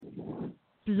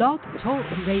Blog Talk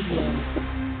Radio.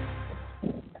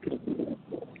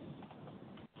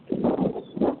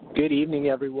 Good evening,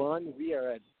 everyone. We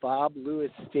are at Bob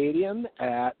Lewis Stadium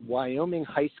at Wyoming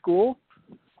High School,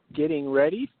 getting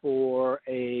ready for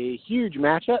a huge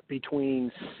matchup between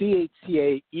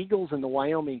CHCA Eagles and the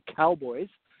Wyoming Cowboys.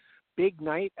 Big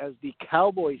night as the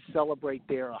Cowboys celebrate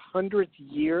their 100th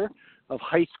year of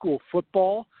high school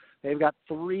football. They've got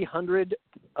 300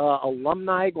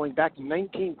 alumni going back to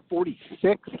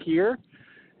 1946 here,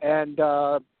 and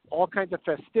all kinds of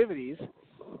festivities.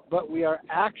 But we are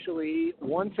actually,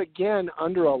 once again,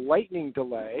 under a lightning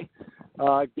delay.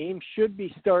 Game should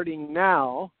be starting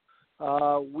now.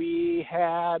 We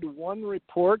had one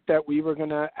report that we were going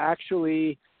to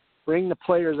actually bring the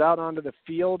players out onto the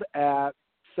field at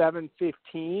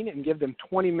 7:15 and give them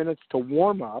 20 minutes to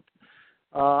warm up.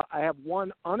 I have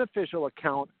one unofficial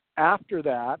account after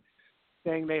that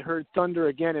saying they heard thunder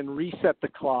again and reset the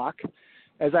clock.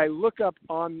 As I look up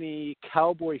on the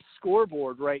Cowboy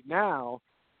scoreboard right now,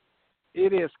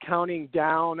 it is counting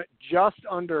down just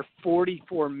under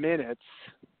 44 minutes.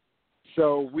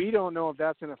 So we don't know if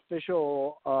that's an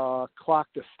official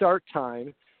clock to start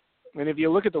time. And if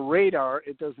you look at the radar,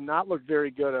 it does not look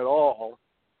very good at all.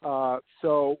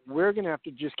 So we're going to have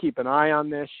to just keep an eye on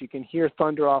this. You can hear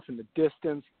thunder off in the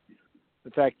distance. In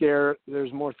fact,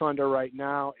 there's more thunder right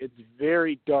now. It's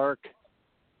very dark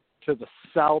to the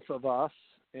south of us,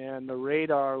 and the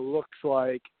radar looks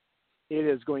like it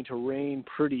is going to rain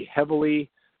pretty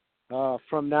heavily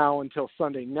from now until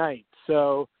Sunday night.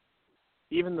 So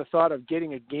even the thought of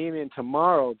getting a game in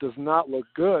tomorrow does not look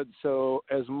good. So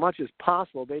as much as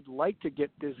possible, they'd like to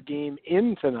get this game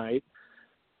in tonight,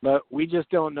 but we just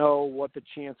don't know what the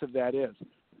chance of that is.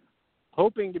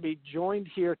 Hoping to be joined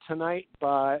here tonight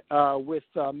with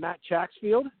Matt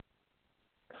Chaxfield.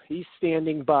 He's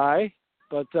standing by,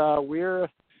 but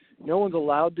no one's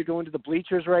allowed to go into the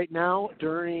bleachers right now.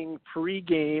 During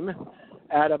pregame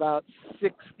at about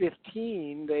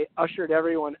 6:15, they ushered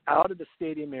everyone out of the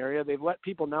stadium area. They've let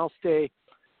people now stay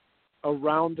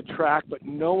around the track, but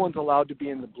no one's allowed to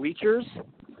be in the bleachers.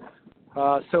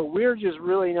 So we're just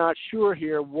really not sure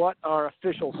here what our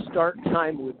official start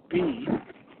time would be.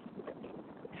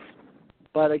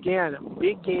 But again,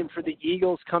 big game for the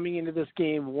Eagles coming into this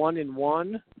game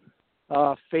 1-1.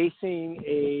 Facing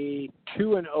a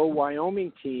 2-0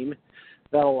 Wyoming team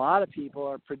that a lot of people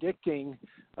are predicting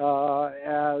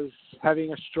as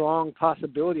having a strong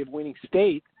possibility of winning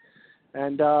state,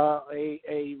 and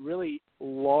a really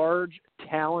large,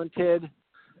 talented,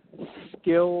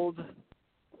 skilled,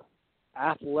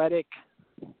 athletic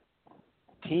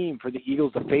team for the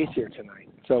Eagles to face here tonight.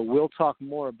 So we'll talk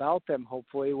more about them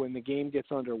hopefully when the game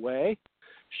gets underway.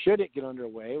 Should it get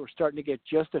underway, we're starting to get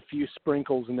just a few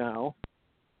sprinkles now.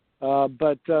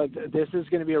 But this is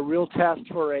going to be a real test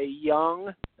for a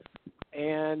young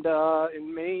and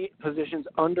in many positions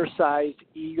undersized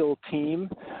Eagle team,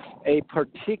 a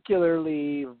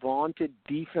particularly vaunted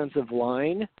defensive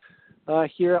line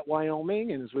here at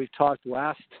Wyoming. And as we've talked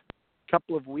last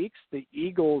couple of weeks, the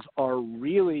Eagles are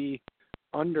really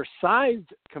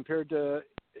undersized compared to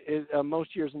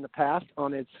most years in the past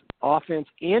on its offense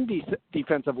and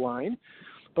defensive line,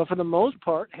 but for the most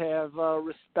part have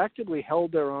respectably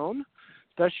held their own,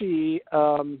 especially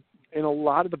in a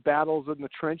lot of the battles in the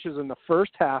trenches in the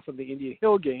first half of the Indian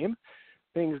Hill game.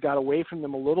 Things got away from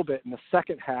them a little bit in the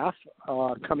second half,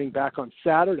 coming back on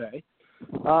Saturday.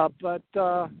 But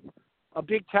a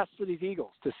big test for these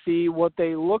Eagles to see what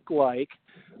they look like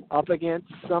up against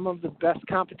some of the best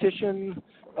competition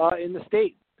in the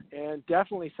state, and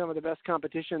definitely some of the best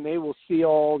competition they will see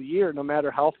all year, no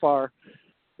matter how far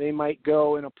they might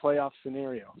go in a playoff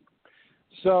scenario.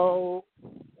 So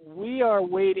we are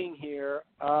waiting here.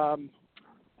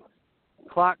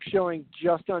 Clock showing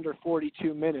just under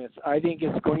 42 minutes. I think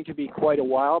it's going to be quite a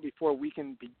while before we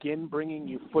can begin bringing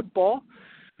you football.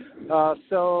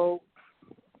 So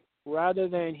rather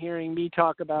than hearing me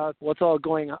talk about what's all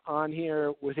going on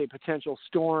here with a potential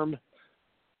storm,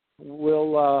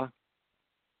 we'll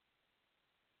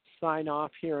sign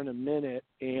off here in a minute.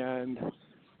 And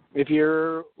if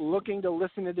you're looking to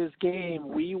listen to this game,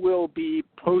 we will be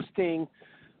posting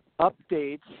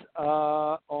updates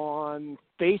on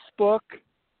Facebook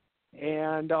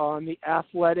and on the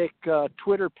Athletic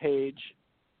Twitter page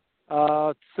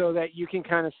so that you can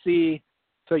kind of see,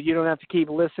 so you don't have to keep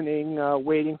listening,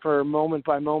 waiting for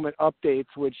moment-by-moment updates,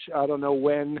 which I don't know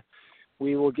when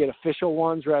we will get official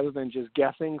ones rather than just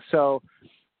guessing. So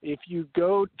if you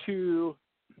go to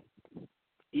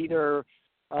either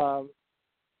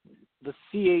the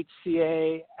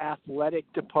CHCA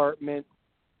athletic department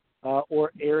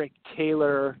or Eric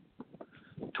Taylor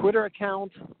Twitter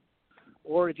account,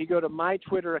 or if you go to my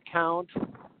Twitter account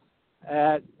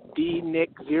at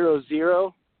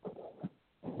dnick00,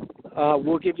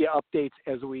 we'll give you updates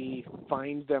as we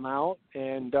find them out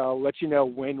and let you know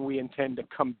when we intend to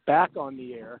come back on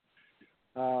the air.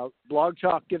 Blog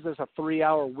Talk gives us a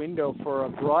 3-hour window for a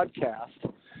broadcast,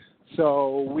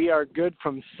 so we are good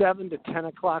from 7 to 10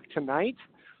 o'clock tonight,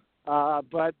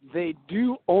 but they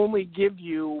do only give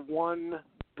you one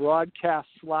broadcast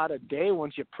slot a day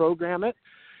once you program it.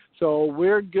 So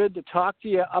we're good to talk to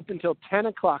you up until 10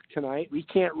 o'clock tonight. We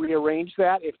can't rearrange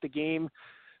that if the game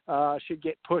should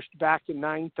get pushed back to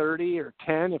 9:30 or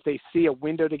 10 if they see a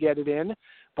window to get it in.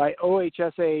 By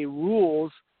OHSA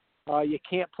rules, you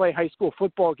can't play high school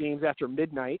football games after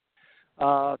midnight.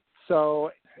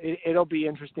 So it'll be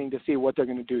interesting to see what they're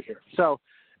going to do here. So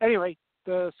anyway,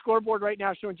 the scoreboard right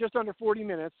now showing just under 40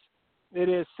 minutes. It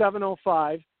is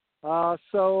 7:05.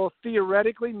 So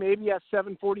theoretically, maybe at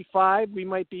 7:45, we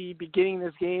might be beginning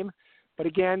this game. But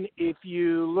again, if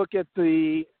you look at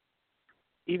the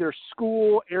either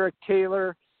school, Eric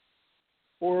Taylor,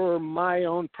 or my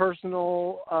own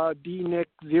personal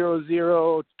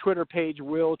dnick00 Twitter page,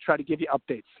 we'll try to give you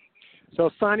updates. So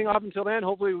signing off until then,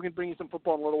 hopefully we can bring you some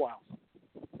football in a little while.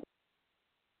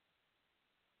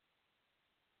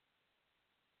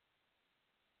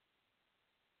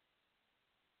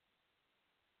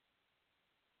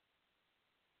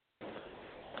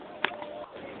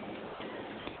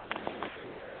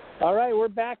 All right, we're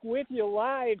back with you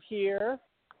live here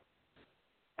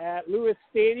at Lewis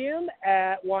Stadium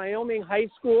at Wyoming High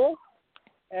School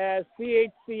as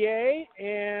CHCA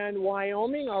and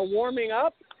Wyoming are warming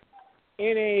up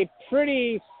in a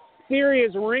pretty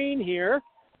serious rain here,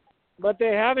 but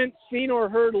they haven't seen or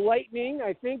heard lightning,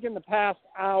 I think, in the past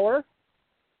hour.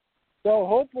 So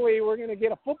hopefully we're going to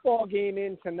get a football game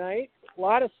in tonight. A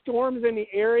lot of storms in the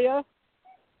area.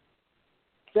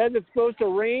 Says it's supposed to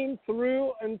rain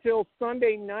through until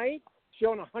Sunday night,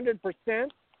 showing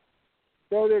 100%.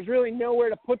 So there's really nowhere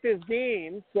to put this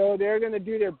game, so they're going to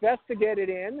do their best to get it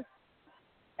in.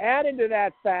 Added to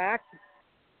that fact,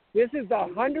 this is the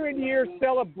 100-year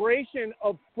celebration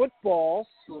of football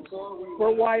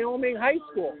for Wyoming High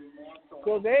School.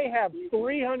 So they have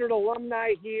 300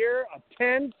 alumni here, a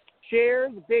tent,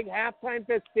 chairs, big halftime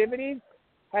festivities,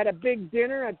 had a big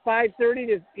dinner at 5:30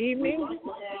 this evening.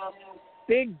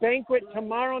 Big banquet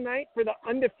tomorrow night for the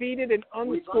undefeated and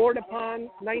unscored upon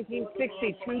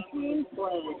 1962 team.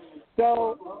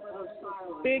 So,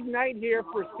 big night here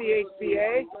for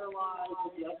CHCA.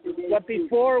 But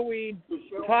before we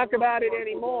talk about it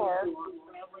anymore,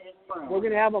 we're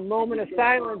going to have a moment of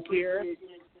silence here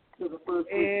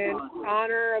in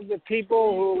honor of the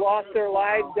people who lost their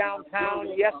lives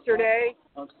downtown yesterday,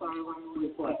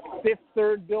 Fifth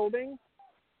Third Building.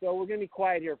 So we're going to be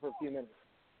quiet here for a few minutes.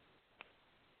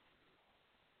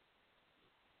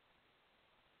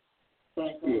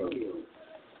 Thank you.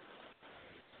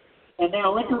 And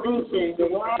now introducing the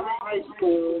Wyoming High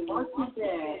School marching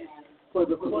band for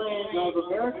the playing of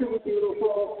America the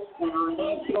Beautiful and our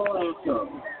national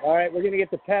anthem. All right, we're going to get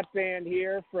the pep band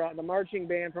here, from the marching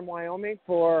band from Wyoming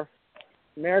for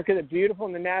America the Beautiful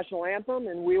and the national anthem,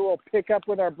 and we will pick up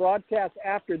with our broadcast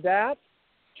after that,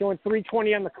 showing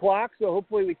 3:20 on the clock, so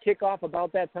hopefully we kick off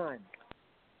about that time.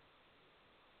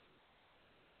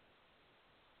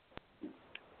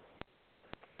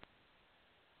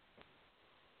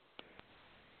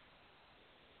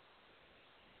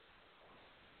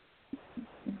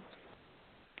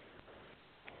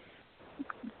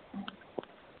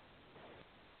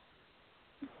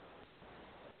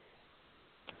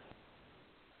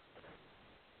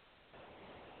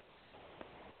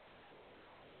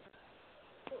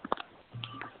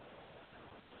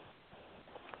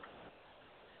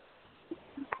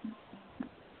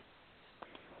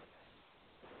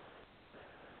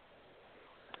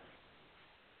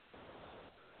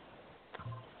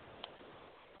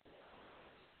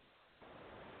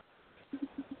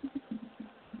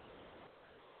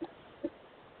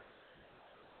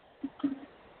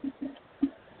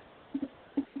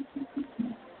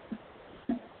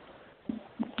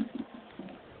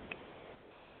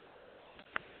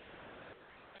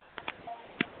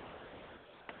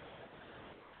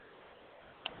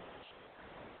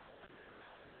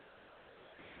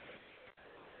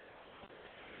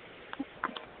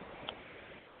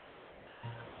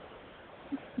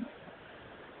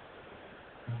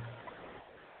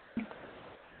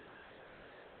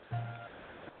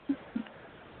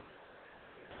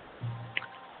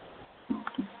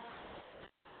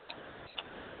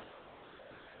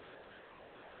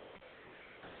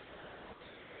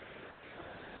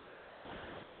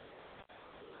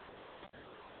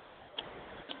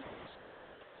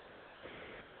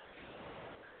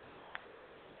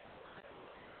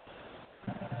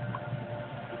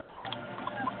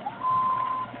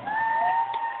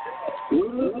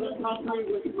 country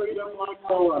with freedom like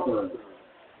no other.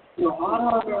 To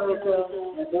honor America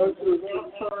and those who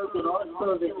have served and are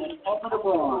serving in home and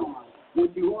abroad,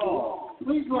 would you all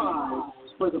please rise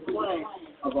for the playing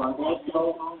of our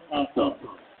national anthem.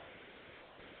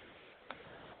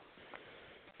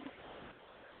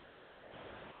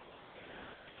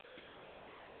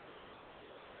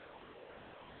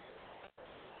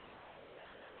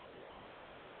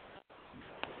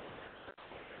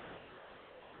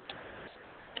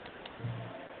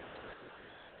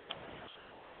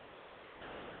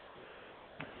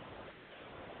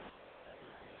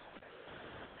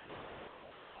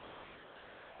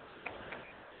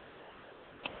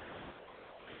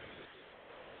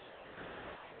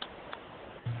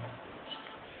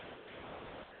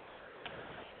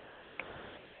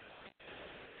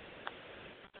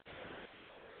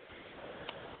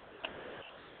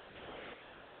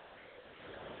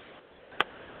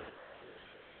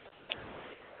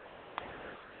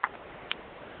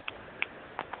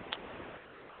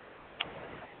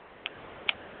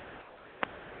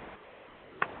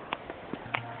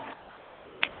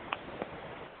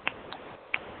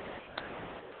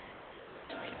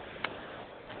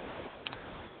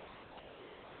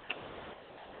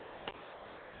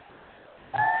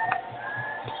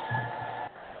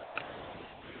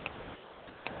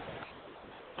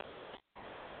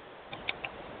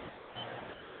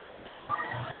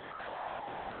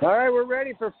 All right, we're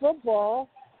ready for football.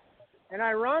 And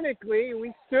ironically,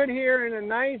 we stood here in a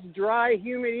nice, dry,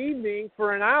 humid evening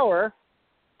for an hour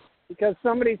because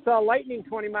somebody saw lightning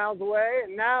 20 miles away.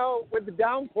 And now, with the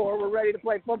downpour, we're ready to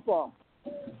play football.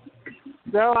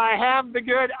 So I have the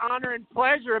good honor and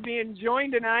pleasure of being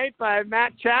joined tonight by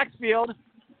Matt Chaxfield.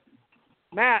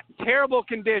 Matt, terrible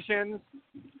conditions,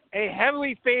 a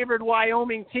heavily favored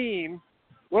Wyoming team.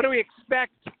 What do we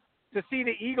expect to see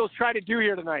the Eagles try to do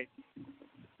here tonight?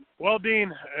 Well,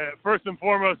 Dean, first and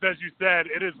foremost, as you said,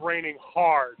 it is raining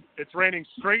hard. It's raining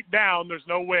straight down. There's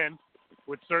no wind,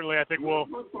 which certainly I think will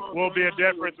be a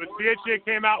difference. But CHCA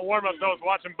came out in warm-ups. I was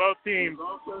watching both teams.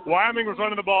 Wyoming was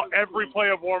running the ball every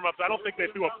play of warm-ups. I don't think they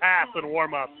threw a pass in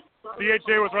warm-ups.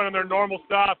 CHCA was running their normal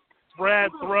stuff, spread,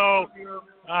 throw,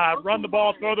 run the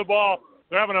ball, throw the ball.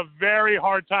 They're having a very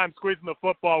hard time squeezing the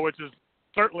football, which is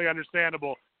certainly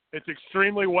understandable. It's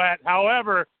extremely wet.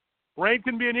 However, rain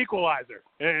can be an equalizer.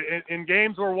 In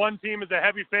games where one team is a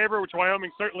heavy favorite, which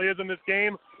Wyoming certainly is in this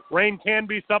game, rain can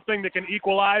be something that can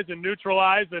equalize and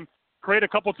neutralize and create a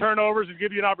couple turnovers and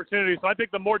give you an opportunity. So I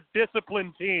think the more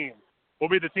disciplined team will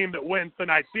be the team that wins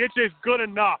tonight. CHA is good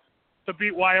enough to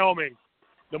beat Wyoming.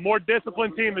 The more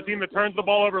disciplined team, the team that turns the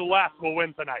ball over less, will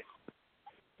win tonight.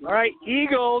 All right,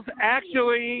 Eagles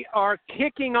actually are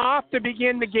kicking off to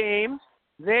begin the game.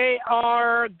 They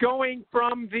are going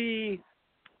from the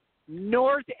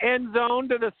north end zone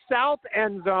to the south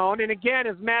end zone. And again,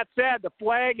 as Matt said, the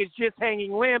flag is just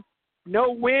hanging limp.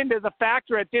 No wind is a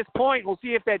factor at this point. We'll see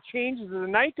if that changes as the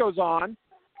night goes on.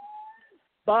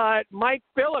 But Mike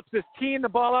Phillips is teeing the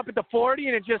ball up at the 40,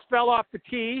 and it just fell off the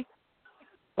tee.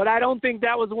 But I don't think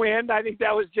that was wind. I think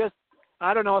that was just,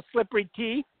 a slippery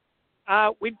tee.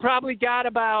 We've probably got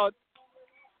about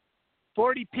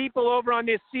 40 people over on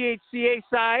this CHCA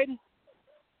side.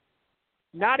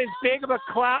 Not as big of a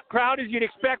crowd as you'd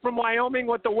expect from Wyoming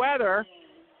with the weather.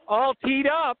 All teed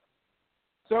up.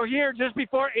 So here, just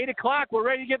before 8 o'clock, we're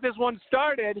ready to get this one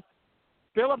started.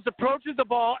 Phillips approaches the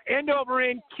ball,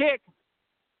 end-over-end kick,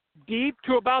 deep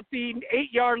to about the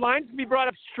 8-yard line. To be brought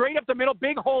up straight up the middle.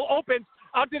 Big hole opens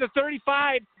out to the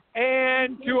 35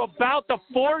 and to about the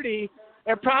 40.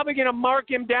 They're probably going to mark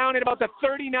him down at about the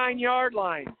 39-yard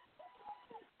line.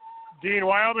 Dean,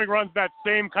 Wyoming runs that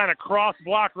same kind of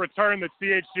cross-block return that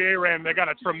CHCA ran. They got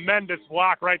a tremendous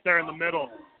block right there in the middle.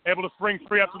 Able to spring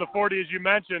free up to the 40, as you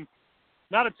mentioned.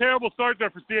 Not a terrible start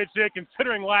there for CHCA,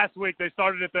 considering last week they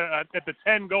started at the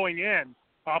 10 going in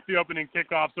off the opening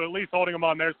kickoff, so at least holding them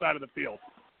on their side of the field.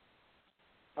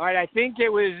 All right, I think it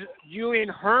was Julian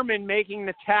Herman making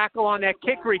the tackle on that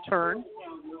kick return.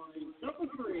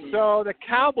 So the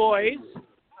Cowboys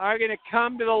are going to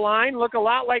come to the line, look a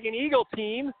lot like an Eagle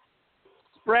team.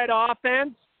 Spread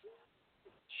offense,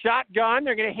 shotgun.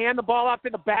 They're going to hand the ball off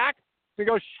to the back. They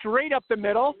go straight up the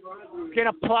middle. Going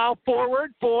to plow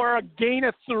forward for a gain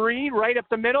of 3 right up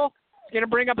the middle. It's going to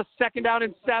bring up a 2nd down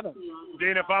and 7.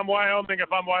 Dean, if I'm Wyoming's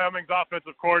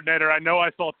offensive coordinator, I know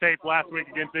I saw tape last week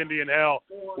against Indian Hill.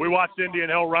 We watched Indian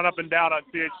Hill run up and down on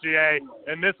CHCA.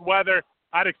 In this weather,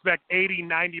 I'd expect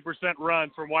 80-90%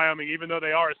 runs from Wyoming, even though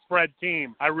they are a spread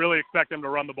team. I really expect them to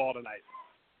run the ball tonight.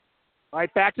 All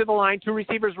right, back to the line. 2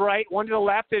 receivers right, 1 to the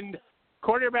left, and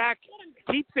quarterback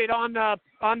keeps it on the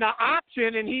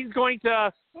option, and he's going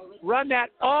to run that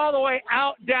all the way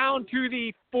out down to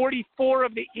the 44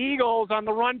 of the Eagles on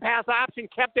the run pass option,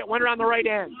 kept it, went around the right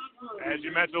end. As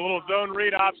you mentioned, a little zone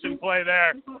read option play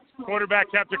there.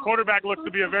 Quarterback kept it. Quarterback looks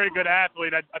to be a very good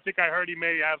athlete. I think I heard he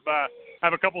may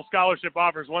have a couple scholarship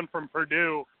offers, one from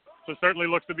Purdue, so certainly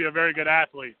looks to be a very good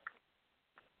athlete.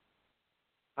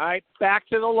 All right, back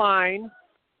to the line.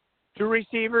 2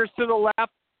 receivers to the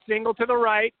left, single to the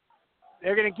right.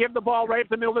 They're going to give the ball right up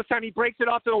the middle this time. He breaks it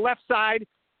off to the left side.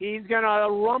 He's going to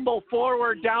rumble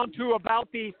forward down to about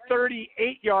the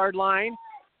 38-yard line.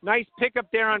 Nice pickup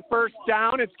there on first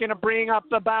down. It's going to bring up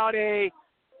about a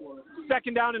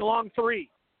second down and long 3.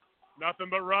 Nothing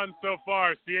but runs so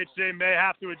far. CHCA may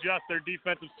have to adjust their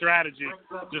defensive strategy.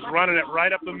 Just running it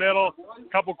right up the middle,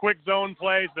 a couple quick zone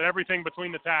plays, but everything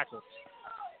between the tackles.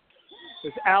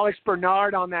 There's Alex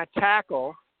Bernard on that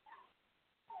tackle.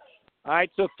 All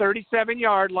right, so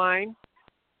 37-yard line.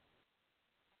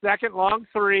 Second long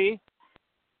 3.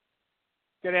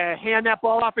 Going to hand that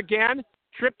ball off again.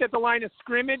 Tripped at the line of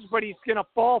scrimmage, but he's going to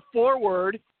fall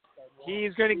forward.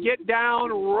 He's going to get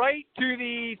down right to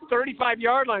the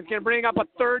 35-yard line. It's going to bring up a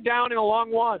third down and a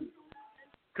long 1.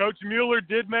 Coach Mueller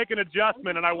did make an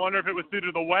adjustment, and I wonder if it was due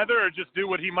to the weather or just due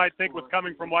what he might think was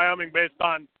coming from Wyoming based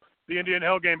on the Indian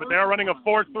Hill game. But they are running a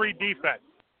 4-3 defense,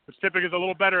 which typically is a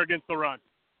little better against the run.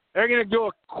 They're going to do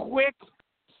a quick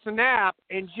snap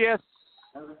and just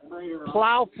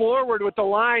plow forward with the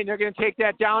line. They're going to take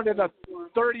that down to the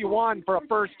 31 for a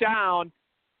first down.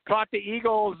 Caught the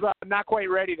Eagles not quite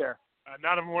ready there.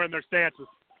 None of them were in their stances.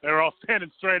 They were all standing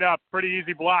straight up. Pretty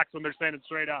easy blocks when they're standing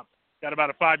straight up. Got about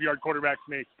a 5-yard quarterback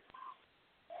sneak.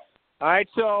 All right,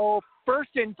 so first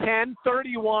and 10,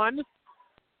 31.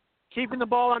 Keeping the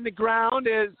ball on the ground,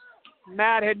 as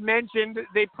Matt had mentioned,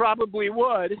 they probably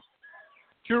would.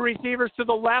 2 receivers to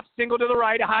the left, single to the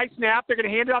right, a high snap. They're going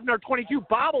to hand it off. Number 22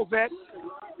 bobbles it.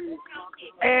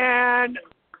 And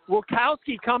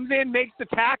Wilkowski comes in, makes the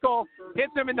tackle,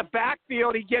 hits him in the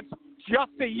backfield. He gets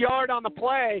just a yard on the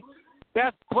play.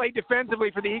 Best play defensively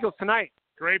for the Eagles tonight.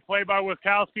 Great play by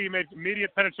Wilkowski. He made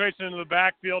immediate penetration into the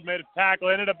backfield, made a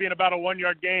tackle. Ended up being about a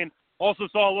 1-yard gain. Also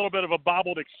saw a little bit of a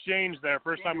bobbled exchange there.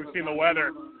 First time we've seen the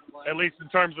weather, at least in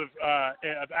terms of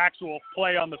actual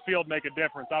play on the field, make a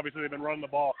difference. Obviously, they've been running the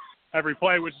ball every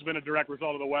play, which has been a direct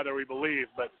result of the weather, we believe.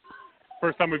 But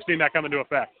first time we've seen that come into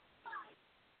effect.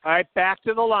 All right, back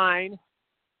to the line.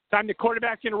 Time the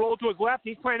quarterback's going to roll to his left.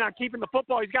 He's planning on keeping the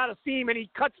football. He's got a seam, and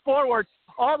he cuts forward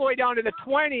all the way down to the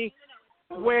 20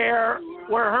 where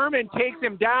Herman takes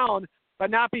him down,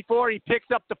 but not before he picks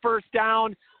up the first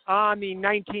down on the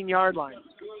 19-yard line.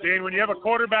 Dean, when you have a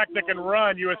quarterback that can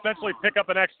run, you essentially pick up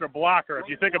an extra blocker. If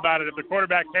you think about it, if the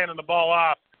quarterback's handing the ball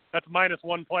off, that's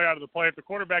 -1 player out of the play. If the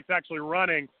quarterback's actually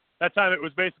running, that time it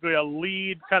was basically a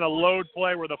lead kind of load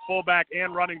play where the fullback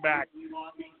and running back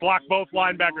blocked both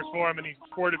linebackers for him, and he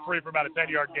scored it free for about a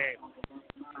 10-yard gain.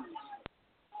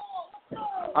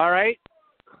 All right.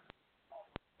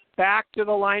 Back to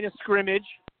the line of scrimmage.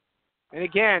 And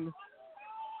again,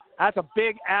 that's a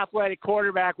big athletic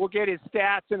quarterback. We'll get his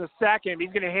stats in a second.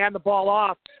 He's going to hand the ball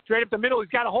off straight up the middle. He's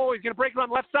got a hole. He's going to break it on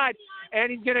the left side,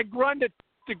 and he's going to run to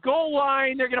the goal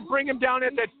line. They're going to bring him down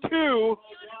at the 2.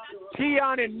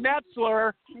 Tion and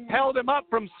Metzler held him up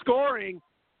from scoring,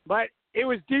 but it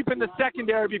was deep in the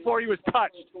secondary before he was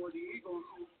touched.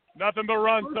 Nothing but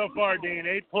runs so far, Dean.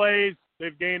 8 plays.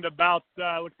 They've gained about,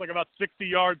 looks like about 60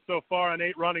 yards so far on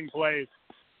 8 running plays.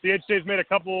 CHCA's made a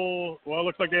couple. Well, it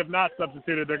looks like they have not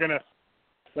substituted. They're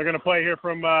gonna play here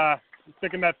from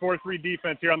sticking that 4-3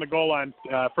 defense here on the goal line.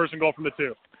 First and goal from the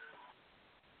 2.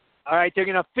 All right, they're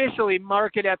gonna officially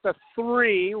mark it at the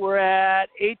 3. We're at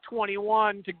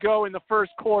 8:21 to go in the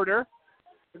first quarter.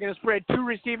 We're gonna spread 2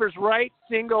 receivers right,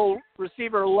 single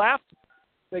receiver left.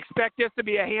 They expect this to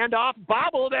be a handoff,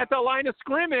 bobbled at the line of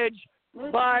scrimmage,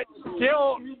 but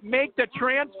still make the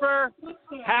transfer.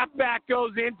 Halfback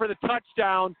goes in for the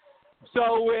touchdown.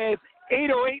 So with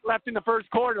 8:08 left in the first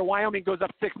quarter, Wyoming goes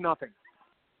up 6-0.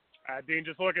 Dean,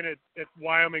 just looking at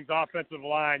Wyoming's offensive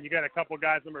line, you got a couple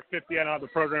guys, number 50, I don't have the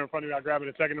program in front of me, I'll grab it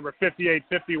in a second, number 58,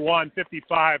 51,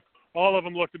 55. All of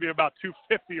them look to be about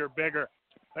 250 or bigger.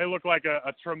 They look like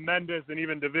a tremendous and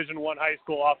even Division I high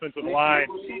school offensive line,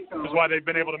 which is why they've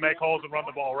been able to make holes and run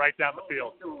the ball right down the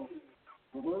field.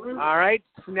 All right,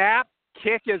 snap,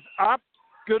 kick is up.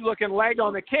 Good-looking leg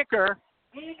on the kicker.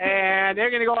 And they're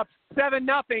going to go up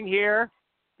 7-0 here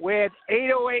with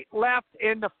 8:08 left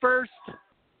in the first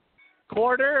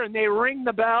quarter, and they ring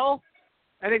the bell.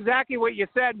 And exactly what you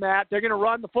said, Matt, they're going to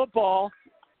run the football.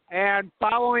 And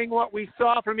following what we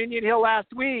saw from Indian Hill last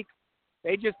week,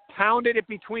 they just pounded it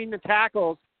between the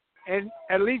tackles. And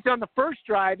at least on the first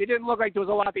drive, it didn't look like there was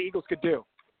a lot the Eagles could do.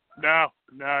 No,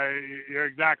 you're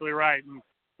exactly right. And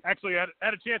actually, I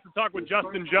had a chance to talk with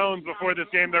Justin Jones before this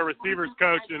game, their receivers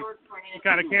coach, and he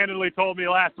kind of candidly told me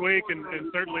last week and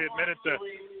certainly admitted to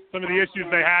some of the issues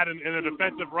they had in a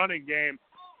defensive running game.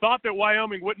 Thought that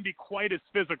Wyoming wouldn't be quite as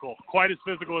physical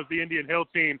as the Indian Hill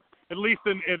team, at least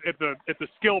at the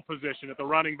skill position, at the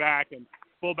running back and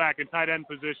fullback and tight end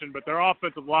position. But their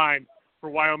offensive line for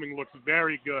Wyoming looks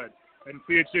very good, and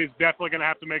CHCA is definitely going to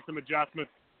have to make some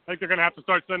adjustments. I think they're going to have to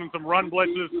start sending some run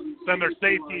blitzes, send their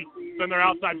safety, send their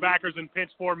outside backers in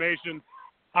pinch formation.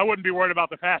 I wouldn't be worried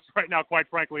about the pass right now, quite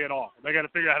frankly, at all. They got to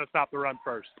figure out how to stop the run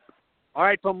first. All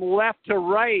right, from left to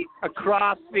right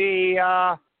across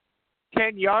the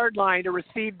 10-yard line to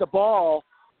receive the ball,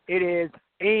 it is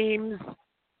Ames,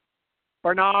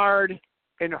 Bernard,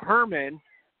 and Herman.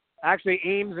 Actually,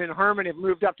 Ames and Herman have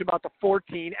moved up to about the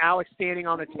 14. Alex standing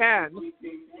on the 10.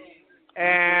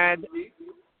 And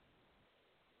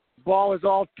ball is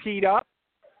all teed up.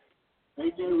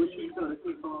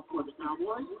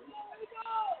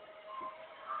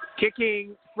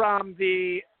 Kicking from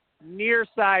the near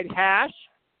side hash.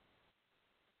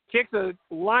 Kicks a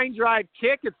line drive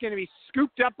kick. It's going to be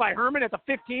scooped up by Herman at the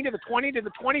 15 to the 20 to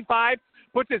the 25.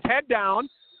 Puts his head down.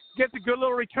 Gets a good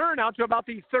little return out to about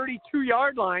the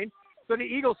 32-yard line. So the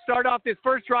Eagles start off this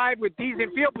first drive with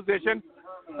decent field position.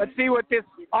 Let's see what this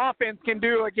offense can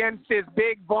do against this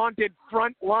big, vaunted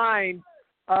front line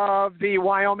of the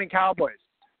Wyoming Cowboys.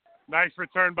 Nice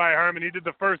return by Herman. He did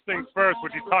the first things first,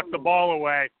 which he tucked the ball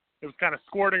away. It was kind of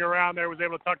squirting around there, was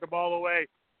able to tuck the ball away,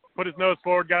 put his nose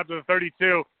forward, got up to the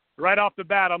 32. Right off the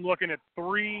bat, I'm looking at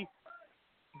 3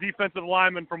 defensive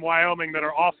linemen from Wyoming that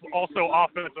are also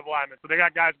offensive linemen. So they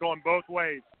got guys going both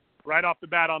ways right off the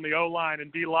bat on the O-line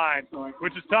and D-line,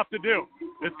 which is tough to do.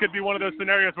 This could be one of those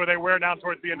scenarios where they wear down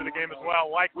towards the end of the game as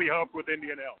well, like we hoped with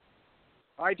Indian Hill.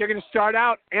 All right, they're going to start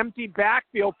out empty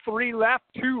backfield, 3 left,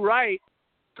 2 right.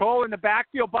 Cole in the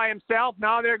backfield by himself.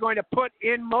 Now they're going to put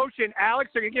in motion Alex.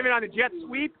 They're going to give it on a jet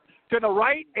sweep to the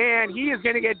right, and he is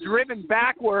going to get driven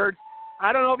backward.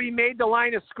 I don't know if he made the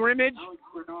line of scrimmage.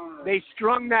 They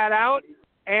strung that out,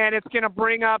 and it's going to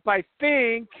bring up, I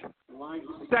think,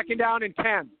 2nd down and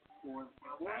 10.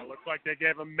 It looks like they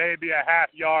gave him maybe a half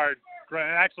yard.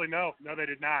 Actually, no, they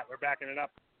did not. They're backing it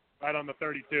up right on the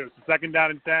 32. So 2nd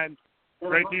down and 10.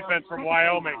 Great defense from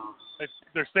Wyoming.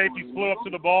 Their safeties flew up to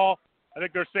the ball. I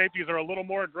think their safeties are a little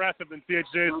more aggressive than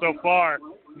CHCA so far,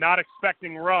 not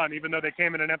expecting run, even though they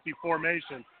came in an empty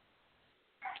formation.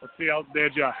 Let's see how they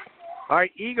adjust. All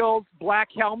right, Eagles, black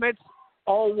helmets,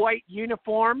 all white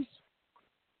uniforms.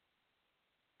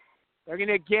 They're going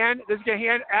to this is going to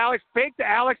hand Alex, fake to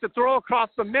Alex to throw across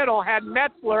the middle, had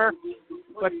Metzler,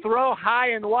 but throw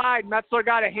high and wide. Metzler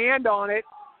got a hand on it,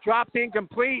 dropped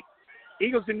incomplete.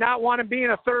 Eagles did not want to be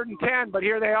in a 3rd and 10, but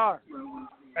here they are.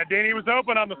 Danny was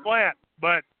open on the slant,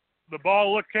 but the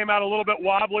ball came out a little bit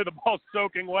wobbly. The ball's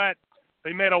soaking wet.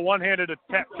 They made a one-handed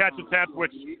catch attempt,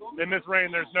 which in this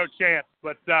rain there's no chance.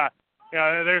 But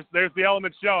there's the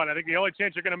element showing. I think the only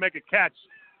chance you're going to make a catch,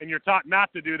 and you're taught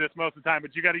not to do this most of the time,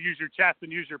 but you got to use your chest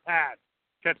and use your pads.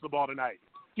 Catch the ball tonight.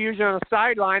 Confusion on the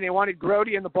sideline. They wanted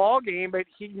Grody in the ball game, but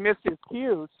he missed his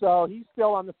cue, so he's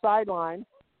still on the sideline,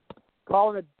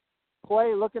 calling a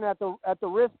play, looking at the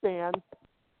wristbands.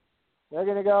 They're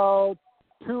going to go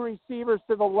 2 receivers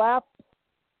to the left,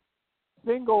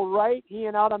 single right.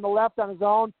 Ian out on the left on his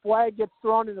own. Flag gets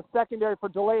thrown in the secondary for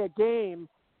delay of game.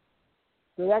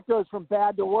 So that goes from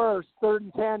bad to worse. 3rd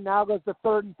and 10 now goes to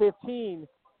 3rd and 15.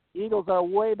 Eagles are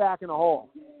way back in the hole.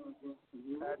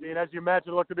 I mean, as you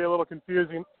mentioned, it looked to be a little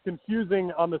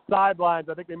confusing on the sidelines.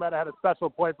 I think they might have had a special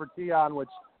play for Tion, which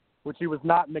he was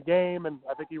not in the game, and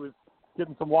I think he was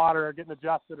getting some water or getting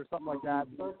adjusted or something like that.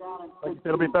 Like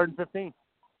it'll be 3rd and 15.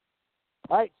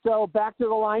 All right, so back to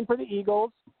the line for the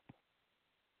Eagles.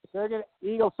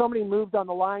 Somebody moved on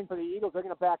the line for the Eagles. They're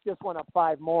going to back this one up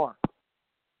 5 more.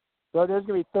 So there's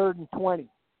going to be 3rd and 20.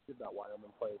 Give that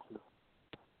Wyoming play too.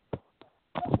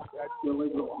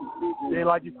 See,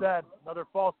 like you said, another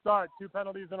false start. 2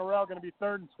 penalties in a row. Going to be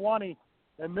 3rd and 20.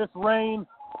 In this rain,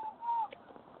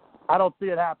 I don't see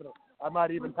it happening. I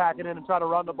might even pack it in and try to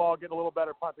run the ball, get a little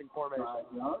better punting formation.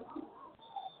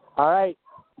 All right.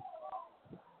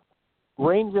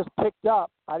 Rain just picked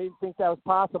up. I didn't think that was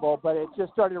possible, but it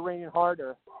just started raining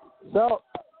harder. So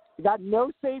you got no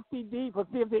safety deep.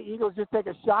 Let's see if the Eagles just take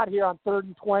a shot here on 3rd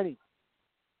and 20.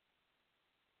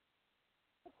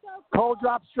 Cole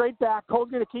drops straight back. Cole's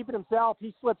going to keep it himself.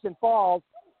 He slips and falls.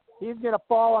 He's going to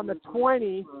fall on the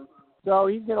 20, so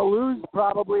he's going to lose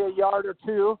probably a yard or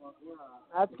 2.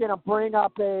 That's going to bring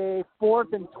up a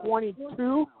 4th and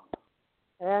 22.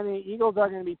 And the Eagles are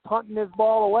going to be punting this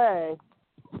ball away.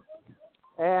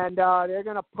 And they're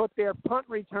going to put their punt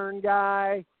return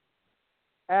guy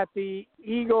at the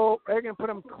Eagle. They're going to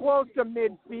put him close to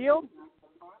midfield.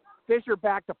 Fisher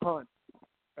back to punt.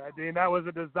 Dean, that was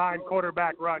a designed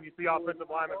quarterback run. You see offensive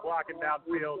linemen blocking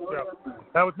downfield. So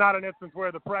that was not an instance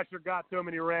where the pressure got to him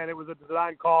and he ran. It was a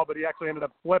design call, but he actually ended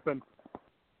up slipping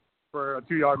for a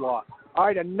 2-yard loss. All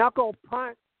right, a knuckle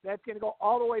punt. That's going to go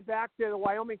all the way back to the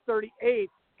Wyoming 38.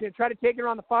 Going to try to take it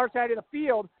around the far side of the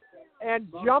field. And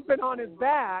jumping on his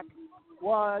back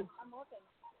was,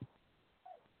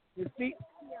 you see,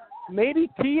 maybe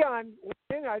Tion.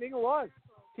 I think it was.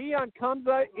 Tion comes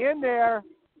in there,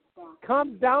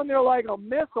 comes down there like a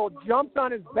missile, jumps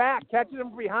on his back, catches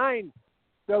him behind.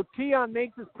 So Tion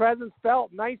makes his presence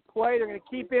felt. Nice play. They're going to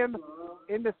keep him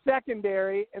in the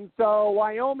secondary. And so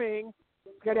Wyoming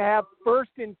is going to have 1st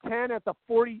and 10 at the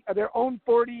 40, their own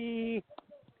 48.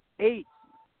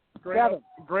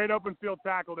 Great open field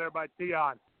tackle there by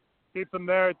Tion. Keeps them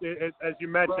there, as you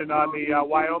mentioned, on the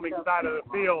Wyoming side of the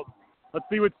field. Let's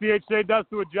see what CHCA does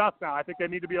to adjust now. I think they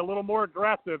need to be a little more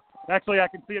aggressive. Actually, I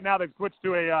can see it now. They've switched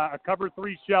to a cover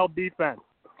 3 shell defense.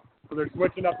 So they're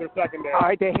switching up their secondary. All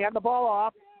right, they hand the ball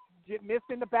off. Missed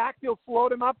in the backfield,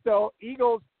 slowed him up, though.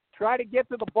 Eagles try to get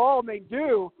to the ball, and they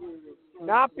do.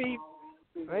 Not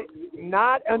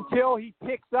until he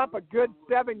picks up a good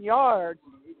 7 yards.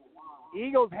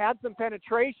 Eagles had some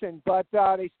penetration, but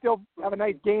they still have a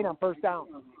nice gain on 1st down.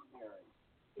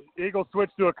 Eagles switch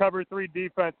to a cover 3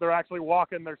 defense. They're actually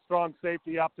walking their strong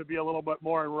safety up to be a little bit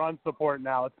more in run support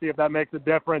now. Let's see if that makes a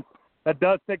difference. That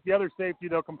does take the other safety,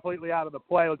 though, completely out of the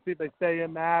play. Let's see if they stay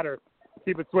in that or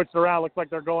keep it switched around. Looks like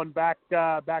they're going back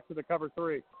to the cover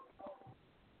 3.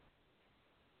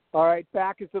 All right,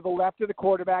 back is to the left of the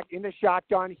quarterback in the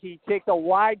shotgun. He takes a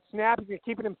wide snap. He's going to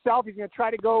keep it himself. He's going to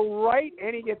try to go right,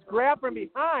 and he gets grabbed from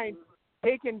behind,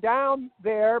 taken down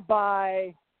there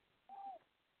by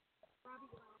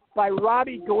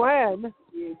Robbie Glenn.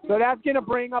 So that's going to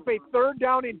bring up a 3rd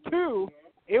down and 2.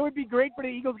 It would be great for the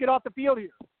Eagles to get off the field here.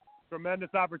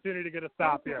 Tremendous opportunity to get a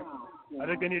stop here. I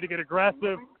think they need to get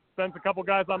aggressive, send a couple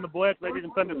guys on the blitz, maybe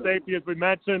even send a safety, as we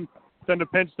mentioned, send a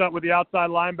pinch stunt with the outside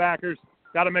linebackers.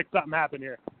 Got to make something happen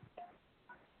here.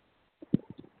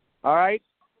 All right,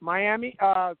 Wyoming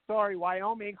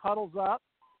huddles up.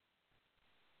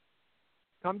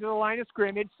 Come to the line of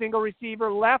scrimmage. Single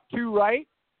receiver left, 2 right.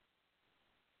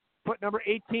 Put number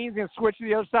 18 is going to switch to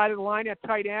the other side of the line at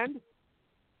tight end.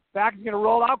 Back is going to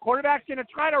roll out. Quarterback's going to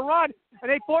try to run,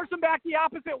 and they force him back the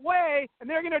opposite way, and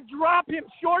they're going to drop him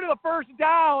short of the 1st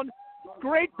down.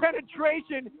 Great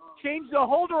penetration. Changed the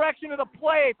whole direction of the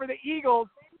play for the Eagles.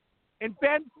 And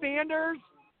Ben Sanders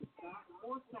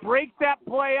breaks that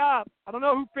play up. I don't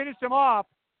know who finished him off.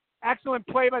 Excellent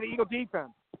play by the Eagle defense.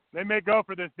 They may go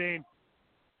for this, Dean.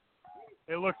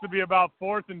 It looks to be about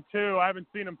 4th and 2. I haven't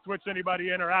seen them switch anybody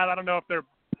in or out. I don't know if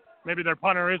maybe their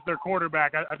punter is their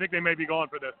quarterback. I think they may be going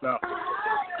for this, though.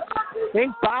 I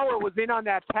think Bauer was in on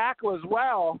that tackle as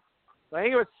well. I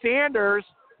think it was Sanders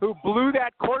who blew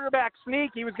that quarterback sneak.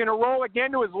 He was going to roll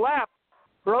again to his left.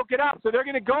 Broke it up. So they're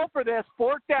going to go for this.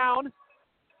 4th down.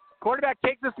 Quarterback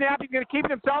takes the snap. He's going to keep it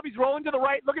himself. He's rolling to the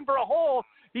right, looking for a hole.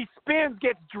 He spins,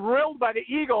 gets drilled by the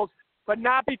Eagles, but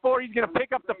not before he's going to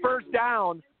pick up the 1st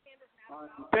down.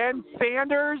 Ben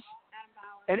Sanders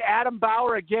and Adam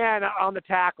Bauer again on the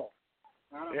tackle.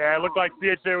 Yeah, it looked like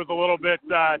CHCA was a little bit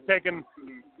taken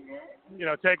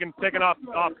off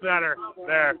center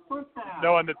there,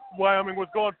 knowing that Wyoming was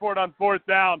going for it on 4th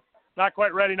down. Not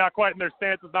quite ready, not quite in their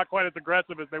stances, not quite as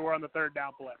aggressive as they were on the 3rd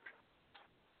down play.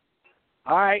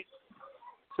 All right.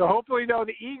 So hopefully, though,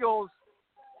 the Eagles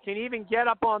can even get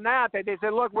up on that. They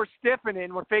said, look, we're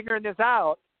stiffening. We're figuring this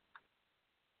out.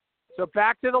 So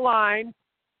back to the line.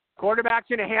 Quarterback's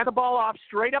going to hand the ball off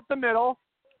straight up the middle.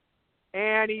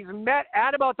 And he's met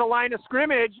at about the line of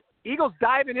scrimmage. Eagles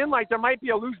diving in like there might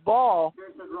be a loose ball.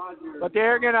 But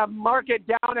they're going to mark it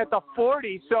down at the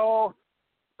 40. So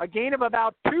a gain of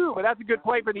about 2, but that's a good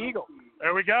play for the Eagles.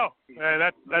 There we go.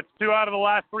 That's 2 out of the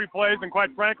last 3 plays, and quite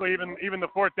frankly, even the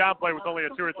 4th down play was only a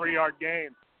 2 or 3 yard gain.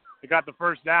 They got the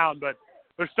 1st down, but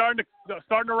they're starting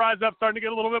to rise up, starting to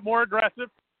get a little bit more aggressive,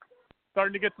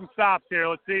 starting to get some stops here.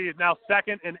 Let's see. It's now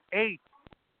 2nd and 8.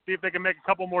 See if they can make a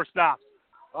couple more stops.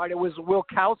 All right, it was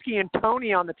Wilkowski and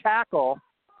Tony on the tackle.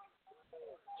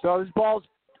 So this ball's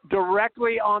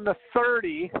directly on the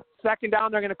 30. 2nd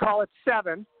down, they're going to call it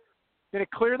 7. Going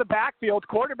to clear the backfield.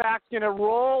 Quarterback's going to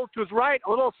roll to his right, a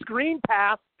little screen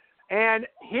pass, and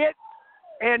hit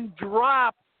and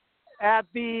drop at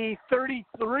the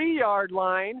 33-yard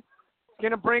line.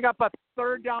 Going to bring up a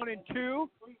 3rd down and 2.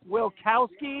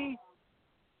 Wilkowski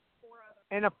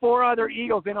and the 4 other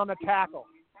Eagles in on the tackle.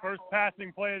 First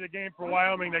passing play of the game for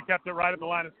Wyoming. They kept it right at the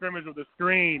line of scrimmage with a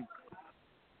screen.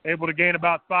 Able to gain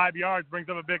about 5 yards, brings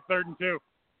up a big 3rd and 2.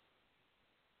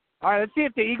 All right, let's see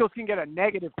if the Eagles can get a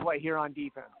negative play here on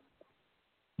defense.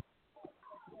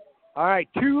 All right,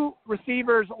 2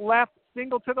 receivers left,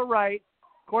 single to the right.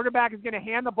 Quarterback is going to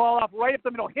hand the ball off right up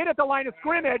the middle, hit at the line of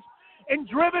scrimmage, and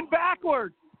driven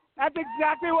backwards. That's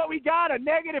exactly what we got, a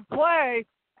negative play.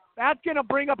 That's going to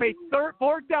bring up a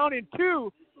 4th down and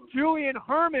 2. Julian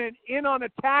Herman in on the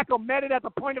tackle, met it at the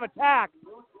point of attack.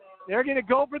 They're going to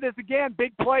go for this again.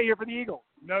 Big play here for the Eagles.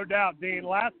 No doubt, Dean.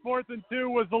 Last 4th and 2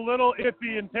 was a little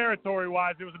iffy in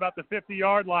territory-wise. It was about the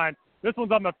 50-yard line. This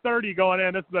one's on the 30 going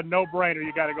in. This is a no-brainer.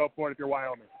 You got to go for it if you're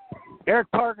Wyoming.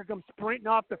 Eric Parker comes sprinting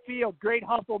off the field. Great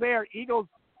hustle there. Eagles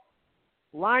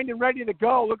lined and ready to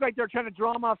go. Look like they're trying to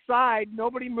draw them offside.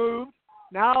 Nobody moved.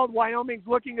 Now Wyoming's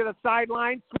looking to the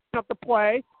sideline, switching up the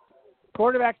play.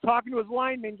 Quarterback's talking to his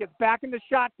lineman, gets back in the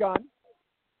shotgun.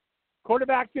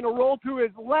 Quarterback's going to roll to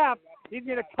his left. He's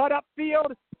going to cut up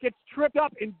field, gets tripped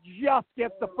up, and just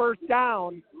gets the 1st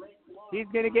down. He's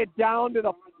going to get down to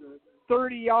the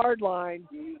 30-yard line.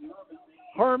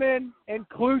 Herman and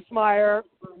Klusmeyer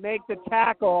make the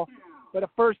tackle, but a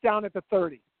 1st down at the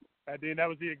 30. Dean, that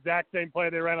was the exact same play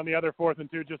they ran on the other 4th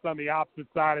and 2, just on the opposite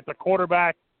side. It's a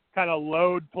quarterback kind of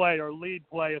load play or lead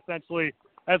play, essentially.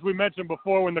 As we mentioned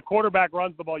before, when the quarterback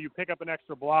runs the ball, you pick up an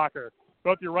extra blocker.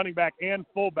 Both your running back and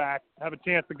fullback have a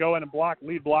chance to go in and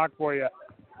lead block for you.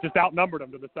 Just outnumbered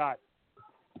them to the side.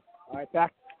 All right,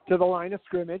 back to the line of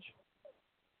scrimmage.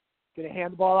 Going to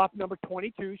hand the ball off number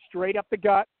 22, straight up the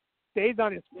gut. Stays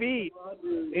on his feet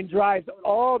and drives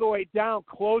all the way down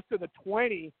close to the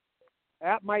 20.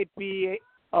 That might be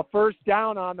a 1st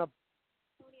down on the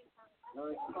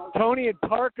Tony and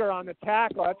Parker on the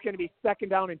tackle. That's going to be 2nd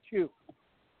down and 2.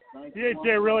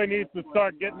 CHCA really needs to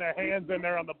start getting their hands in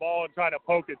there on the ball and trying to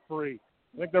poke it free.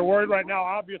 I think they're worried right now,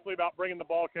 obviously, about bringing the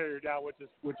ball carrier down, which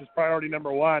is priority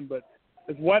number 1. But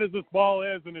as wet as this ball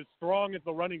is and as strong as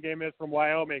the running game is from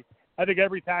Wyoming, I think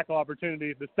every tackle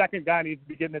opportunity, the second guy needs to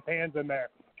be getting his hands in there,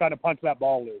 trying to punch that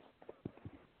ball loose.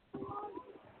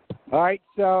 All right,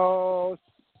 so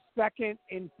 2nd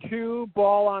and 2,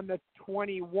 ball on the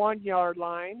 21-yard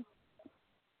line.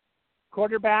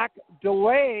 Quarterback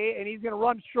delay, and he's going to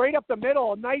run straight up the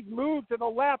middle. A nice move to the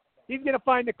left. He's going to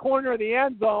find the corner of the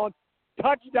end zone.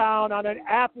 Touchdown on an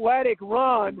athletic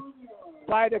run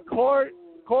by the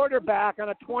quarterback on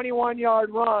a 21-yard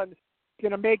run.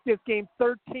 Going to make this game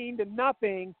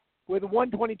 13-0 with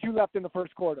 1:22 left in the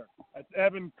 1st quarter. That's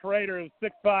Evan Prater,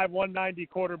 6'5", 190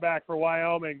 quarterback for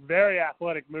Wyoming. Very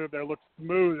athletic move there. Looked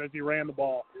smooth as he ran the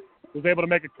ball. Was able to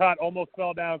make a cut, almost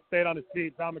fell down, stayed on his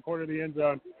feet, found the corner of the end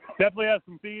zone. Definitely has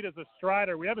some speed as a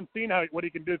strider. We haven't seen what he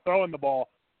can do throwing the ball,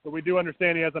 but we do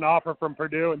understand he has an offer from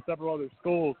Purdue and several other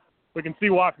schools. We can see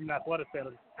why from an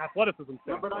athleticism standpoint.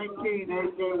 Number 19,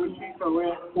 AJ Washika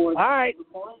ran for. All right.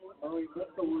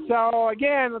 So,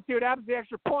 again, let's see what happens to the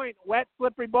extra point. Wet,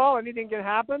 slippery ball. Anything can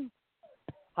happen.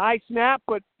 High snap,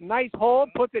 but nice hold.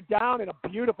 Puts it down, and a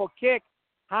beautiful kick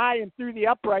high and through the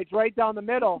uprights right down the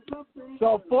middle.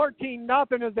 So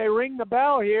 14-0 as they ring the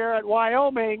bell here at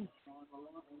Wyoming.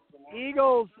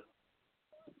 Eagles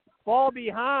fall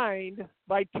behind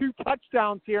by 2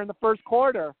 touchdowns here in the 1st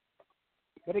quarter.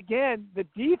 But again, the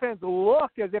defense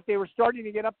looked as if they were starting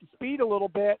to get up to speed a little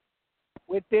bit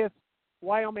with this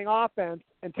Wyoming offense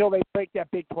until they break that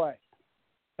big play.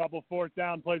 Couple 4th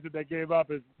down plays that they gave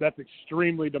up, that's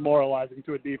extremely demoralizing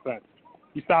to a defense.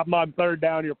 You stop them on 3rd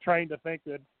down, you're trained to think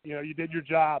that, you did your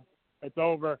job. It's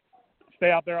over. Stay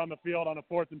out there on the field on a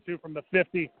 4th and 2 from the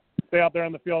 50. Stay out there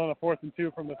on the field on a 4th and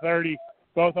 2 from the 30.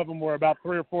 Both of them were about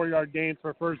 3 or 4 yard gains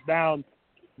for 1st down.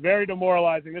 Very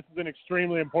demoralizing. This is an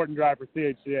extremely important drive for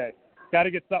CHCA. Got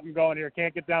to get something going here.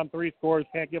 Can't get down 3 scores.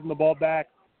 Can't give them the ball back,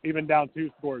 even down 2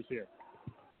 scores here.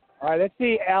 All right, let's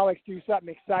see Alex do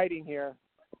something exciting here.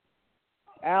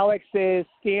 Alex is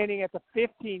standing at the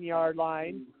 15-yard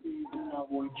line.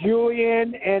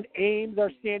 Julian and Ames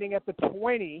are standing at the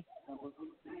 20.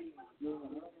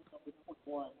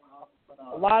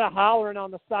 A lot of hollering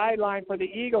on the sideline for the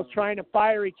Eagles trying to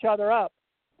fire each other up.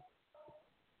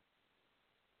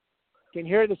 Can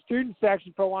hear the student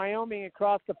section for Wyoming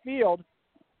across the field.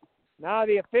 Now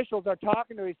the officials are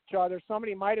talking to each other.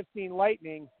 Somebody might have seen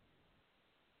lightning.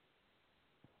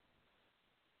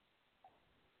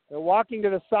 They're walking to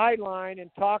the sideline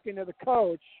and talking to the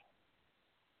coach.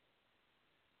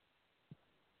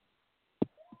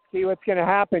 See what's going to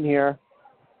happen here.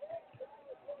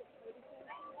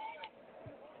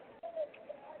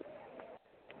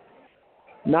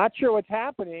 Not sure what's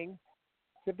happening.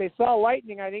 If they saw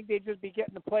lightning, I think they'd just be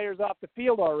getting the players off the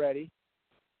field already.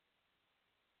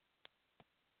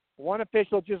 One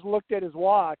official just looked at his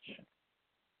watch.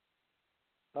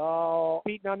 Oh,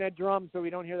 beating on that drum so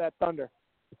we don't hear that thunder.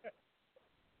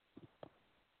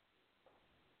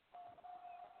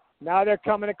 Now they're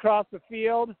coming across the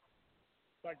field. Looks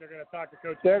like they're going to talk to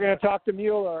Coach. They're going to talk to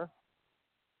Mueller.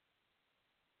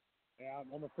 Yeah,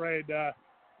 I'm afraid. I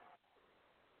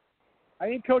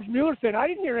think Coach Mueller said, I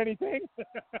didn't hear anything.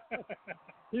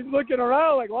 He's looking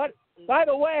around like, what? By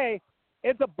the way,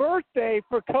 it's a birthday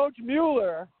for Coach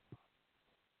Mueller.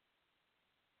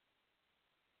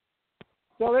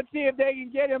 So let's see if they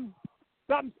can get him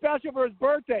something special for his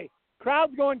birthday.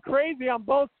 Crowd's going crazy on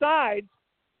both sides.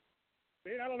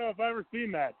 I don't know if I've ever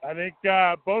seen that. I think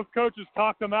both coaches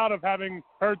talked him out of having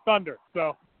heard thunder.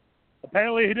 So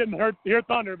apparently he didn't hear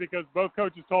thunder because both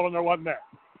coaches told him there wasn't there.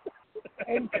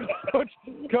 And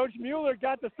Coach Mueller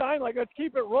got the sign like, let's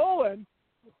keep it rolling.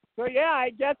 So, yeah,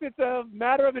 I guess it's a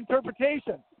matter of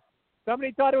interpretation.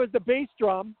 Somebody thought it was the bass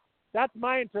drum. That's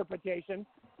my interpretation.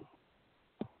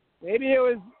 Maybe it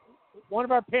was one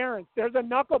of our parents. There's a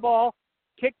knuckleball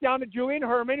kicked down to Julian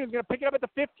Herman, who's going to pick it up at the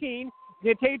 15. He's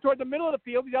going to take it toward the middle of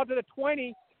the field. He's out to the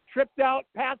 20, trips out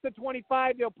past the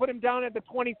 25. They'll put him down at the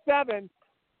 27.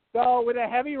 So with a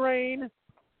heavy rain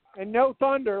and no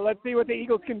thunder, let's see what the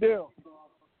Eagles can do.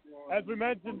 As we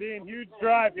mentioned, Dean, huge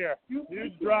drive here.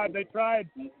 Huge drive. They tried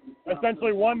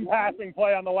essentially one passing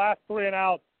play on the last 3 and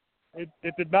out. It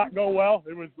did not go well.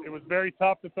 It was very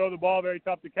tough to throw the ball, very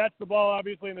tough to catch the ball,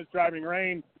 obviously, in this driving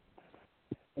rain.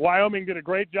 Wyoming did a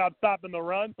great job stopping the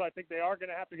run, so I think they are going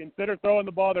to have to consider throwing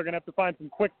the ball. They're going to have to find some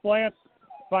quick slants,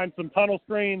 find some tunnel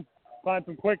screens, find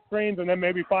some quick screens, and then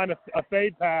maybe find a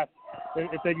fade pass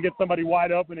if they can get somebody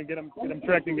wide open and get them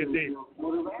tricked and get deep.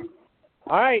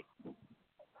 All right.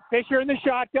 Fisher in the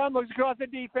shotgun, looks across the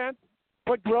defense,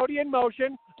 put Brody in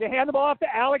motion. They hand the ball off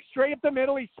to Alex straight up the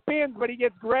middle. He spins, but he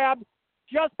gets grabbed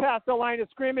just past the line of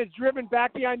scrimmage, driven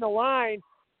back behind the line.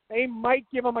 They might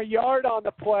give him a yard on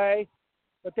the play,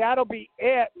 but that'll be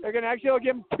it. They're going to actually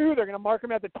give him 2. They're going to mark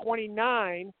him at the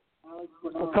 29.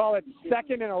 We'll call it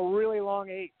second and a really long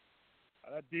 8.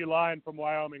 That D-line from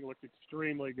Wyoming looks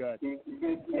extremely good.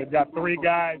 They've got 3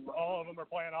 guys. All of them are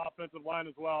playing offensive line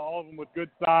as well, all of them with good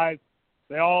size.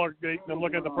 They all are, I'm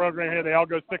looking at the program here, they all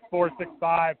go 6'4",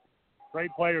 6'5".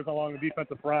 Great players along the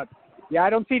defensive front. Yeah, I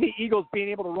don't see the Eagles being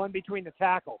able to run between the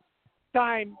tackles.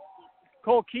 Time,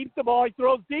 Cole keeps the ball. He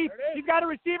throws deep. He's got a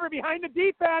receiver behind the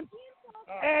defense.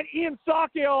 And Ian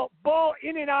Sawkill, ball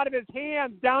in and out of his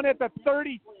hands down at the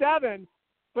 37.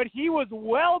 But he was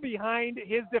well behind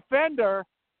his defender,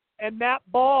 and that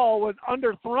ball was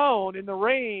underthrown in the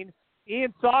rain.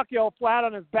 Ian Sawkill flat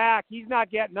on his back. He's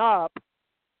not getting up.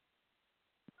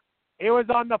 It was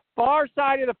on the far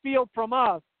side of the field from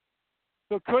us,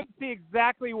 so couldn't see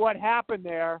exactly what happened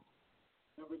there.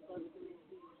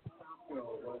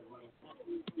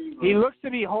 He looks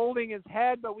to be holding his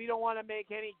head, but we don't want to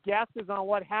make any guesses on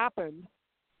what happened.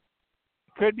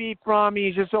 Could be from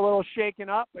he's just a little shaken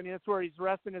up, and that's where he's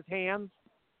resting his hands.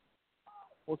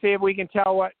 We'll see if we can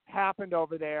tell what happened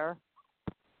over there.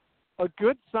 A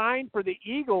good sign for the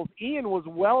Eagles. Ian was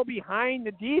well behind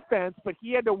the defense, but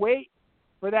he had to wait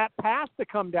for that pass to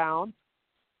come down.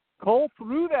 Cole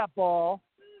threw that ball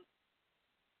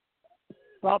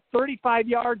about 35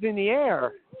 yards in the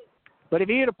air. But if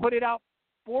he had put it out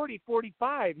 40,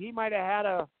 45, he might have had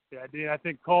a... Yeah, Dean, I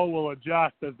think Cole will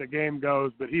adjust as the game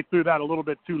goes, but he threw that a little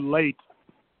bit too late,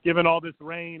 given all this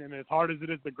rain, and as hard as it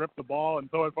is to grip the ball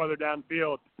and throw it farther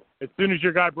downfield, as soon as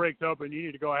your guy breaks open, you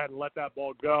need to go ahead and let that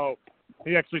ball go.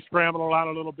 He actually scrambled around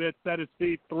a little bit, set his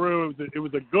feet through. It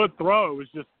was a good throw. It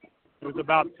was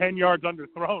about 10 yards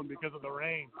underthrown because of the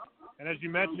rain. And as you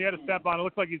mentioned, he had a step on. It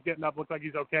looks like he's getting up. Looks like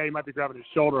he's okay. He might be grabbing his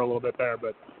shoulder a little bit there,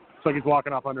 but looks like he's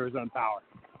walking off under his own power.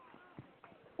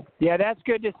 Yeah, that's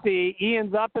good to see.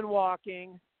 Ian's up and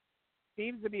walking.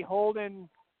 Seems to be holding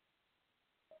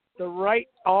the right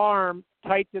arm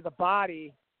tight to the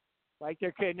body. Like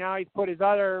they're okay. Now he's put his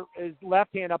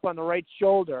left hand up on the right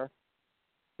shoulder.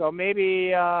 So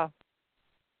maybe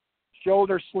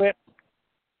shoulder slipped.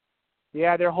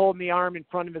 Yeah, they're holding the arm in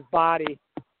front of his body.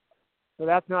 So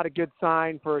that's not a good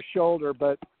sign for a shoulder,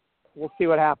 but we'll see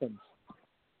what happens.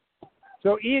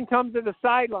 So Ian comes to the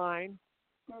sideline.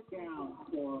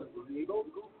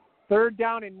 3rd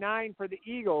down and 9 for the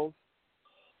Eagles.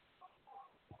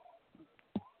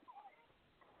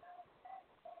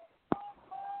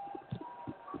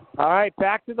 All right,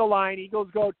 back to the line. Eagles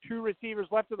go 2 receivers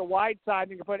left to the wide side.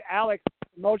 You can put Alex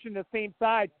in motion to the same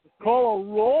side. Cole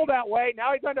will roll that way.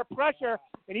 Now he's under pressure,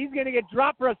 and he's going to get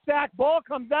dropped for a sack. Ball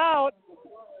comes out.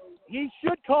 he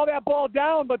should call that ball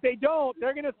down, but they don't.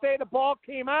 They're going to say the ball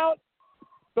came out.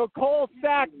 So Cole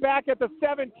Sack back at the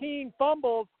 17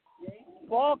 fumbles.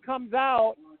 Ball comes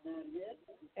out,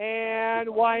 and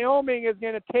Wyoming is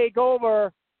going to take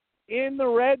over in the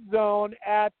red zone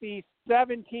at the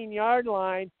 17-yard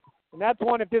line. And that's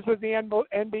one, if this was the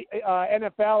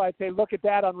NFL, I'd say look at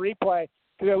that on replay,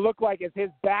 because it looked like as his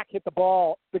back hit the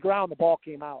ground, the ball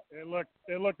came out. It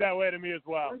looked that way to me as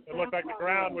well. It looked like the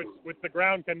ground, which the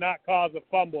ground cannot cause a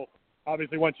fumble.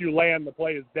 Obviously, once you land, the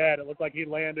play is dead. It looked like he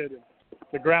landed, and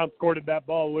the ground squirted that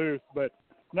ball loose. But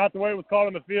not the way it was called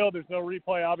on the field. There's no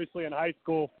replay, obviously, in high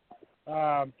school.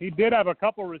 He did have a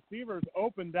couple receivers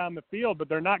open down the field, but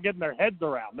they're not getting their heads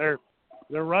around. They're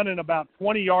running about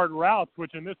 20-yard routes,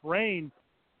 which in this rain,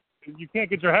 you can't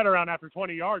get your head around after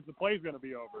 20 yards. The play's going to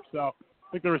be over. So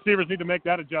I think the receivers need to make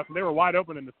that adjustment. They were wide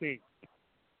open in the seam.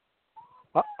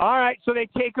 All right, so they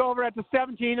take over at the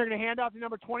 17. They're going to hand off to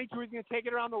number 22. He's going to take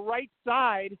it around the right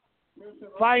side,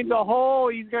 finds a hole.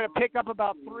 He's going to pick up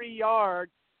about 3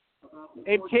 yards.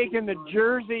 They've taken the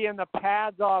jersey and the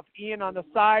pads off Ian on the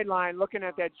sideline, looking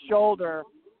at that shoulder.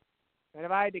 And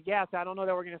if I had to guess, I don't know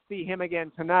that we're going to see him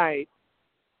again tonight.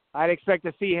 I'd expect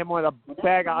to see him with a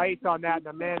bag of ice on that in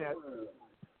a minute.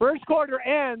 First quarter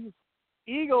ends,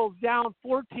 Eagles down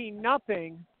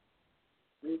 14-0.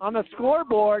 On the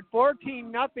scoreboard,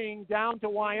 14-0 down to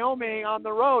Wyoming on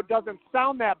the road. Doesn't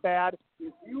sound that bad,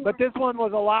 but this one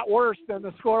was a lot worse than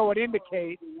the score would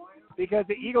indicate, because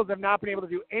the Eagles have not been able to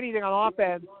do anything on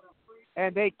offense,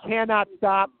 and they cannot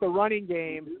stop the running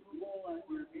game,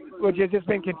 which has just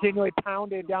been continually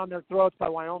pounded down their throats by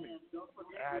Wyoming.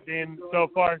 Dean, so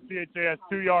far, CHCA has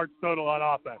 2 yards total on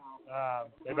offense.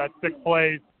 They've had 6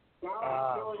 plays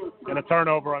and a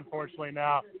turnover, unfortunately,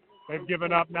 now. They've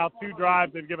given up now 2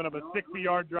 drives. They've given up a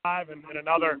 60-yard drive and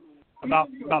another about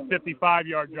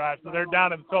 55-yard drive. So they're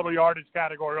down in the total yardage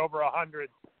category over 100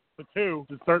 to 2,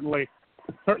 which is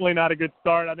certainly not a good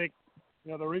start. I think,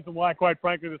 the reason why, quite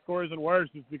frankly, the score isn't worse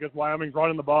is because Wyoming's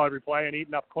running the ball every play and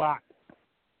eating up clock.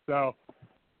 So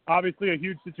obviously a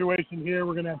huge situation here.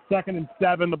 We're going to have 2nd and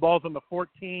 7. The ball's on the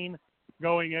 14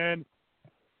 going in.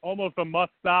 Almost a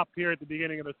must stop here at the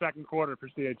beginning of the second quarter for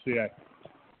CHCA.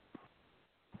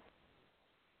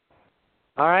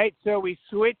 All right, so we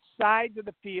switch sides of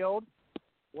the field.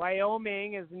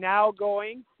 Wyoming is now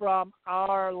going from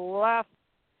our left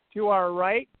to our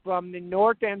right, from the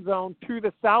north end zone to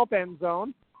the south end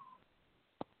zone.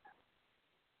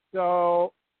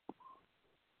 So,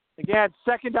 again,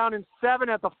 2nd down and 7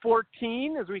 at the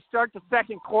 14 as we start the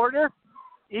second quarter.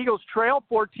 Eagles trail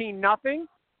 14-0. 2nd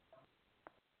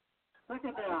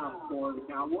down for the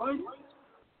Cowboys.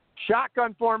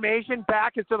 Shotgun formation.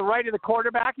 Back is to the right of the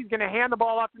quarterback. He's going to hand the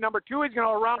ball off to number 2. He's going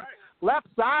to go around left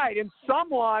side, and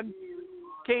someone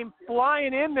came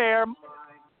flying in there.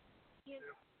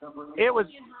 It was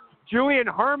Julian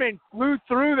Herman, flew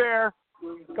through there.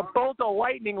 A bolt of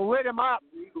lightning lit him up,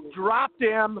 dropped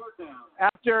him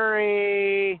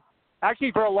after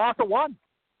for a loss of 1.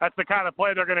 That's the kind of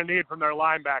play they're going to need from their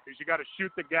linebackers. You got to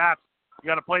shoot the gaps. You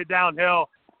got to play downhill.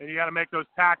 And you got to make those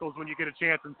tackles when you get a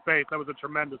chance in space. That was a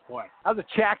tremendous play. That was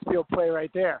a Chatsfield play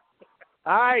right there.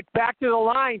 All right, back to the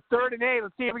line, 3rd and 8.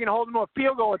 Let's see if we can hold them to a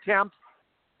field goal attempt.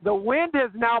 The wind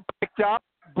has now picked up,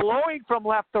 blowing from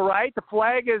left to right. The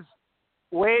flag is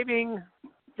waving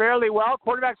fairly well.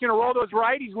 Quarterback's going to roll to his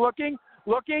right. He's looking.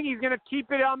 He's going to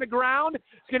keep it on the ground.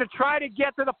 He's going to try to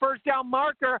get to the first down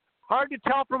marker. Hard to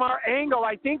tell from our angle.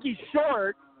 I think he's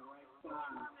short.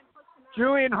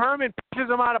 Julian Herman pushes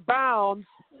him out of bounds.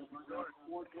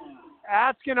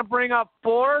 That's going to bring up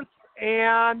 4th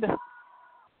and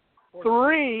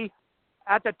 3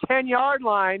 at the 10-yard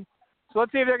line. So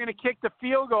let's see if they're going to kick the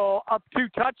field goal up 2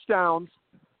 touchdowns.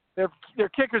 Their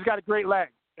kicker's got a great leg.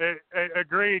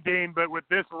 Agreed, Dean, but with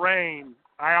this rain,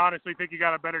 I honestly think you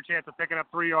got a better chance of picking up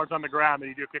 3 yards on the ground than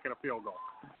you do kicking a field goal.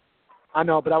 I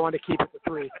know, but I want to keep it to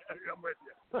 3.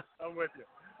 I'm with you.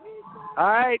 All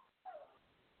right.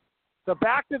 So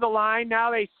back to the line. Now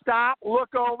they stop,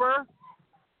 look over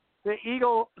the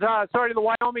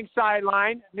the Wyoming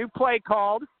sideline. New play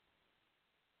called.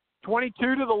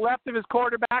 22 to the left of his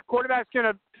quarterback. Quarterback's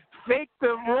going to fake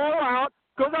the rollout.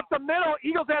 Goes up the middle.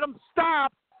 Eagles had him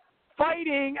stop.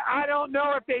 Fighting. I don't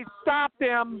know if they stopped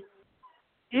him.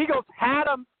 Eagles had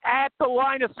him at the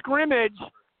line of scrimmage.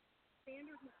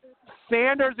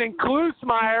 Sanders and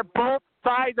Klusmeyer, both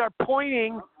sides are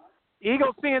pointing.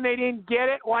 Eagles saying they didn't get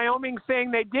it. Wyoming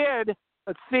saying they did.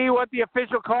 Let's see what the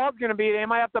official call is going to be. They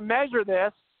might have to measure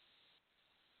this.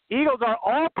 Eagles are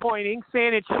all pointing,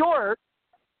 saying it's short.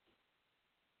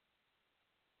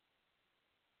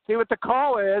 See what the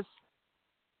call is.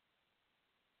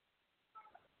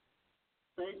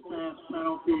 face mask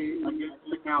penalty against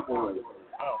the Cowboys.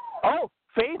 Oh,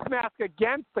 face mask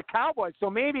against the Cowboys. So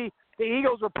maybe the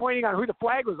Eagles were pointing on who the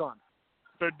flag was on.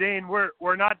 So Dean, we're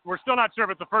still not sure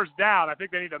if it's a first down. I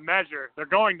think they need to measure. They're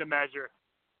going to measure.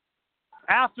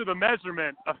 After the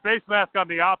measurement, a face mask on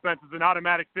the offense is an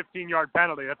automatic 15-yard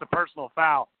penalty. That's a personal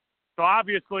foul. So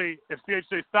obviously, if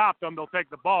CHCA stopped them, they'll take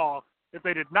the ball. If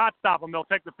they did not stop them, they'll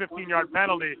take the 15-yard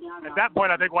penalty. At that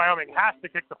point, I think Wyoming has to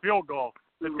kick the field goal.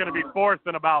 It's going to be fourth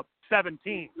and about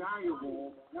 17.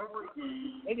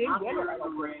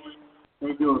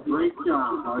 They do a great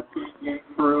job. Our team came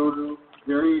through,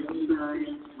 very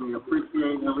experienced. We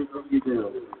appreciate everything you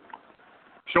do.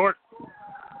 Short.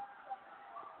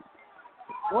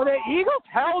 Well, the Eagles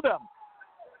held him.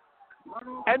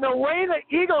 And the way the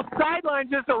Eagles sideline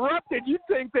just erupted, you'd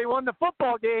think they won the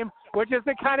football game, which is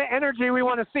the kind of energy we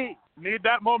want to see. Need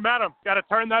that momentum. Got to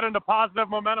turn that into positive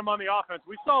momentum on the offense.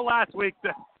 We saw last week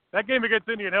that game against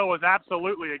Indian Hill was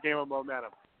absolutely a game of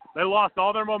momentum. They lost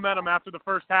all their momentum after the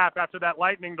first half, after that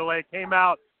lightning delay came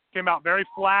out very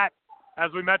flat.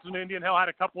 As we mentioned, Indian Hill had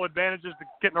a couple advantages to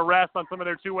getting a rest on some of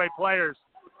their two-way players.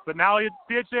 But now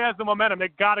CHCA has the momentum. They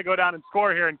got to go down and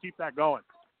score here and keep that going.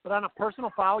 But on a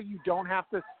personal foul, you don't have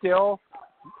to still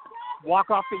walk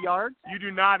off the yard? You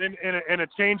do not in a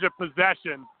change of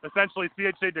possession. Essentially,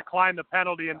 CHCA declined the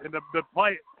penalty, and the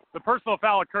play. The personal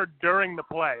foul occurred during the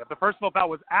play. If the personal foul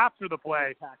was after the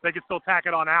play, they could still tack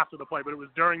it on after the play, but it was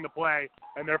during the play,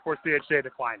 and therefore CHCA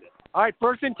declined it. All right,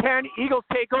 1st and 10. Eagles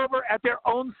take over at their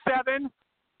own 7.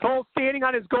 Cole standing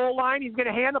on his goal line. He's going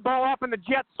to hand the ball off in the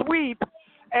jet sweep,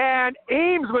 and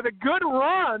Ames with a good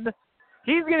run.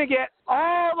 He's going to get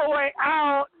all the way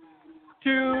out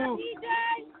to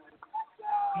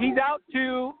 – he's out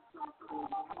to –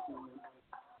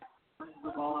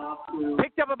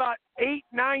 picked up about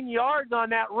 8-9 yards on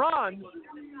that run.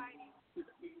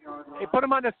 They put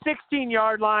him on the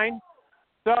 16-yard line.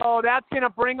 So that's going to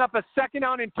bring up a 2nd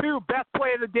down and 2. Best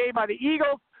play of the day by the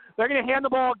Eagles. They're going to hand the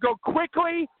ball, go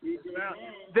quickly.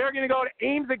 They're going to go to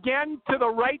Ames again to the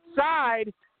right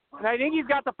side. And I think he's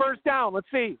got the 1st down. Let's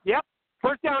see. Yep.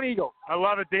 1st down, Eagles. I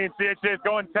love it, Dean. CHCA is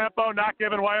going tempo, not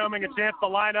giving Wyoming a chance to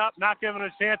line up, not giving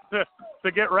a chance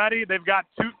to get ready. They've got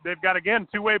again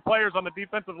two-way players on the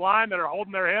defensive line that are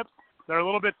holding their hips. They're a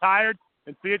little bit tired,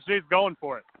 and CHCA is going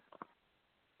for it.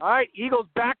 All right, Eagles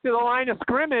back to the line of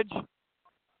scrimmage.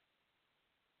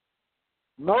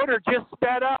 Motor just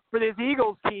sped up for this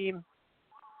Eagles team.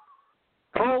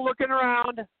 Cole looking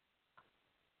around.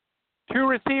 2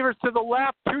 receivers to the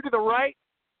left, 2 to the right.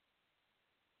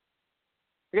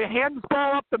 They're going to hand the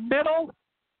ball up the middle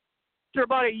after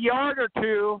about a yard or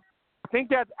 2. I think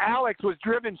that's Alex was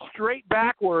driven straight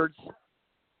backwards.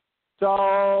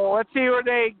 So let's see where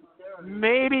they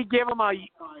maybe give him a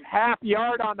half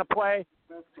yard on the play.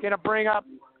 It's going to bring up,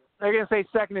 they're going to say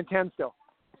 2nd and 10 still.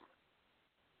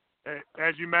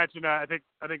 As you mentioned, I think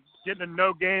getting a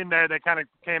no gain there, they kind of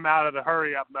came out of the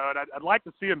hurry-up mode. I'd like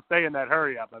to see him stay in that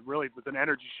hurry-up. It really was an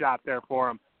energy shot there for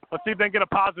him. Let's see if they can get a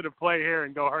positive play here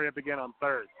and go hurry up again on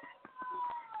 3rd.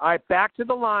 All right, back to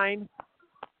the line.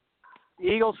 The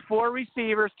Eagles 4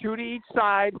 receivers, 2 to each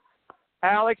side.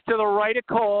 Alex to the right of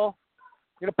Cole.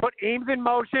 Going to put Ames in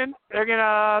motion.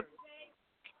 DJ's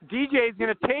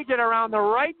going to take it around the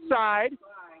right side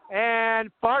and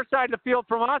far side of the field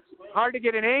from us. Hard to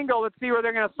get an angle. Let's see where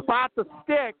they're going to spot the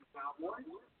stick.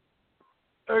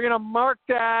 They're going to mark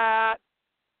that.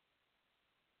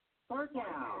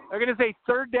 They're going to say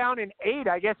 3rd down and 8.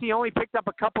 I guess he only picked up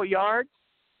a couple yards.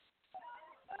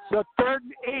 So 3rd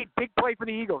and 8, big play for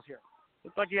the Eagles here.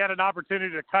 Looks like he had an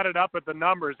opportunity to cut it up at the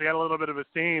numbers. He had a little bit of a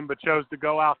seam, but chose to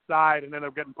go outside and ended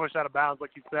up getting pushed out of bounds,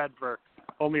 like you said, for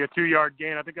only a 2-yard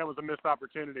gain. I think that was a missed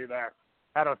opportunity there.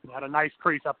 Had a nice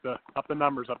crease up the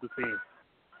numbers up the seam.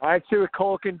 All right, see what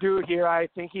Cole can do here. I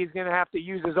think he's going to have to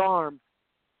use his arm.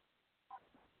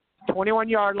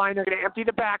 21-yard line. They're going to empty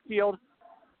the backfield.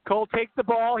 Cole takes the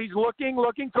ball. He's looking,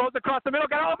 throws across the middle.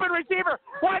 Got an open receiver.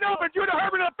 Wide open. Judah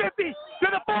Herman to the 50, to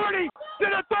the 40, to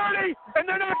the 30, and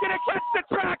they're not going to catch the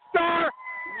track star.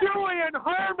 Julian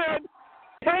Herman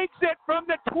takes it from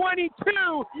the 22,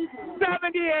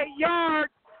 78 yards,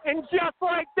 and just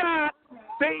like that,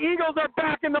 the Eagles are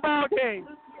back in the ball game.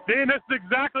 Dean, this is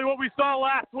exactly what we saw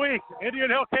last week.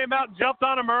 Indian Hill came out and jumped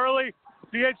on him early.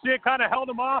 CHCA kind of held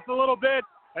him off a little bit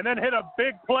and then hit a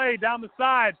big play down the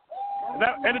side.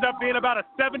 That ended up being about a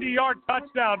 70-yard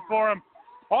touchdown for him.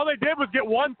 All they did was get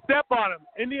one step on him.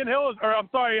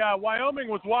 Wyoming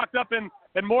was walked up in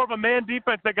more of a man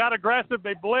defense. They got aggressive.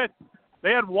 They blitzed.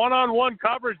 They had one-on-one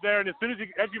coverage there, and as soon as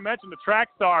as you mentioned, the track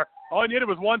star, all he needed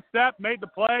was one step, made the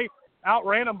play,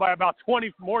 outran them by about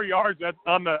 20 more yards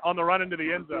on the run into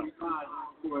the end zone.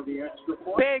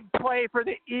 Big play for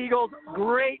the Eagles.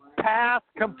 Great pass.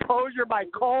 Composure by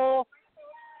Cole.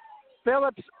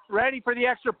 Phillips ready for the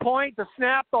extra point. The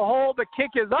snap, the hold, the kick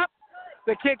is up.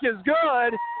 The kick is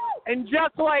good. And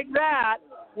just like that,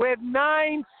 with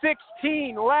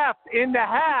 9:16 left in the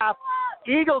half,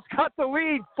 Eagles cut the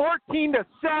lead 14-7.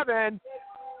 And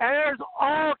there's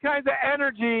all kinds of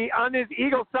energy on this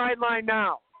Eagle sideline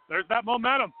now. There's that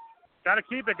momentum. Got to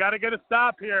keep it. Got to get a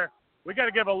stop here. We got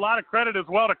to give a lot of credit as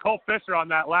well to Cole Fisher on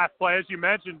that last play. As you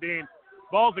mentioned, Dean,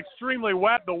 ball's extremely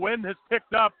wet. The wind has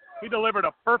picked up. He delivered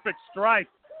a perfect strike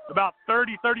about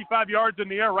 30, 35 yards in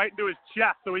the air right into his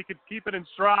chest so he could keep it in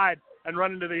stride and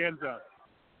run into the end zone.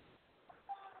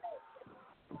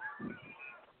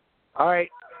 All right.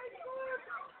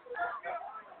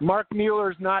 Mark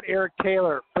Mueller's not Eric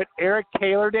Taylor, but Eric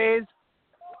Taylor days,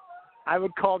 I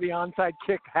would call the onside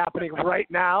kick happening right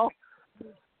now.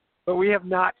 But we have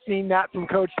not seen that from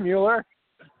Coach Mueller.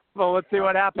 Well, let's see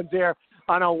what happens here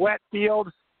on a wet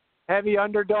field. Heavy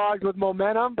underdogs with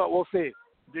momentum, but we'll see.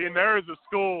 Dean, there is a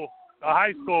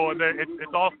high school, and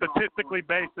it's all statistically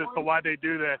based as to why they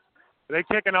do this. They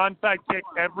kick an onside kick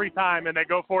every time, and they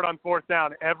go for it on fourth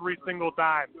down every single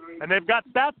time. And they've got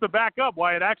stats to back up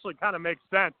why it actually kind of makes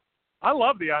sense. I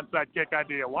love the onside kick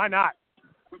idea. Why not?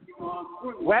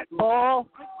 Wet ball.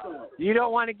 You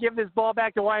don't want to give this ball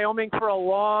back to Wyoming for a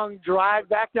long drive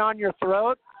back down your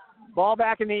throat. Ball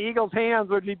back in the Eagles' hands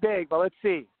would be big, but let's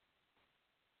see.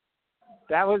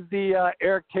 That was the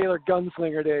Eric Taylor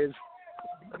gunslinger days.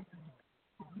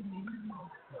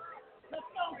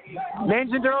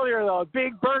 Mentioned earlier, though,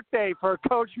 big birthday for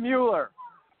Coach Mueller.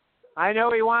 I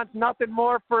know he wants nothing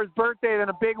more for his birthday than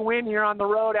a big win here on the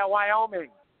road at Wyoming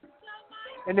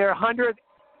in their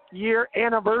 100th-year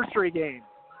anniversary game.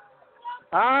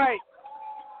 All right.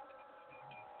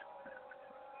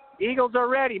 Eagles are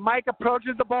ready. Mike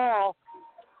approaches the ball.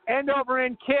 End over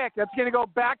end kick. That's going to go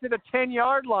back to the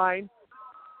 10-yard line.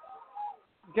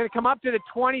 Going to come up to the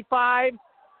 25,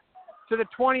 to the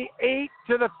 28,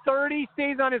 to the 30,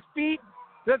 stays on his feet.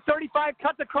 The 35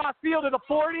 cuts across field to the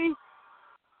 40.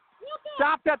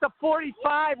 Stopped at the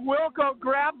 45. Wilco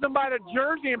grabs him by the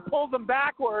jersey and pulls him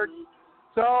backwards.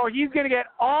 So he's going to get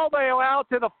all the way out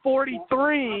to the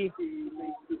 43.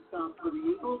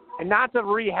 And not to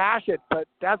rehash it, but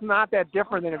that's not that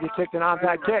different than if you kicked an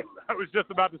onside kick. I was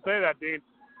just about to say that, Dean.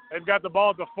 They've got the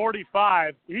ball at the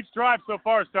 45. Each drive so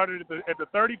far started at the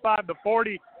 35, the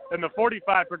 40, and the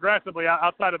 45 progressively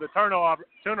outside of the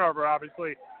turnover,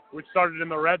 obviously, which started in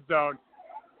the red zone.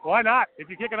 Why not? If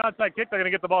you kick an onside kick, they're going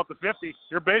to get the ball at the 50.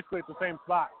 You're basically at the same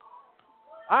spot.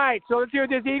 All right, so let's see what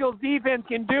this Eagles defense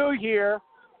can do here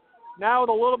now with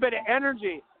a little bit of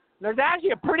energy. There's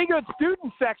actually a pretty good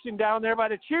student section down there by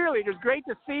the cheerleaders. Great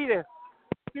to see the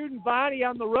student body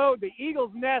on the road. The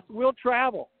Eagles' nest will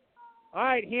travel. All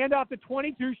right, hand off to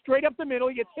 22, straight up the middle.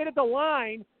 He gets hit at the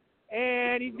line,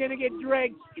 and he's going to get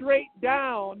dragged straight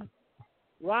down.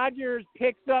 Rogers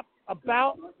picks up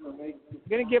about,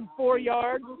 going to give him 4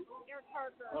 yards.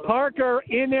 Parker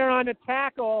in there on the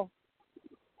tackle.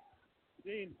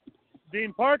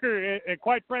 Dean Parker,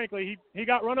 quite frankly, he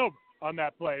got run over on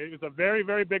that play. It was a very,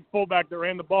 very big fullback that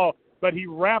ran the ball, but he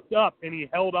wrapped up and he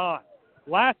held on.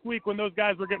 Last week when those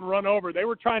guys were getting run over, they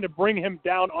were trying to bring him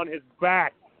down on his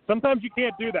back. Sometimes you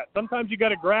can't do that. Sometimes you got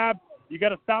to grab, you got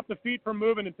to stop the feet from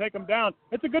moving and take them down.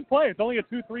 It's a good play. It's only a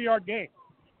 2-3 yard gain.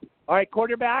 All right,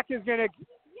 quarterback gets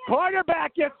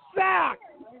sacked.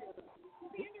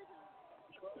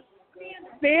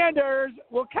 Sanders,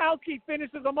 Wilkowski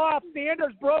finishes him off.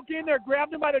 Sanders broke in there,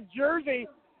 grabbed him by the jersey,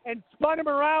 and spun him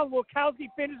around. Wilkowski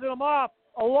finishes him off.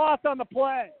 A loss on the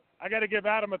play. I got to give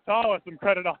Adam Atala some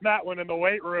credit on that one in the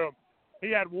weight room. He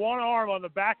had one arm on the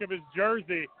back of his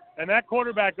jersey, and that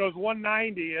quarterback goes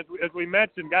 190, as we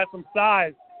mentioned, got some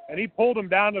size, and he pulled him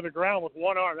down to the ground with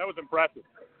one arm. That was impressive.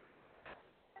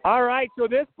 All right, so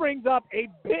this brings up a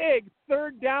big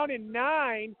 3rd down and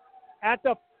 9 at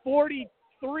the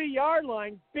 43-yard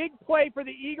line. Big play for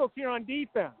the Eagles here on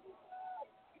defense.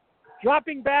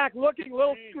 Dropping back, looking,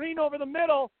 little screen over the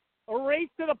middle, a race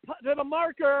to the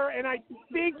marker, and I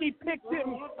think he picked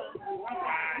him.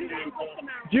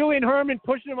 Julian Herman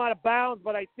pushing him out of bounds,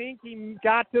 but I think he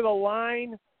got to the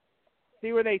line.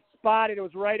 See where they spotted. It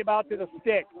was right about to the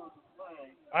stick.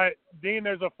 All right, Dean,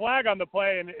 there's a flag on the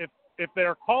play, and if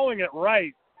they're calling it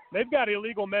right, they've got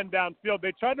illegal men downfield.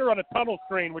 They tried to run a tunnel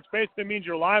screen, which basically means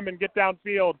your linemen get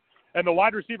downfield and the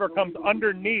wide receiver comes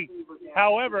underneath.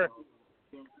 However,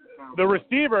 the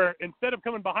receiver, instead of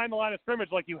coming behind the line of scrimmage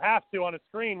like you have to on a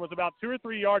screen, was about 2 or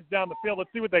 3 yards down the field.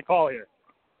 Let's see what they call here.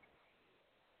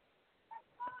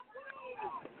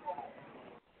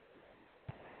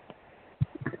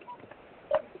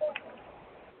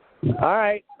 All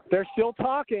right, they're still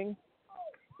talking.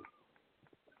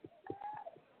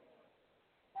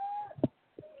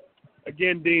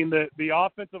 Again, Dean, the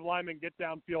offensive linemen get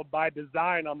downfield by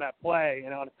design on that play,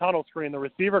 and on a tunnel screen, the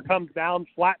receiver comes down,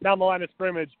 flat down the line of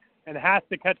scrimmage, and has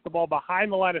to catch the ball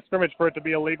behind the line of scrimmage for it to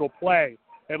be a legal play.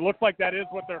 It looks like that is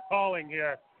what they're calling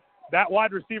here. That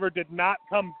wide receiver did not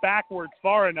come backwards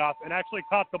far enough and actually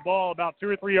caught the ball about 2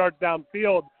 or 3 yards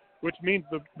downfield, which means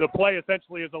the play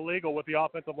essentially is illegal with the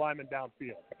offensive lineman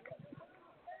downfield.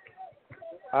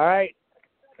 All right.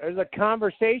 There's a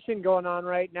conversation going on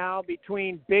right now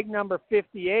between big number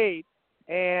 58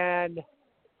 and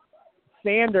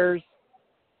Sanders,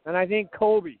 and I think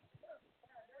Kobe.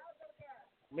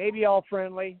 Maybe all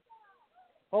friendly.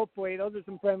 Hopefully. Those are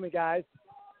some friendly guys.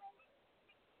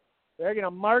 They're going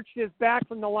to march this back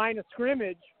from the line of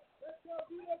scrimmage.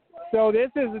 So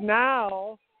this is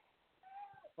now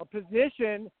a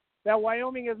position that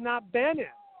Wyoming has not been in.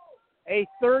 A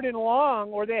 3rd and long,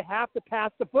 or they have to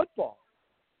pass the football.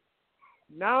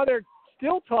 Now they're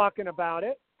still talking about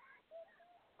it.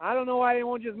 I don't know why they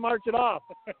won't just march it off.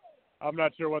 I'm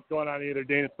not sure what's going on either,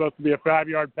 Dean. It's supposed to be a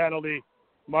 5-yard penalty.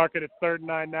 Mark it at 3rd and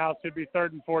 9 now. Should be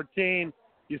 3rd and 14.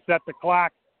 You set the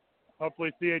clock.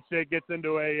 Hopefully CHCA gets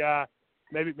into a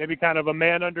maybe kind of a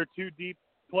man under 2 deep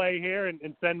play here and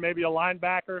send maybe a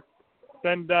linebacker,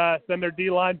 send their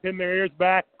D-line, pin their ears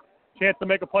back, chance to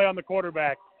make a play on the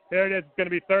quarterback. There it is. It's going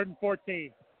to be 3rd and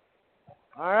 14.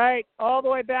 All right, all the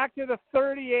way back to the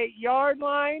 38-yard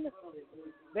line.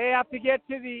 They have to get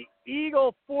to the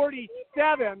Eagle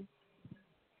 47.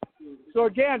 So,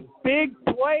 again, big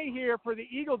play here for the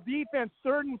Eagle defense,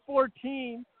 3rd and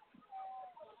 14.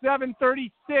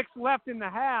 7:36 left in the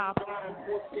half.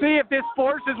 See if this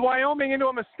forces Wyoming into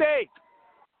a mistake.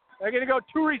 They're going to go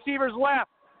 2 receivers left,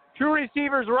 2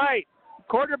 receivers right.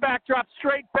 Quarterback drops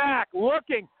straight back,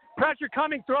 looking. Pressure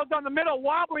coming, throws down the middle,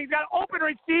 wobbling. He's got an open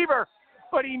receiver,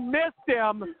 but he missed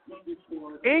him.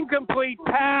 Incomplete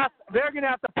pass. They're going to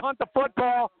have to punt the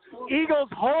football. Eagles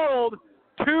hold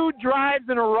 2 drives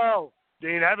in a row.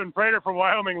 Dean, Evan Prater from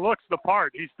Wyoming looks the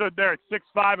part. He stood there at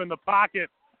 6'5" in the pocket,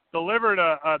 delivered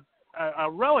a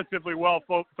relatively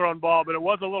well-thrown ball, but it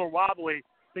was a little wobbly.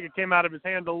 I think it came out of his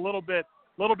hand a little bit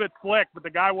slick, but the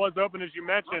guy was open, as you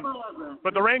mentioned.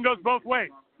 But the rain goes both ways.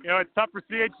 You know, it's tough for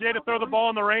CHCA to throw the ball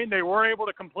in the rain. They were able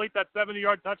to complete that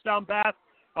 70-yard touchdown pass.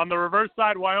 On the reverse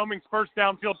side, Wyoming's first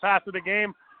downfield pass of the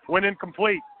game went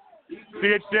incomplete.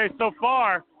 CHCA so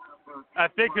far, I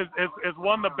think, has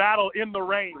won the battle in the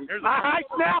rain. Here's a high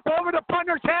snap over the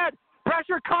punter's head.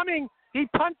 Pressure coming. He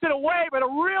punts it away, but a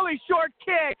really short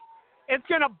kick. It's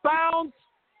going to bounce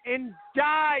and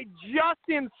die just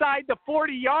inside the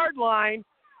 40-yard line,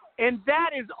 and that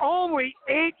is only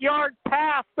 8 yards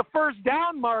past the first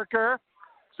down marker.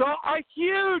 So a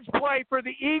huge play for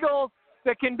the Eagles.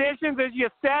 The conditions, as you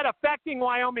said, affecting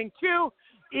Wyoming too.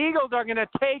 Eagles are going to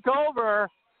take over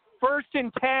 1st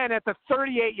and 10 at the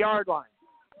 38-yard line.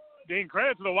 Dean,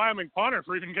 credit to the Wyoming punter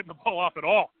for even getting the ball off at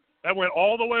all. That went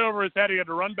all the way over his head. He had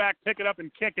to run back, pick it up,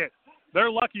 and kick it.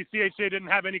 They're lucky CHCA didn't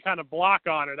have any kind of block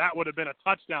on it. That would have been a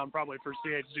touchdown probably for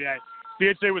CHCA.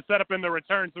 CHCA was set up in the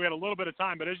return, so we had a little bit of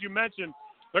time. But as you mentioned,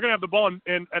 they're going to have the ball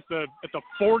in at the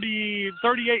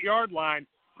 38-yard line.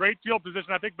 Great field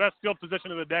position. I think best field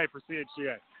position of the day for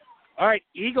CHCA. All right,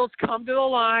 Eagles come to the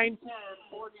line.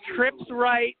 Trips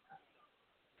right.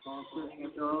 Ball sitting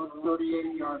at their own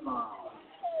 38-yard line.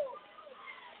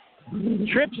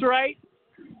 Trips right.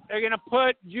 They're going to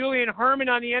put Julian Herman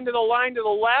on the end of the line to the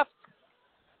left.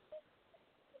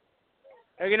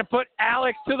 They're going to put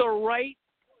Alex to the right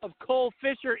of Cole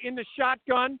Fisher in the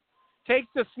shotgun. Takes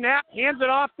the snap, hands it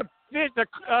off to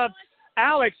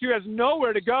Alex, who has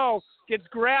nowhere to go. Gets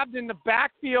grabbed in the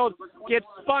backfield, gets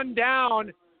spun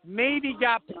down. Maybe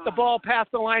got the ball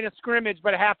past the line of scrimmage,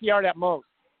 but a half yard at most.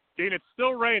 Dean, it's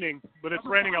still raining, but it's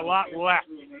raining a lot less.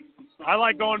 I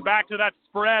like going back to that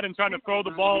spread and trying to throw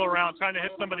the ball around, trying to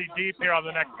hit somebody deep here on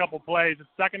the next couple plays. It's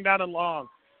 2nd down and long.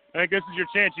 I think this is your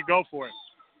chance. You go for it.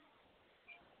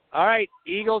 All right,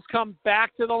 Eagles come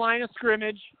back to the line of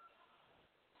scrimmage.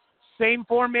 Same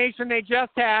formation they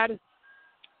just had. This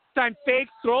time fakes,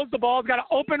 throws the ball. He's got an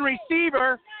open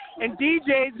receiver, and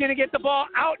DJ is going to get the ball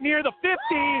out near the 50.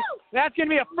 That's going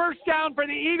to be a 1st down for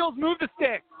the Eagles. Move the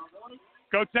stick.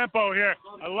 Go tempo here.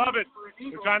 I love it.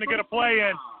 They're trying to get a play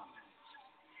in.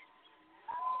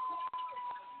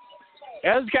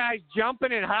 Those guys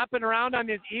jumping and hopping around on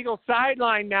this Eagle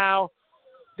sideline now.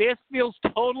 This feels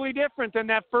totally different than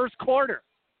that first quarter.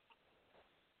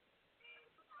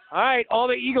 All right, all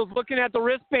the Eagles looking at the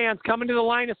wristbands coming to the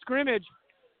line of scrimmage.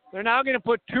 They're now going to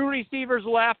put 2 receivers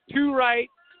left, 2 right.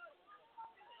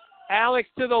 Alex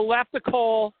to the left of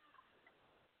Cole.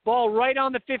 Ball right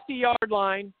on the 50-yard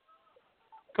line.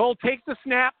 Cole takes the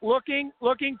snap, looking,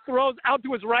 throws out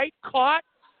to his right, caught,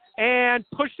 and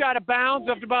pushed out of bounds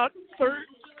after about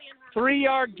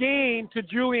 3-yard gain to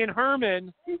Julian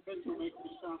Herman. It's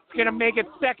going to make it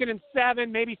 2nd and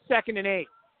 7, maybe 2nd and 8.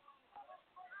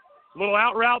 Little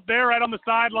out route there right on the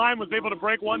sideline, was able to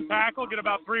break one tackle, get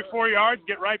about 3 or 4 yards,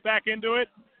 get right back into it.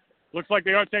 Looks like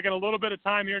they are taking a little bit of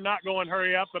time here, not going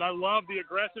hurry up, but I love the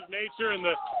aggressive nature and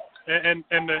the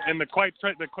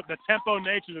tempo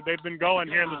nature that they've been going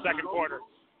here in the second quarter.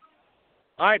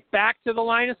 All right, back to the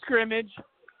line of scrimmage.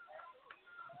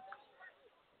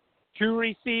 2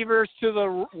 receivers to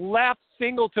the left,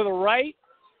 single to the right.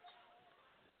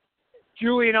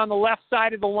 Julian on the left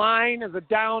side of the line as the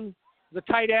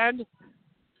tight end.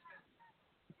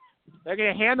 They're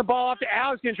going to hand the ball off to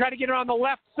Alex. He's going to try to get around the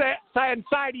left side.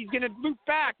 He's going to loop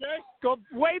back, go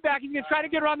way back. He's going to try to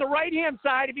get around the right-hand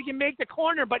side if he can make the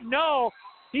corner, but no.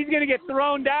 He's going to get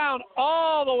thrown down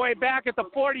all the way back at the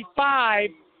 45.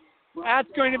 That's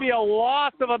going to be a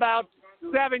loss of about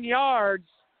 7 yards,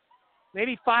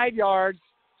 maybe 5 yards.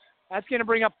 That's going to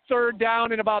bring up 3rd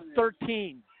down and about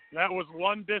 13. That was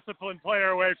one disciplined player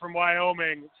away from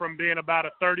Wyoming from being about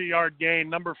a 30-yard gain.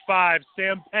 Number 5,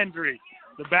 Sam Pendry,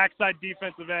 the backside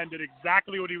defensive end, did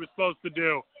exactly what he was supposed to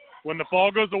do. When the ball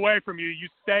goes away from you, you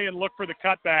stay and look for the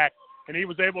cutback, and he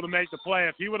was able to make the play.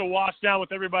 If he would have washed down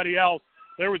with everybody else,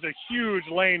 there was a huge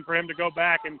lane for him to go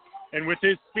back and with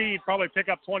his speed probably pick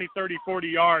up 20, 30, 40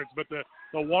 yards. But the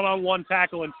one-on-one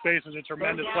tackle in space was a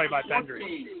tremendous play by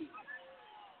Pendry.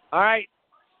 All right.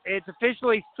 It's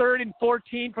officially 3rd and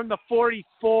 14 from the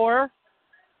 44.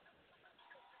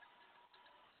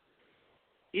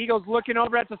 Eagles looking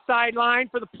over at the sideline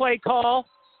for the play call.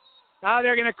 Now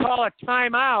they're going to call a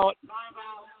timeout.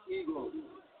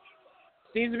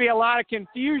 Seems to be a lot of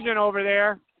confusion over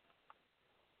there.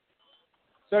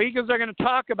 So Eagles are going to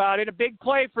talk about it. A big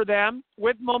play for them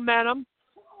with momentum.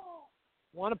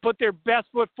 Want to put their best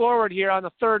foot forward here on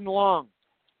the 3rd and long.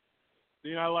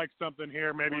 You know, I like something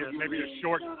here, maybe a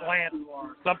short slant,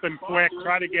 something quick.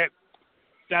 Try to get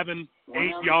 7,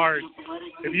 8 yards.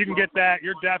 If you can get that,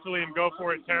 you're definitely in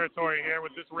go-for-it territory here.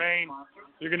 With this rain,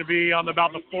 you're going to be on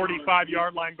about the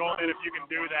 45-yard line going in if you can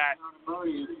do that.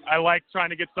 I like trying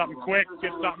to get something quick,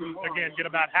 get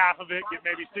about half of it, get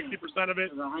maybe 60% of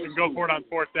it, and go for it on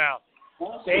 4th down.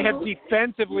 They have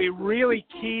defensively really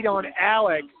keyed on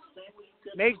Alex.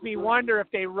 Makes me wonder if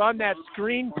they run that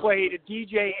screen play to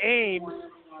DJ Ames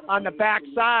on the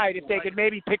backside, if they could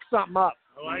maybe pick something up.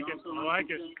 I like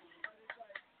it.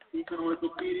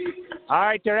 All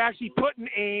right, they're actually putting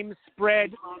Ames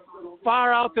spread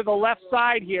far out to the left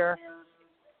side here.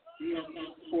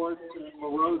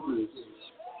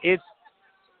 It's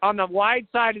on the wide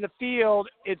side of the field.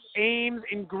 It's Ames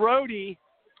and Grody.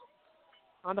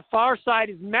 On the far side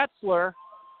is Metzler.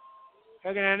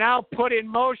 They're going to now put in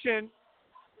motion.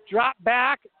 Drop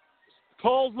back.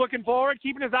 Cole's looking forward,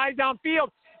 keeping his eyes downfield.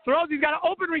 Throws. He's got an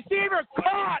open receiver.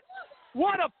 Caught.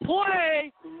 What a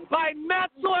play by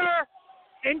Metzler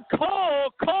and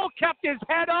Cole. Cole kept his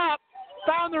head up,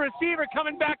 found the receiver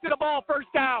coming back to the ball,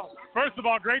 1st down. First of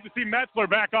all, great to see Metzler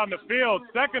back on the field.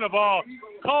 Second of all,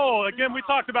 Cole, again, we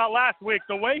talked about last week,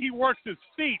 the way he works his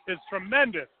feet is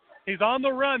tremendous. He's on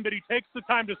the run, but he takes the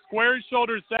time to square his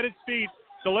shoulders, set his feet,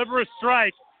 deliver a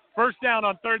strike. 1st down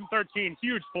on 3rd and 13.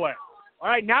 Huge play. All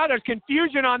right, now there's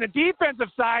confusion on the defensive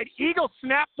side. Eagles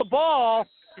snapped the ball.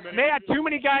 They had too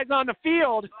many guys on the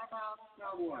field.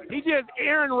 He just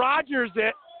Aaron Rodgers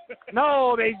it.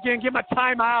 No, they're going to give him a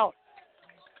timeout.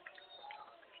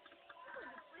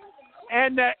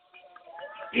 And the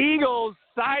Eagles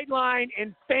sideline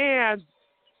and fans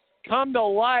come to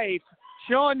life,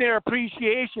 showing their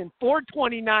appreciation.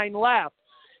 4:29 left.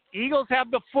 Eagles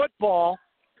have the football.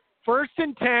 1st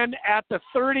and 10 at the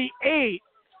 38.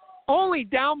 Only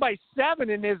down by 7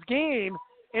 in this game,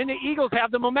 and the Eagles have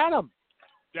the momentum.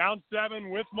 Down 7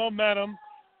 with momentum.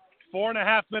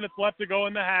 4.5 minutes left to go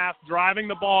in the half. Driving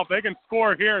the ball. If they can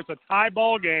score here, it's a tie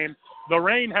ball game. The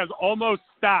rain has almost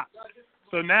stopped.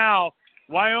 So now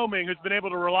Wyoming, who's been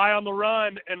able to rely on the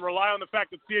run and rely on the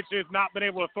fact that CHCA has not been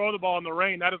able to throw the ball in the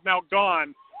rain, that is now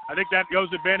gone. I think that goes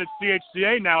advantage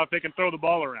CHCA now if they can throw the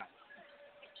ball around.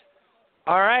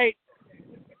 All right.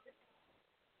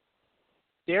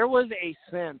 There was a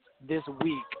sense this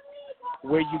week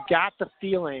where you got the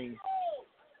feeling,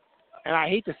 and I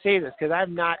hate to say this because I've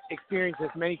not experienced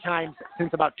this many times since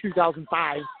about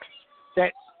 2005,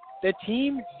 that the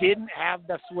team didn't have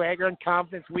the swagger and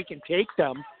confidence we can take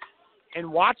them.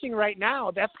 And watching right now,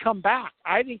 that's come back.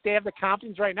 I think they have the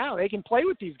confidence right now. They can play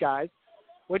with these guys.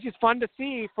 which is fun to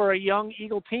see for a young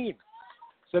Eagle team.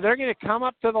 So they're going to come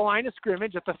up to the line of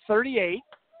scrimmage at the 38.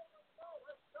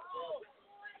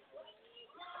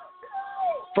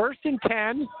 1st and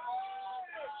 10.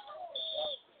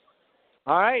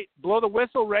 All right, blow the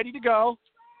whistle, ready to go.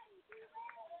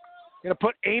 Going to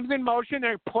put Ames in motion.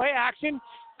 They're play action.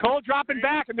 Cole dropping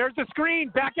back, and there's the screen.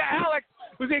 Back to Alex,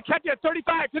 who's going to catch it at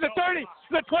 35, to the 30, to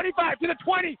the 25, to the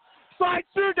 20. Slides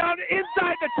through down to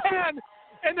inside the 10,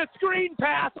 and the screen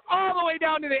pass all the way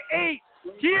down to the 8.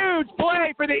 Huge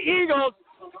play for the Eagles.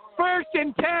 1st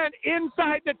and 10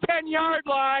 inside the 10-yard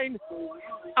line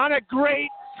on a great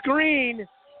screen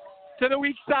to the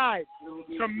weak side.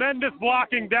 Tremendous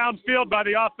blocking downfield by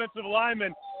the offensive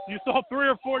lineman. You saw 3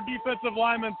 or 4 defensive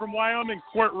linemen from Wyoming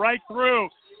squirt right through,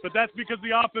 but that's because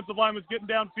the offensive line was getting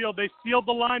downfield. They sealed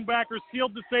the linebacker,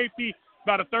 sealed the safety,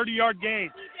 about a 30-yard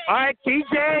gain. All right,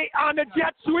 DJ on the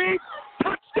jet sweep.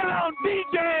 Touchdown,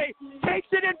 DJ takes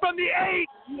it in from the 8,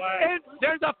 and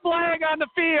there's a flag on the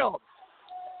field.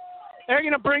 They're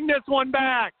going to bring this one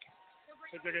back.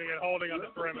 I think they're going to get holding on the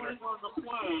perimeter.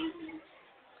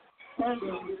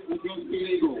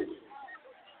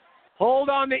 Hold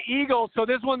on the Eagles, so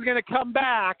this one's going to come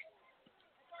back.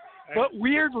 But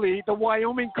weirdly, the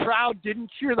Wyoming crowd didn't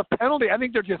cheer the penalty. I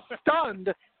think they're just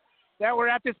stunned that we're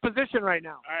at this position right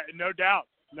now. No doubt.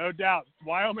 No doubt.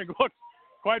 Wyoming looked,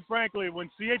 quite frankly, when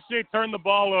CHCA turned the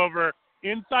ball over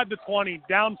inside the 20,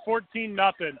 down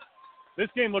 14-0, this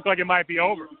game looked like it might be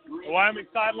over. The Wyoming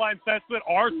sideline sensed it.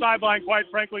 Our sideline, quite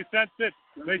frankly, sensed it.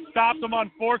 They stopped them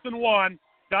on 4th and 1.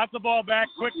 Got the ball back,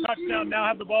 quick touchdown, now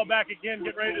have the ball back again,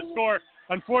 get ready to score.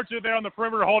 Unfortunately, there on the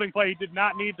perimeter holding play, he did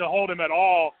not need to hold him at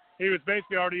all. He was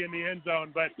basically already in the end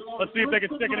zone, but let's see if they can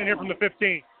stick it in here from the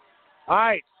 15. All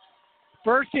right,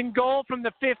 1st and goal from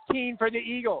the 15 for the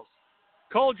Eagles.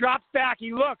 Cole drops back,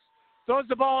 he looks, throws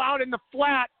the ball out in the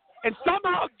flat, and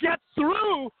somehow gets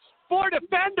through 4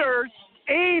 defenders.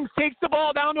 Ames takes the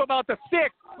ball down to about the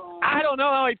 6. I don't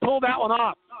know how he pulled that one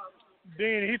off.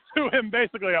 Dean, he threw him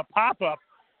basically a pop-up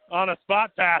on a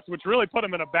spot pass, which really put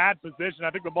him in a bad position. I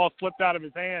think the ball slipped out of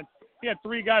his hand. He had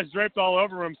 3 guys draped all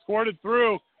over him, squirted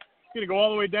through. He's going to go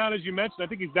all the way down, as you mentioned. I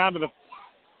think he's down to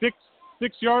the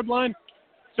 6-yard line,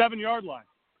 7-yard line.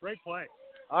 Great play.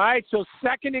 All right, so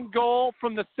 2nd and goal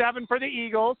from the 7 for the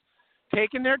Eagles,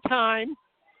 taking their time.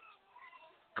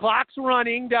 Clock's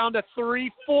running down to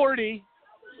 3:40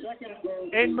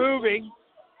 and moving.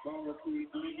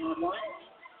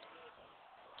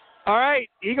 All right,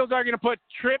 Eagles are going to put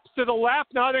trips to the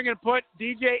left. Now they're going to put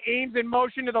DJ Ames in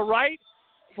motion to the right.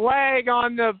 Flag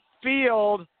on the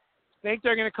field. I think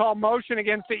they're going to call motion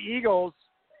against the Eagles.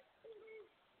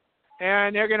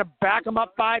 And they're going to back them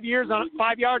up 5 yards on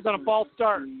a false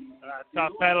start.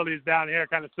 Tough penalties down here,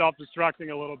 kind of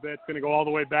self-destructing a little bit. It's going to go all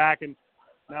the way back, and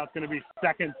now it's going to be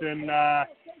second and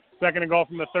goal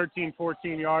from the 13,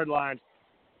 14-yard line.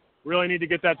 Really need to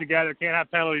get that together. Can't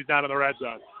have penalties down in the red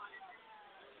zone.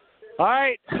 All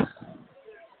right.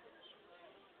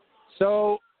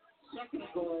 So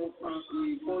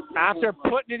after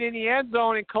putting it in the end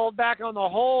zone and called back on the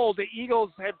hold, the Eagles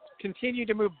have continued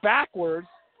to move backwards.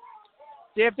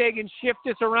 See if they can shift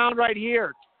this around right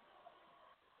here.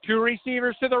 2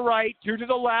 receivers to the right, 2 to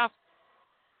the left.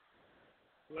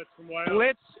 Blitz from Wyoming.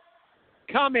 Blitz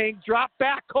coming, drop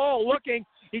back, Cole looking.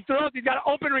 He throws, he's got an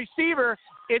open receiver.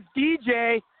 It's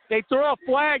DJ. They throw a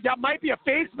flag. That might be a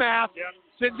face mask. Yep.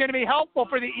 So it's going to be helpful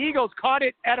for the Eagles. Caught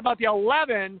it at about the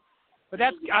 11, but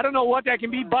that's, I don't know what that can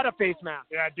be but a face mask.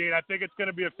 Yeah, Dean, I think it's going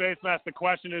to be a face mask. The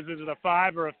question is it a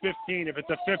 5 or a 15? If it's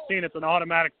a 15, it's an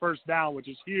automatic first down, which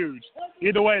is huge.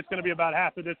 Either way, it's going to be about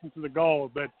half the distance to the goal,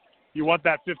 but you want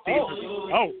that 15.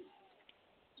 Oh.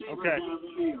 Okay.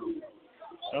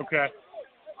 Okay.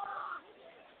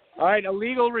 All right,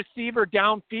 illegal receiver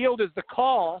downfield is the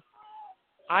call.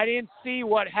 I didn't see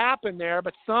what happened there,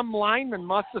 but some lineman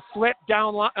must have slipped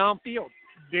downfield.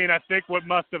 Dean, I think what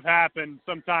must have happened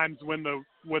sometimes when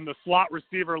the slot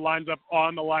receiver lines up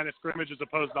on the line of scrimmage as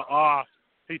opposed to off,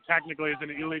 he technically is an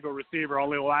illegal receiver.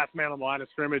 Only the last man on the line of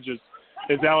scrimmage is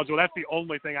eligible. That's the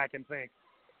only thing I can think,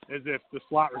 is if the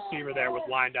slot receiver there was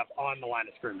lined up on the line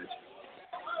of scrimmage.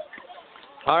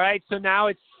 All right, so now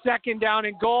it's 2nd down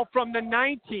and goal from the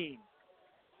 19.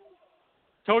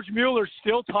 Coach Mueller's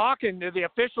still talking to the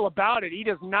official about it. He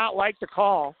does not like the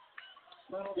call.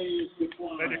 They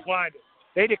declined it.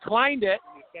 They declined it.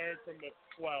 3rd from the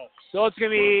 12. So it's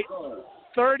going to be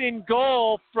 3rd and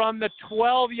goal from the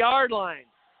 12-yard line.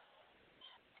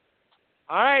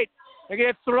 All right, they're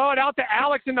going to throw it out to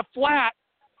Alex in the flat,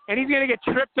 and he's going to get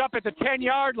tripped up at the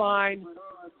 10-yard line.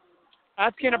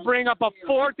 That's going to bring up a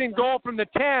 4th and goal from the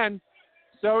 10.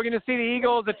 So we're going to see the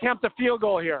Eagles attempt a field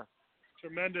goal here.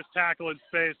 Tremendous tackle in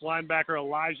space, linebacker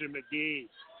Elijah McGee.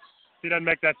 If he doesn't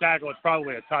make that tackle, it's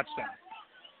probably a touchdown.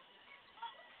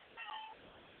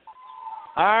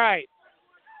 All right.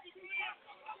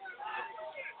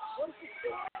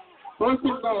 Fourth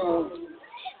and goal.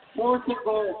 Fourth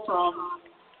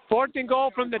and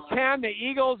goal from the 10. The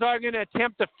Eagles are going to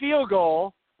attempt a field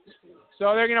goal.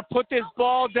 So they're going to put this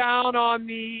ball down on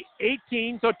the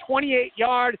 18, so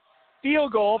 28-yard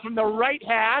field goal from the right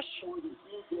hash.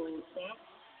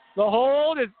 The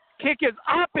hold, his kick is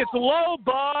up, it's low,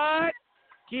 but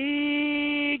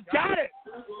he got it.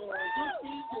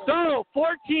 So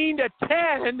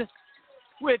 14-10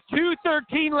 with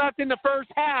 2:13 left in the first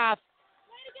half,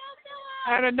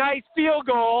 and a nice field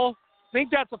goal. I think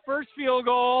that's the first field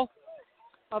goal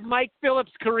of Mike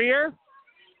Phillips' career.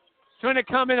 It's going to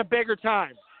come in a bigger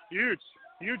time. Huge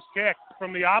kick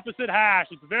from the opposite hash.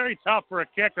 It's very tough for a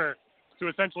kicker to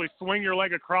essentially swing your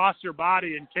leg across your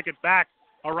body and kick it back.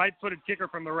 A right-footed kicker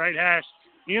from the right hash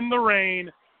in the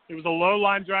rain. It was a low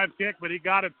line drive kick, but he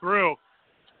got it through.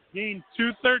 Gained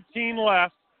 2:13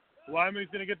 left. Wyoming's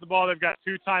going to get the ball. They've got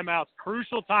 2 timeouts.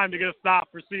 Crucial time to get a stop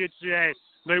for CHCA.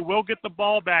 They will get the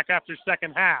ball back after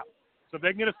second half. So if they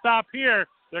can get a stop here,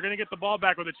 they're going to get the ball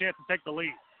back with a chance to take the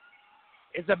lead.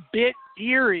 It's a bit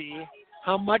eerie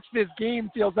how much this game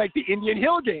feels like the Indian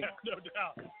Hill game. No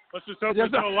doubt. Let's just hope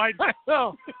there's no light.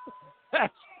 No.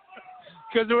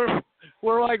 Because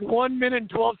we're like 1 minute and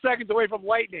 12 seconds away from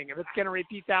lightning, if it's going to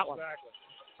repeat that one. Exactly.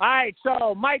 All right,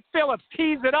 so Mike Phillips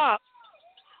tees it up.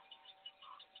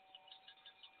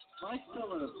 Mike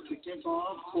Phillips to kick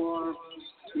off for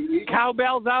the Eagles.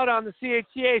 Cowbells out on the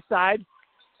CHCA side.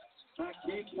 Back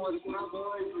deep for the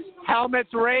Cowboys.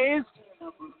 Helmets raised.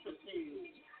 Number 15,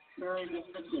 Barry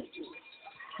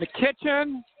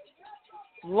McKitchen.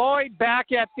 Lloyd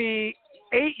back at the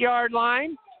 8-yard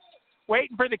line,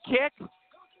 waiting for the kick.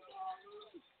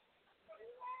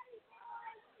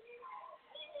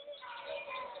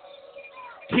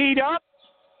 Teed up.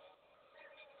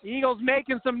 Eagles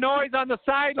making some noise on the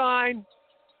sideline.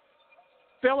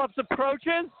 Phillips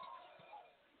approaches.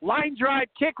 Line drive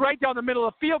kick right down the middle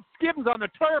of the field. Skims on the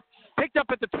turf. Picked up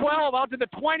at the 12, out to the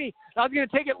 20. Now he's going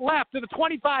to take it left to the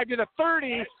 25, to the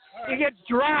 30. He gets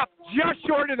dropped just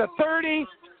short of the 30.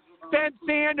 Ben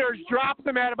Sanders drops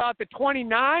him at about the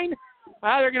 29.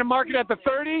 They're going to mark it at the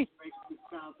 30.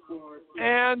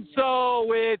 And so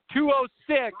with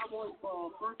 2:06,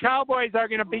 Cowboys are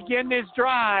going to begin this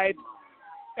drive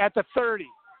at the 30.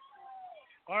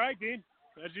 All right, Dean.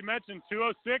 As you mentioned,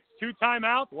 2:06, 2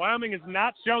 timeouts. Wyoming has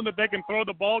not shown that they can throw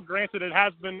the ball. Granted, it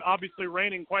has been obviously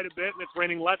raining quite a bit, and it's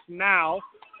raining less now.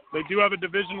 They do have a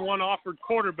Division I offered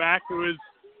quarterback who is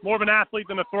more of an athlete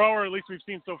than a thrower, at least we've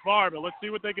seen so far, but let's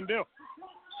see what they can do.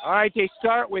 All right, they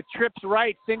start with trips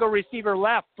right, single receiver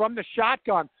left from the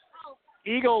shotgun.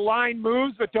 Eagle line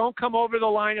moves, but don't come over the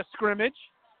line of scrimmage.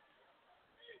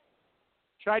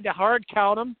 Tried to hard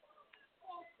count him.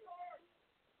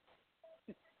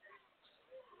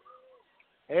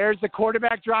 There's the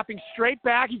quarterback dropping straight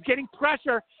back. He's getting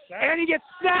pressure, and he gets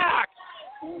sacked.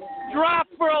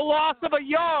 Dropped for a loss of a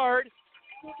yard.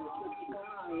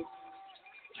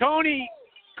 Colby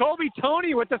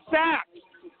Tony with the sack.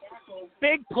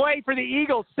 Big play for the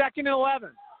Eagles, 2nd and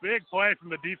 11. Big play from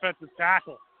the defensive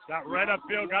tackle. Got right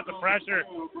upfield, got the pressure,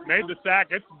 made the sack.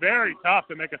 It's very tough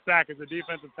to make a sack as a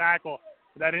defensive tackle.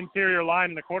 That interior line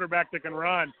and the quarterback that can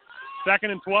run.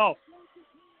 2nd and 12.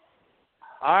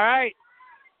 All right.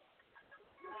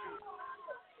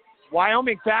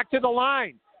 Wyoming back to the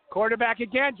line. Quarterback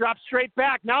again, drops straight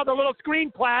back. Now the little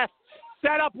screen pass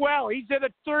set up well. He's to the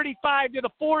 35, to the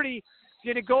 40.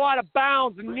 Going to go out of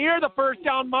bounds near the first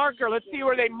down marker. Let's see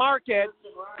where they mark it.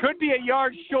 Could be a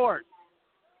yard short.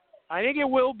 I think it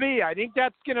will be. I think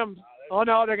that's going to – oh,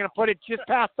 no, they're going to put it just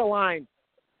past the line.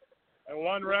 And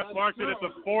one ref marked it at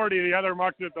the 40. The other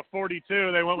marked it at the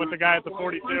 42. They went with the guy at the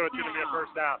 42. It's going to be a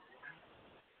first down.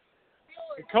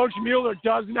 And Coach Mueller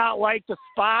does not like the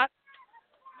spot.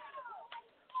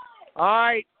 All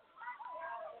right.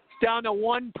 It's down to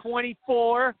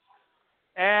 1:24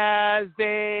 as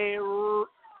they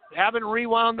haven't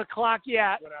rewound the clock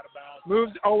yet.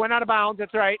 Went out of bounds.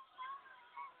 That's right.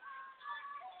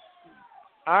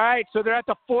 All right, so they're at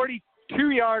the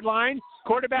 42-yard line.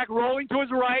 Quarterback rolling to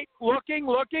his right,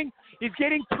 looking. He's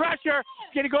getting pressure.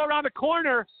 He's going to go around the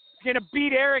corner. He's going to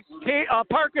beat Eric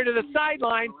Parker to the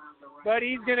sideline, but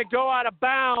he's going to go out of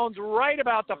bounds right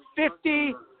about the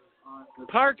 50.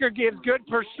 Parker gives good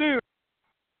pursuit.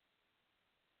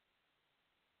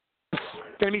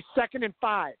 It's going to be 2nd and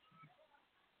 5.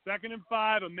 2nd and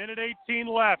 5, 1:18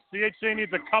 left. CHCA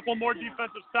needs a couple more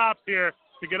defensive stops here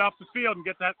to get off the field and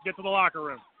get to the locker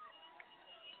room.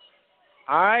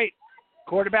 All right.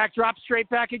 Quarterback drops straight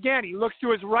back again. He looks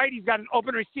to his right. He's got an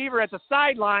open receiver at the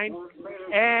sideline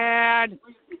and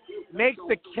makes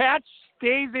the catch,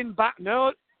 stays in bounds.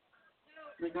 No,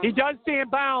 he does stay in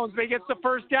bounds, but he gets the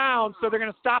first down, so they're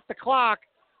going to stop the clock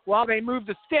while they move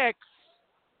the sticks.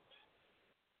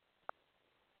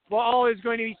 Ball is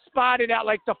going to be spotted at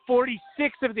like the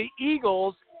 46 of the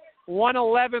Eagles.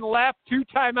 1:11 left, 2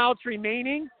 timeouts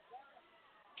remaining.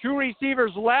 2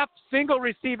 receivers left, single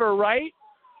receiver right.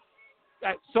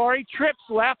 Trips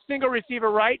left, single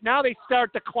receiver right. Now they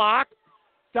start the clock.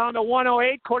 Down to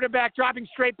 1:08. Quarterback dropping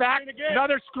straight back.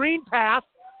 Another screen pass.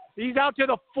 He's out to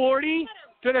the 40,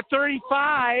 to the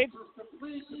 35.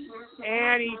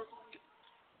 And he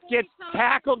gets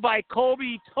tackled by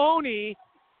Colby Toney.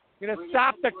 Going to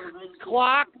stop the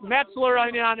clock. Metzler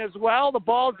on as well. The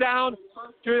ball down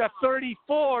to the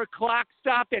 34. Clock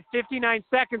stopped at 59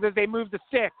 seconds as they move the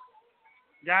sticks.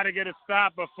 Got to get a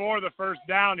stop before the first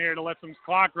down here to let some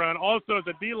clock run. Also, as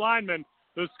a D lineman,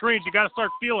 those screens, you got to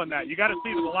start feeling that. You got to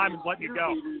see that the lineman's letting you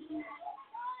go.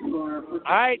 All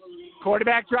right,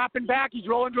 quarterback dropping back. He's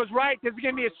rolling to his right. This is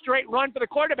going to be a straight run for the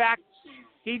quarterback.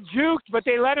 He juked, but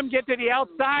they let him get to the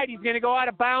outside. He's going to go out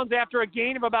of bounds after a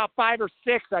gain of about 5 or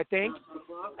 6, I think.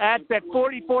 That's at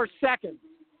 44 seconds.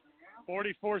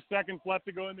 44 seconds left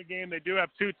to go in the game. They do have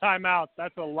 2 timeouts.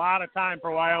 That's a lot of time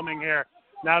for Wyoming here.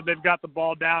 Now they've got the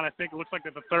ball down. I think it looks like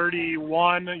at the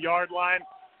 31-yard line.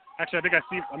 Actually, I think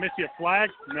I may see a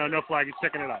flag. No flag. He's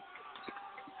checking it up.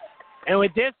 And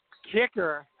with this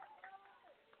kicker,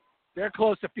 they're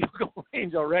close to field goal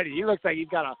range already. He looks like he's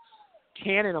got a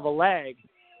cannon of a leg.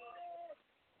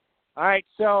 All right,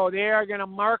 so they are going to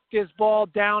mark this ball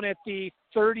down at the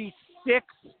 36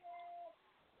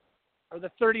 or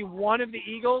the 31 of the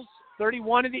Eagles.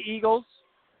 31 of the Eagles.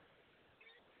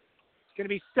 It's going to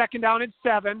be second down and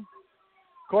 7.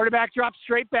 Quarterback drops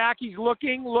straight back. He's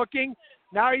looking.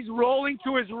 Now he's rolling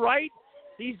to his right.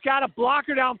 He's got a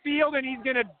blocker downfield, and he's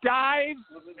going to dive.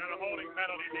 Got a holding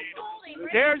penalty.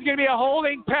 There's going to be a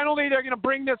holding penalty. They're going to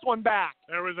bring this one back.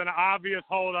 There was an obvious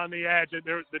hold on the edge.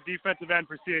 The defensive end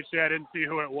for CHCA, I didn't see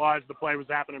who it was. The play was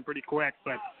happening pretty quick,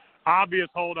 but obvious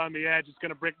hold on the edge. It's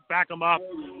going to back them up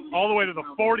all the way to the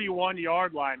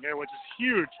 41-yard line here, which is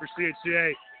huge for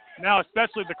CHCA. Now,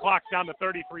 especially the clock's down to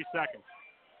 33 seconds.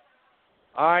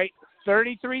 All right,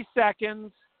 33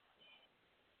 seconds.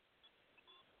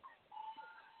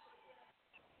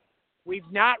 We've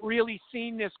not really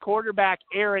seen this quarterback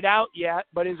air it out yet,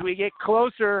 but as we get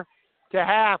closer to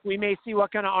half, we may see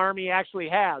what kind of arm he actually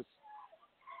has.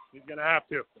 He's going to have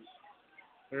to.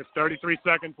 There's 33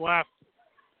 seconds left.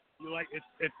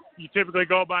 You typically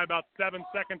go by about 7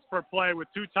 seconds per play. With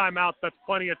 2 timeouts, that's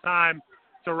plenty of time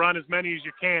to run as many as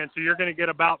you can. So you're going to get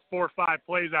about 4 or 5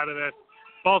 plays out of this.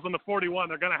 Ball's on the 41.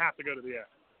 They're going to have to go to the air.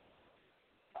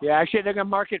 Yeah, actually, they're going to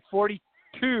mark it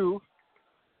 42.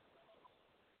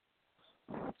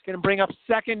 It's going to bring up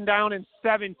second down and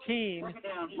 17. All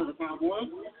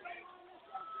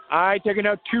right, they're going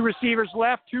to have 2 receivers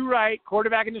left, 2 right.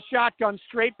 Quarterback in the shotgun,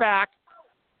 straight back.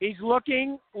 He's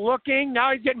looking.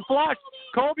 Now he's getting flushed.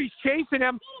 Colby's chasing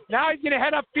him. Now he's going to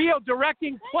head upfield,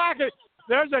 directing flag.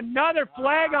 There's another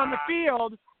flag on the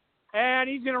field, and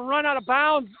he's going to run out of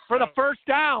bounds for the first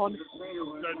down.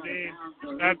 So, Dean,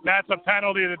 that's a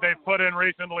penalty that they've put in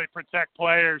recently, protect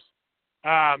players.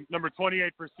 Number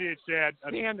 28 for CHCA,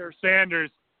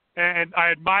 Sanders. And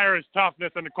I admire his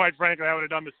toughness, and quite frankly, I would have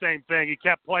done the same thing. He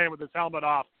kept playing with his helmet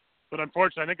off. But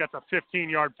unfortunately, I think that's a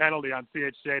 15-yard penalty on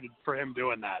CHCA for him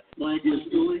doing that. Flag is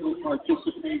illegal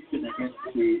participation against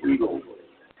the Eagles.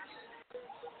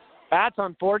 That's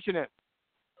unfortunate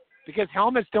because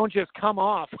helmets don't just come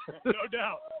off.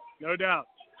 No doubt.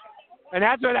 And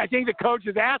that's what I think the coach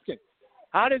is asking.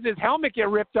 How does his helmet get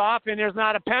ripped off and there's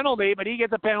not a penalty, but he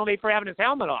gets a penalty for having his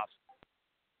helmet off?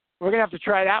 We're going to have to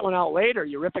try that one out later.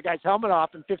 You rip a guy's helmet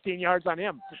off and 15 yards on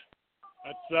him.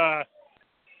 That's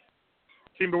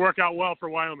seemed to work out well for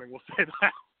Wyoming, we'll say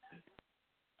that.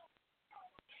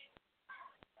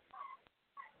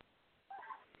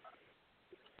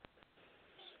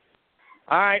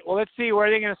 All right, well, let's see. Where are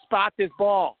they going to spot this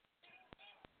ball?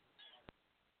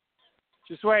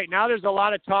 Just wait. Now there's a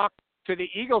lot of talk to the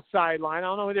Eagles sideline. I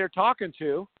don't know who they're talking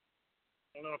to.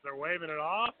 I don't know if they're waving it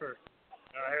off or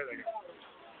here they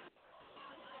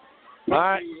go. All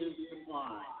right.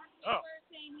 Oh.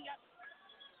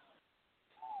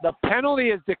 The penalty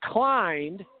is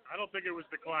declined. I don't think it was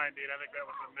declined, Dean. I think that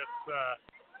was a miss.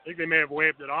 I think they may have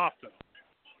waved it off.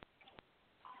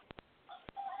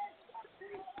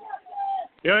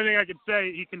 The only thing I could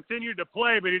say, he continued to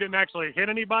play, but he didn't actually hit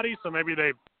anybody, so maybe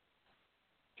they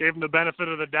gave him the benefit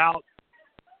of the doubt.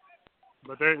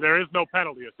 But there is no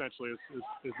penalty, essentially,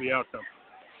 is the outcome.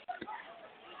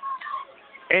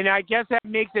 And I guess that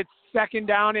makes it 2nd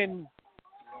down and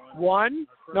 1.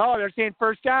 No, they're saying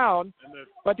 1st down,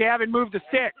 but they haven't moved the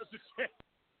sticks.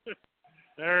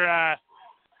 They're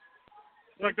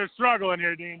like they're struggling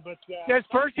here, Dean. But there's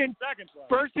first and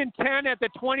 10 at the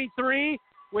 23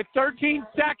 with 13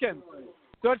 seconds.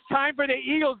 So it's time for the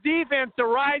Eagles defense to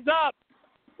rise up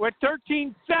with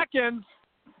 13 seconds.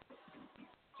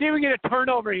 See if we get a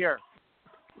turnover here.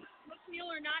 Coach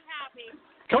Mueller not happy.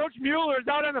 Coach Mueller is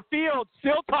out on the field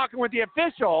still talking with the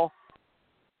official,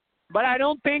 but I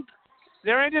don't think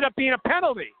there ended up being a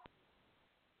penalty.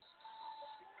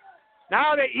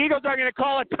 Now the Eagles are going to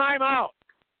call a timeout.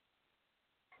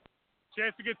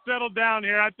 Chance to get settled down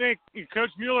here. I think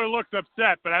Coach Mueller looks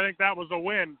upset, but I think that was a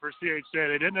win for CHCA.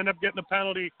 They didn't end up getting a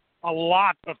penalty. A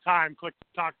lot of time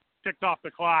ticked off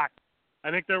the clock.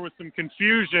 I think there was some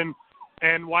confusion,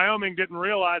 and Wyoming didn't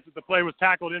realize that the play was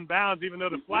tackled inbounds, even though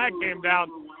the flag came down.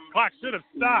 The clock should have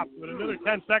stopped, but another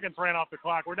 10 seconds ran off the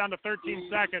clock. We're down to 13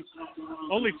 seconds.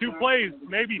 Only 2 plays,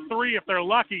 maybe 3 if they're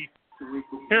lucky,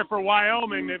 here for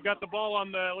Wyoming. They've got the ball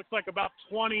on the, looks like about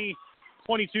 20,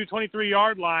 22,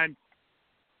 23-yard line.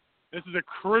 This is a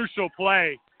crucial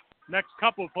play. Next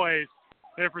couple plays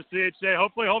here for CHCA.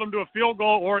 Hopefully hold them to a field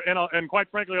goal and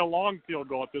quite frankly, a long field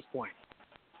goal at this point.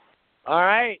 All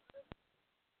right.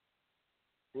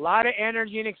 A lot of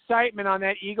energy and excitement on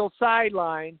that Eagle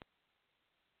sideline.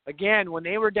 Again, when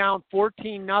they were down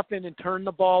 14-0 and turned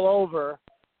the ball over,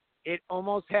 it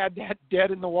almost had that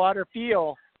dead-in-the-water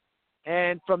feel.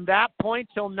 And from that point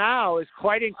till now is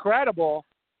quite incredible.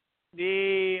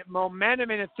 The momentum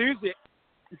and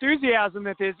enthusiasm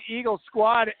that this Eagle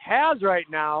squad has right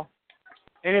now.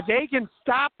 And if they can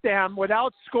stop them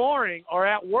without scoring or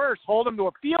at worst hold them to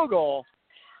a field goal,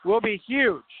 will be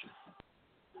huge.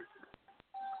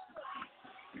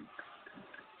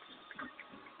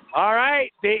 All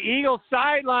right, the Eagle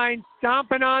sideline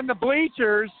stomping on the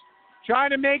bleachers,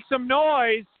 trying to make some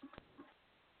noise.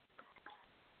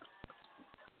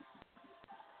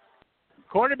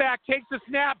 Quarterback takes the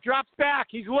snap, drops back.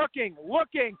 He's looking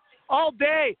all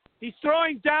day. He's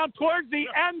throwing down towards the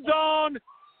end zone,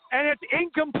 and it's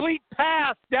incomplete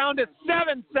pass down to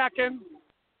 7 seconds.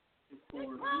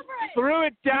 Threw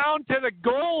it down to the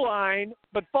goal line,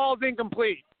 but falls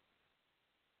incomplete.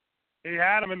 He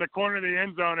had him in the corner of the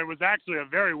end zone. It was actually a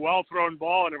very well-thrown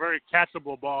ball and a very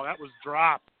catchable ball. That was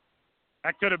dropped.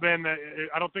 That could have been,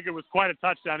 I don't think it was quite a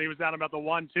touchdown. He was down about the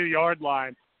 1-2 yard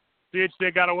line.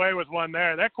 CHCA got away with one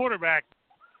there. That quarterback,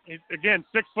 again,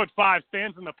 6'5",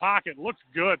 stands in the pocket, looks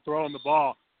good throwing the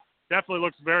ball. Definitely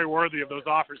looks very worthy of those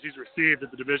offers he's received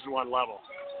at the Division I level.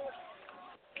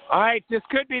 All right, this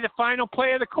could be the final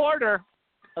play of the quarter,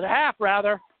 or the half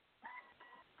rather.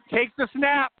 Takes the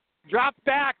snap, drops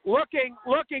back, looking,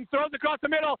 throws across the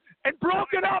middle, and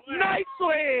broke it up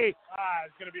nicely.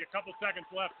 There's going to be a couple seconds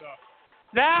left, though.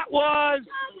 That was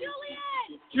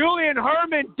Julian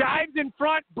Herman dives in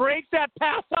front, breaks that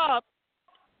pass up.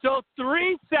 So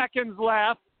 3 seconds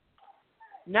left.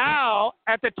 Now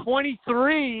at the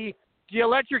 23, do you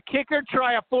let your kicker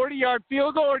try a 40-yard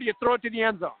field goal or do you throw it to the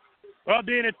end zone? Well,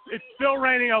 Dean, it's still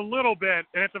raining a little bit,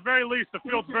 and at the very least the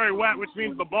field's very wet, which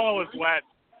means the ball is wet.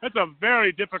 That's a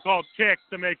very difficult kick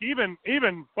to make, even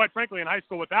quite frankly in high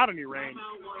school without any rain.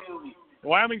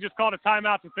 Wyoming just called a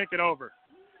timeout to think it over.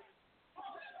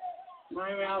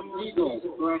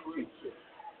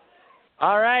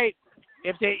 All right.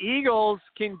 If the Eagles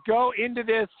can go into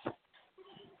this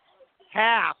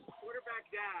half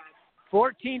 14-10.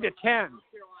 And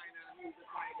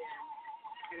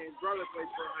his brother plays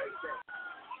for Ohio State.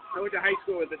 I went to high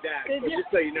school with the dad, so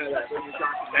just so you know that when you're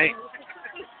talking. Thanks.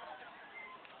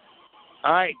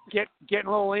 All right, getting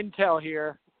a little intel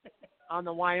here on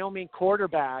the Wyoming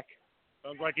quarterback.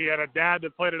 Sounds like he had a dad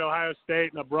that played at Ohio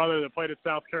State and a brother that played at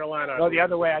South Carolina. No, the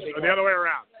other way, I think. The other way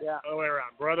around. Yeah. The other way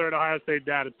around. Brother at Ohio State,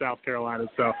 dad at South Carolina.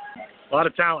 So a lot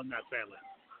of talent in that family.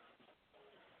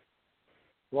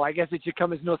 Well, I guess it should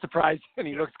come as no surprise, and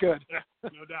he looks good.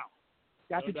 No doubt.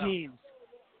 Got the genes.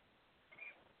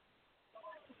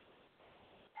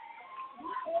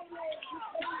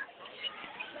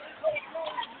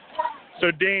 So,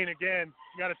 Dean, again,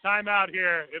 got a timeout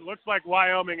here. It looks like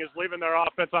Wyoming is leaving their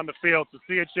offense on the field, so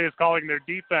CHCA is calling their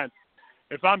defense.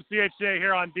 If I'm CHCA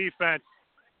here on defense,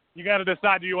 you got to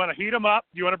decide, do you want to heat them up?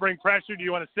 Do you want to bring pressure? Do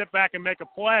you want to sit back and make a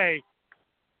play?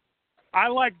 I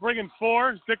like bringing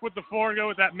 4, stick with the 4 and go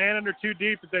with that man under 2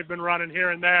 deep that they've been running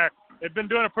here and there. They've been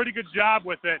doing a pretty good job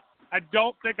with it. I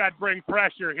don't think I'd bring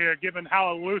pressure here given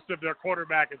how elusive their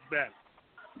quarterback has been.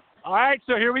 All right,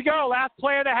 so here we go. Last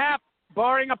play of the half,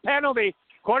 barring a penalty.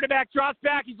 Quarterback drops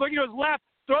back. He's looking to his left,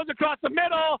 throws across the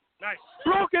middle. Nice.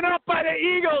 Broken up by the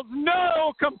Eagles.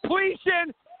 No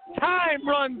completion. Time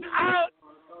runs out.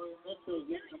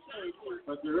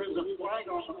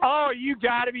 Oh, you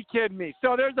got to be kidding me.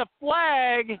 So there's a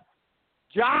flag.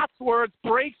 Jotsworth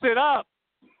breaks it up,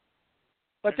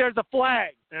 but there's a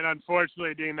flag. And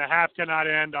unfortunately, Dean, the half cannot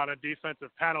end on a defensive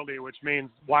penalty, which means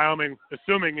Wyoming,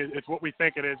 assuming it's what we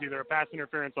think it is, either a pass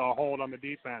interference or a hold on the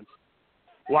defense,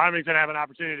 Wyoming's going to have an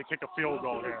opportunity to kick a field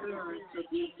goal here.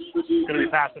 It's going to be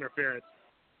pass interference.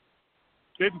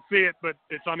 Didn't see it, but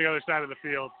it's on the other side of the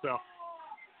field. So.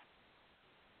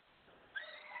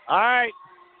 All right.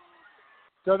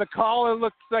 So the caller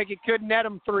looks like it could net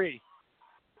him 3.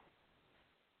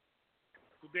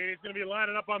 He's going to be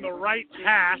lining up on the right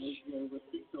hash.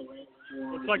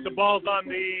 Looks like the ball's on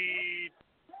the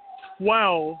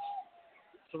 12.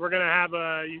 So we're going to have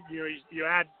you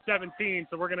add 17,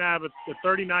 so we're going to have a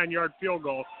 39-yard field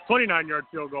goal, 29-yard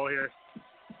field goal here.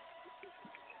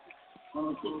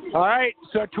 All right,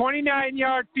 so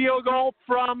 29-yard field goal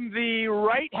from the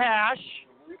right hash.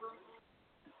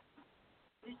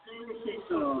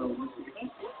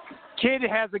 Kid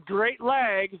has a great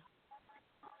leg.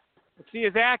 Let's see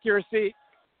his accuracy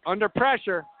under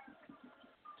pressure.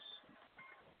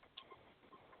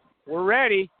 We're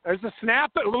ready. There's a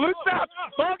snap. Loose up.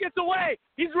 Ball gets away.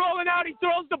 He's rolling out. He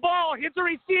throws the ball. Hits a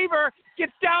receiver.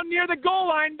 Gets down near the goal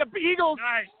line. The Eagles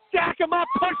stack him up,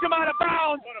 push him out of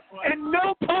bounds, and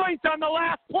no points on the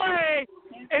last play.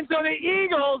 And so the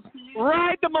Eagles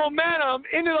ride the momentum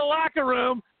into the locker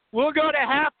room. We'll go to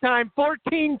halftime,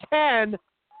 14-10.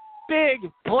 Big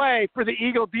play for the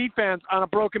Eagle defense on a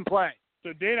broken play.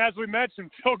 So, Dane, as we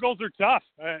mentioned, field goals are tough.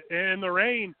 In the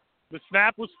rain, the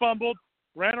snap was fumbled,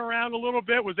 ran around a little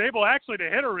bit, was able actually to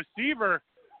hit a receiver.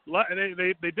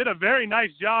 They did a very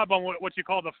nice job on what you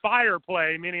call the fire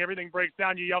play, meaning everything breaks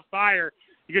down, you yell fire.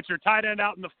 You get your tight end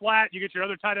out in the flat, you get your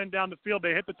other tight end down the field.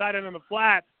 They hit the tight end in the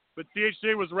flat, but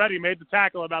CHCA was ready, made the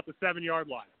tackle about the 7-yard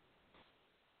line.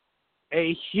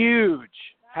 A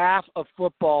huge half of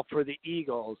football for the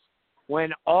Eagles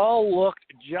when all looked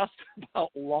just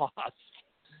about lost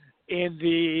in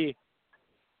the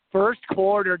first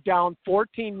quarter, down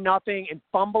 14-0 and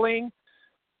fumbling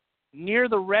near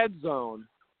the red zone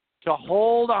to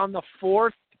hold on the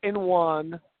 4th and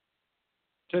 1,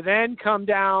 to then come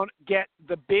down, get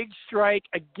the big strike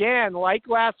again, like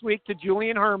last week to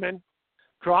Julian Herman,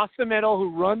 across the middle,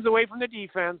 who runs away from the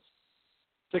defense,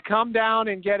 to come down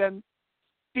and get a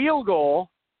field goal,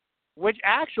 which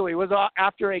actually was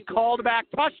after a called back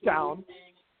touchdown.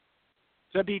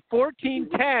 To be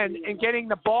 14-10 and getting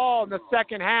the ball in the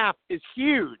second half is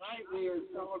huge.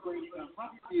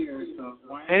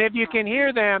 And if you can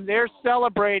hear them, they're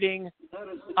celebrating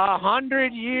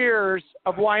 100 years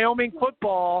of Wyoming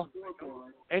football.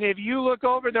 And if you look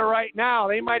over there right now,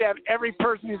 they might have every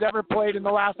person who's ever played in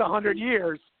the last 100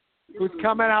 years who's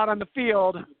coming out on the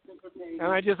field.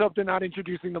 And I just hope they're not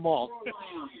introducing them all.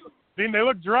 Dean, they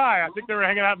look dry. I think they were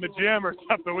hanging out in the gym or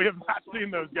something. We have not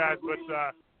seen those guys, but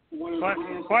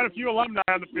quite a few alumni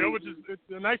on the field, which is it's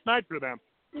a nice night for them.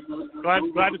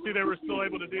 Glad to see they were still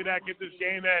able to do that, get this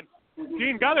game in.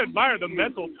 Dean, got to admire the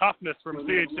mental toughness from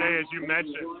CHCA, as you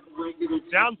mentioned.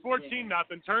 Down 14-0,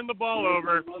 turn the ball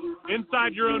over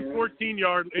inside your own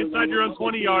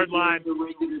 20-yard line.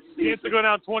 Chance to go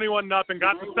down 21-0,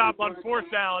 got the stop on 4th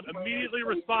down, immediately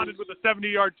responded with a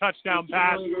 70-yard touchdown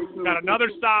pass. Got another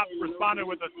stop, responded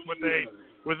with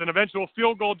an eventual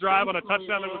field goal drive on a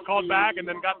touchdown that was called back, and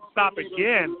then got the stop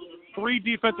again. 3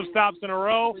 defensive stops in a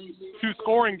row, 2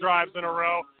 scoring drives in a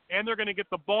row, and they're going to get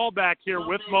the ball back here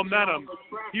with momentum.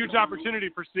 Huge opportunity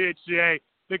for CHCA.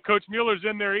 That Coach Mueller's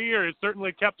in their ear has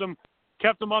certainly kept them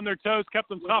on their toes, kept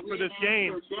them tough for this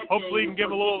game. Hopefully he can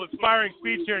give a little inspiring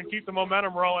speech here and keep the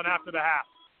momentum rolling after the half.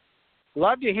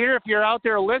 Love to hear if you're out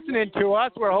there listening to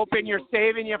us. We're hoping you're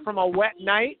saving you from a wet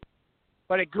night.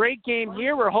 But a great game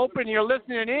here. We're hoping you're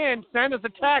listening in. Send us a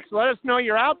text. Let us know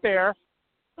you're out there.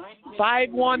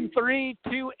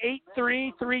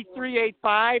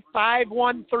 513-283-3385.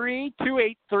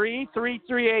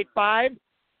 513-283-3385.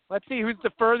 Let's see who's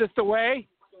the furthest away.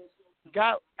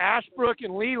 Got Ashbrook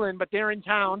and Leland, but they're in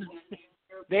town.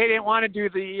 They didn't want to do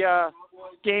the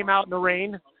game out in the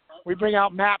rain. We bring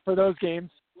out Matt for those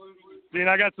games. Dean,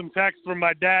 I got some text from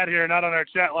my dad here, not on our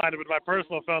chat line, but my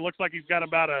personal phone. Looks like he's got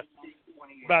about a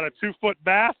 2-foot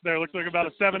bass there. Looks like about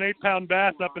a 7-8 pound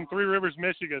bass up in Three Rivers,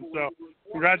 Michigan. So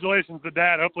congratulations to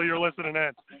Dad. Hopefully you're listening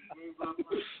in.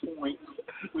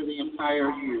 For the entire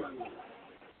year.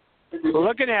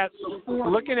 Looking at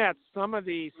some of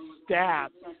these stats,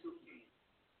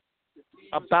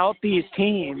 about these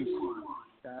teams.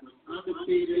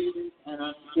 Undefeated and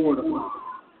unscored upon.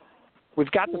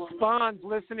 We've got the Spawns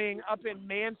listening up in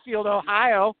Mansfield,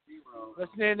 Ohio,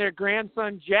 listening to their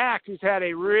grandson Jack, who's had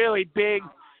a really big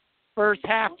first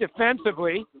half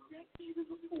defensively.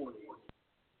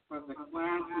 From the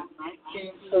class of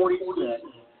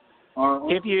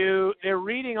 1946. They're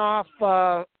reading off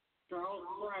some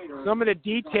of the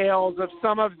details of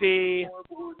some of the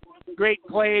great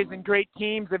plays and great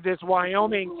teams of this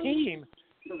Wyoming team.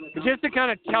 But just to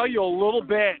kind of tell you a little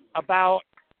bit about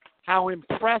how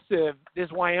impressive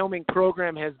this Wyoming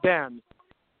program has been.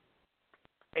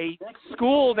 A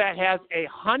school that has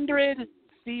 100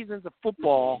 seasons of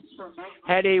football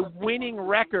had a winning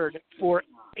record for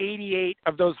 88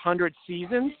 of those 100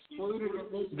 seasons.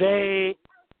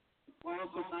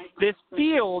 This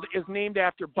field is named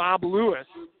after Bob Lewis,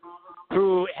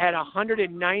 who had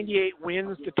 198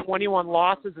 wins to 21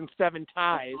 losses and 7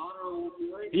 ties.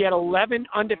 He had 11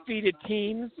 undefeated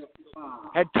teams,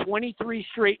 had 23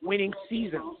 straight winning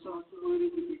seasons.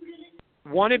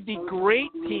 One of the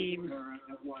great teams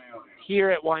here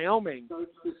at Wyoming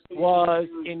was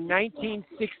in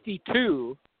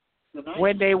 1962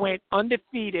 when they went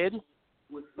undefeated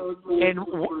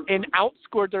and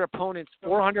outscored their opponents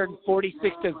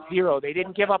 446-0. They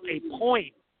didn't give up a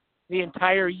point the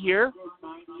entire year.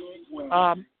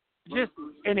 Just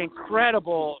an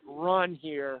incredible run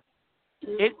here.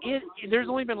 There's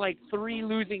only been like 3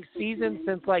 losing seasons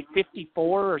since like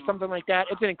 54 or something like that.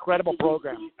 It's an incredible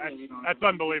program. That's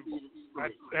unbelievable.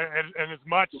 And as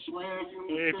much,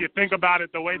 if you think about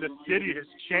it, the way the city has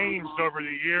changed over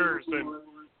the years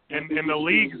and the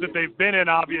leagues that they've been in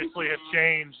obviously have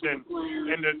changed, and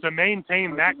to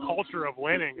maintain that culture of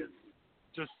winning is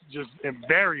just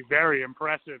very, very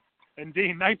impressive. And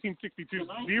Dean, 1962,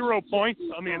 0 points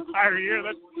on the entire year.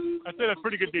 I'd say that's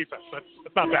pretty good defense. That's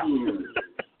not bad.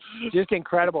 Just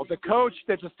incredible. The coach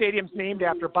that the stadium's named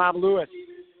after, Bob Lewis,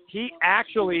 he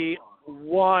actually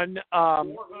won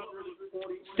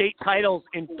state titles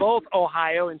in both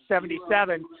Ohio in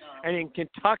 '77 and in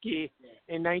Kentucky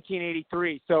in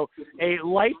 1983. So a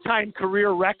lifetime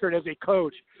career record as a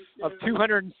coach of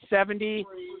 270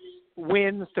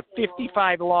 wins to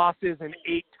 55 losses and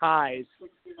 8 ties,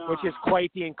 which is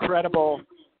quite the incredible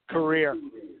career.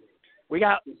 We've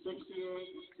got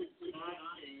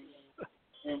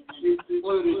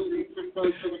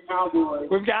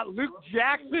Luke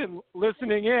Jackson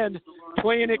listening in,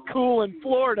 playing it cool in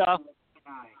Florida,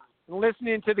 and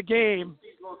listening to the game.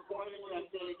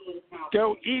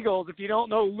 Go Eagles. If you don't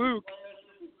know Luke,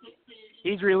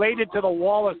 he's related to the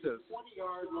Wallaces.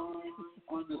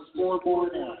 On the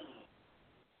scoreboard.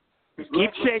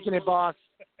 Keep shaking it, boss.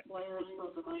 Players from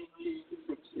the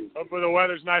 1960s. Hopefully the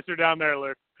weather's nicer down there,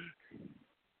 Luke.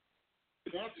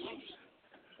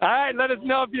 All right, let us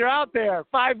know if you're out there.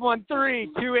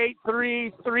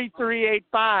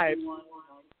 513-283-3385.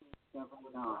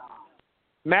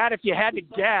 Matt, if you had to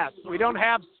guess, we don't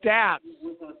have stats.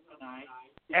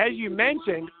 As you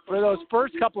mentioned, for those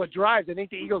first couple of drives, I think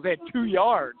the Eagles had 2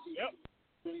 yards. Yep.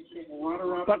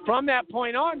 But from that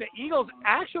point on, the Eagles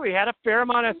actually had a fair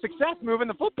amount of success moving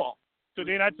the football. So,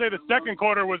 Dean, I'd say the second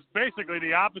quarter was basically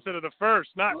the opposite of the first.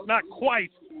 Not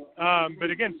quite. But,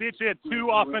 again, CHCA had 2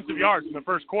 offensive yards in the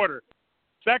first quarter.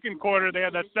 Second quarter, they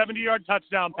had that 70-yard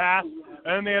touchdown pass, and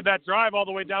then they had that drive all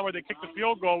the way down where they kicked the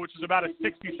field goal, which is about a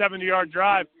 60, 70-yard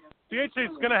drive. CHCA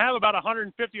is going to have about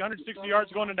 150, 160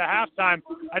 yards going into halftime.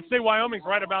 I'd say Wyoming's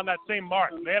right about that same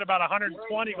mark. They had about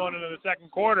 120 going into the second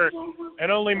quarter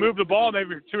and only moved the ball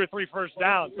maybe 2 or 3 first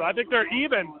downs. So I think they're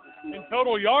even in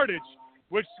total yardage,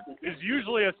 which is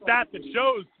usually a stat that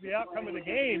shows the outcome of the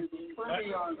game.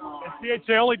 And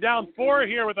CHCA only down 4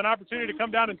 here with an opportunity to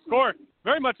come down and score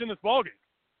very much in this ballgame.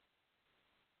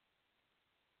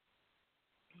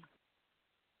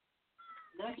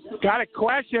 Got a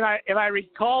question. If I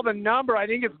recall the number, I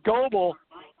think it's Goebel.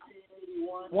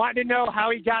 Wanted to know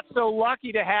how he got so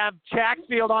lucky to have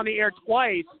Chaxfield on the air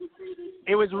twice.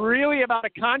 It was really about a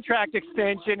contract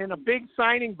extension and a big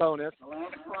signing bonus.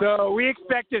 So we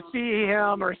expect to see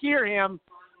him or hear him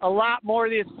a lot more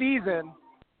this season.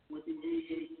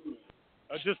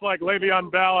 Just like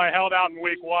Le'Veon Bell, I held out in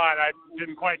week 1. I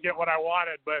didn't quite get what I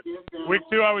wanted, but week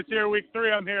 2 I was here. Week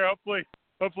 3 I'm here. Hopefully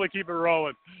keep it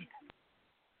rolling.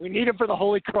 We need him for the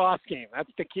Holy Cross game. That's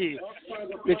the key.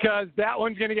 Because that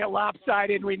one's going to get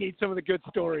lopsided, and we need some of the good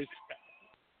stories.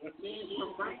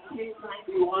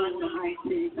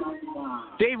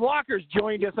 Dave Walker's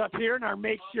joined us up here in our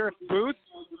makeshift booth.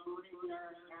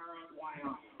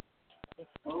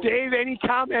 Dave, any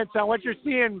comments on what you're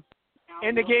seeing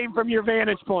in the game from your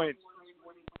vantage point?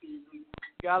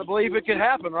 Got to believe it could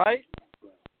happen, right?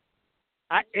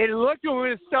 It looked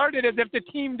when it started as if the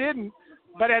team didn't,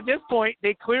 but at this point,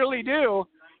 they clearly do.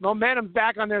 Momentum's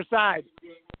back on their side.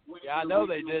 Yeah, I know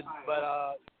they did,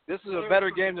 but this is a better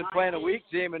game than playing a weak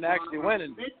team and actually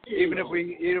winning, even if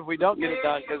we don't get it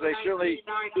done, because they surely,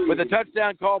 with a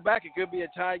touchdown call back, it could be a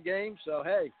tied game. So,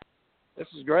 hey, this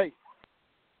is great.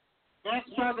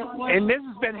 And this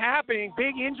has been happening.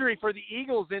 Big injury for the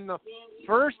Eagles in the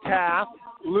first half,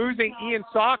 losing Ian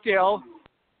Sawkill.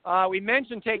 We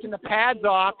mentioned taking the pads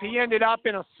off. He ended up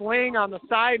in a sling on the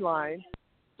sideline.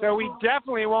 So we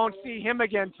definitely won't see him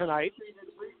again tonight.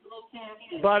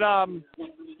 But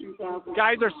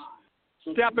guys are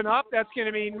stepping up. That's going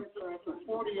to mean,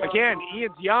 again,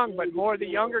 Ian's young, but more of the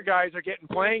younger guys are getting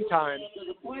playing time.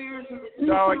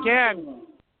 So, again,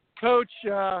 Coach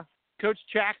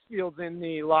Chaxfield's in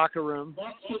the locker room.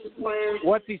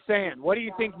 What's he saying? What do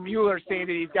you think Mueller's saying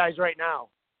to these guys right now?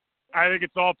 I think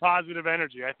it's all positive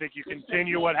energy. I think you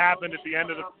continue what happened at the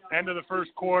end of the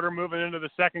first quarter, moving into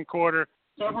the second quarter,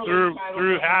 through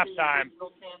halftime.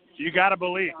 You got to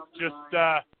believe. Just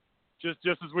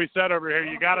as we said over here,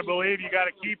 you got to believe. You got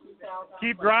to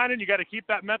keep grinding. You got to keep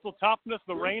that mental toughness.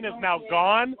 The rain is now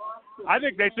gone. I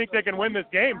think they can win this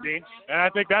game, Dean, and I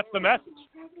think that's the message.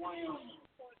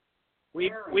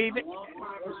 We've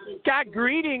got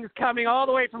greetings coming all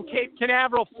the way from Cape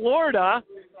Canaveral, Florida.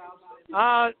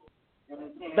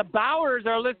 The Bowers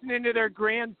are listening to their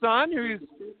grandson, who's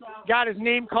got his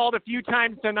name called a few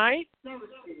times tonight,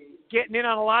 getting in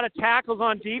on a lot of tackles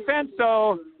on defense.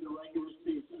 So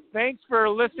thanks for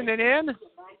listening in.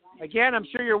 Again, I'm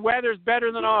sure your weather's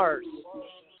better than ours.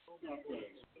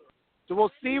 So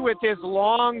we'll see with this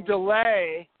long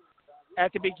delay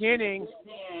at the beginning.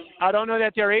 I don't know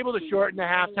that they're able to shorten the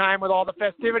halftime with all the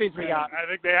festivities we got. I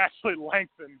think they actually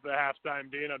lengthened the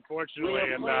halftime, Dean, unfortunately,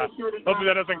 and hopefully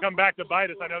that doesn't come back to bite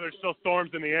us. I know there's still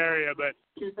storms in the area, but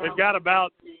they've got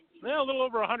about a little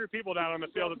over 100 people down on the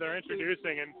field that they're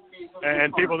introducing,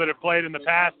 and people that have played in the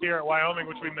past here at Wyoming,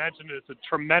 which we mentioned. It's a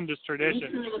tremendous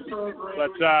tradition.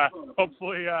 But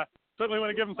hopefully, certainly want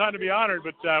to give them time to be honored,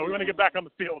 but we want to get back on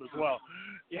the field as well.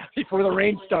 Yeah, before the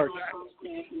rain starts.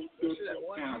 Yeah.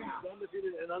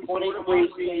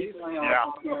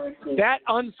 That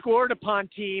unscored upon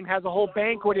team has a whole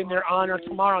banquet in their honor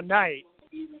tomorrow night.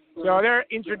 So they're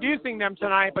introducing them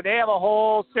tonight, but they have a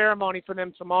whole ceremony for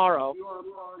them tomorrow.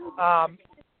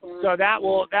 So that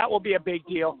will be a big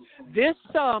deal. This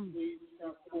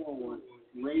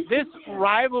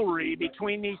rivalry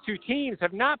between these two teams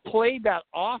have not played that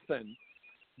often,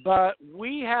 but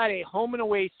we had a home and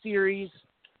away series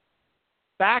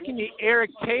back in the Eric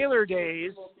Taylor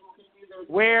days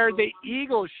where the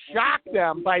Eagles shocked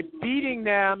them by beating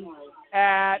them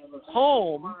at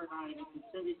home.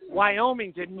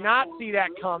 Wyoming did not see that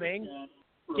coming.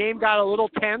 Game got a little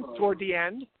tense toward the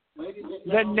end.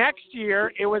 The next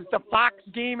year, it was the Fox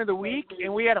game of the week,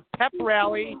 and we had a pep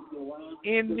rally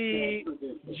in the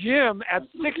gym at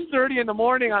 6:30 in the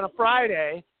morning on a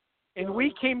Friday, and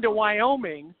we came to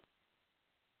Wyoming.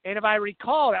 And if I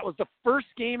recall, that was the first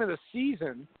game of the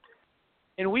season,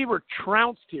 and we were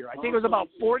trounced here. I think it was about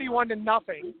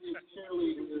 41-0.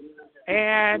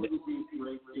 And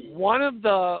one of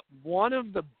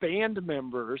the band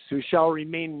members, who shall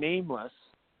remain nameless,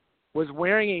 was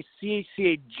wearing a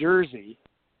CHCA jersey,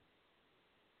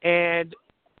 and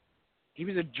he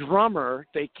was a drummer.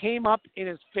 They came up in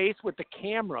his face with the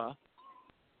camera,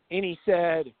 and he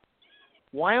said,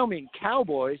 "Wyoming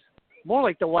Cowboys, more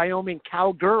like the Wyoming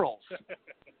Cowgirls,"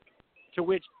 to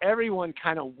which everyone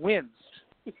kind of winced.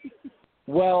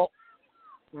 Well,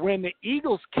 when the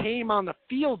Eagles came on the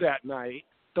field that night,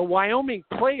 the Wyoming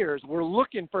players were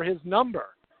looking for his number.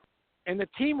 And the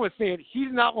team was saying,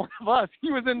 "He's not one of us.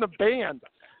 He was in the band."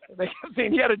 They kept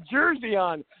saying he had a jersey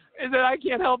on. And then I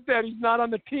can't help that. He's not on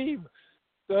the team.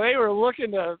 So they were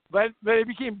looking to, but it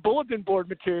became bulletin board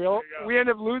material. We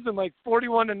ended up losing like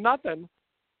 41-0.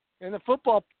 And the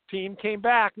football team came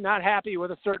back not happy with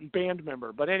a certain band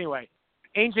member. But anyway,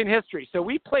 ancient history. So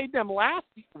we played them last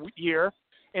year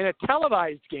in a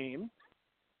televised game.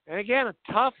 And again, a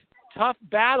tough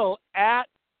battle at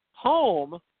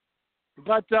home.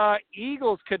 But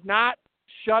Eagles could not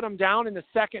shut them down in the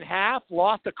second half,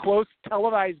 lost a close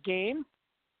televised game.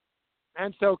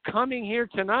 And so coming here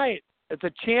tonight, it's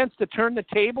a chance to turn the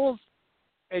tables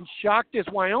and shock this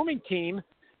Wyoming team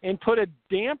and put a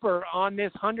damper on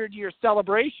this 100-year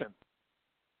celebration.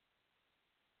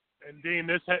 And, Dean,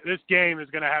 this game is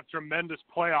going to have tremendous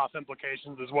playoff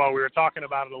implications as well. We were talking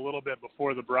about it a little bit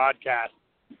before the broadcast.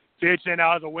 CHCA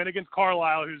now has a win against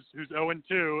Carlisle, who's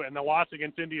 0-2, and the loss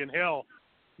against Indian Hill.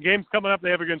 Games coming up,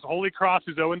 they have against Holy Cross,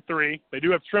 who's 0-3. They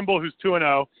do have Trimble, who's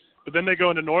 2-0. but then they go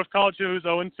into North College, who's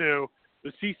 0-2.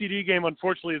 The CCD game,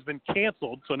 unfortunately, has been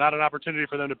canceled, so not an opportunity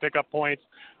for them to pick up points.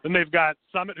 Then they've got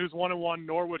Summit, who's 1-1,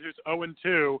 Norwood, who's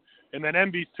 0-2, and then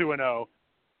MB's 2-0.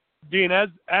 Dean,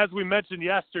 as we mentioned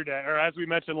yesterday, or as we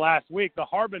mentioned last week, the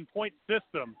Harbin point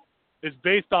system is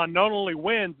based on not only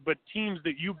wins, but teams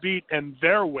that you beat and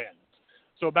their wins.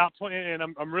 So about 20, and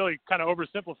I'm really kind of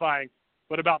oversimplifying,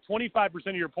 but about 25%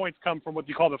 of your points come from what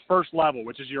you call the first level,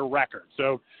 which is your record.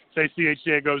 So say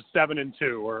CHCA goes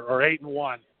 7-2 or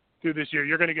 8-1 through this year,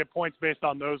 you're going to get points based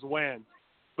on those wins.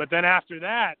 But then after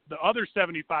that, the other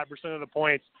 75% of the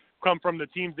points come from the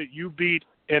teams that you beat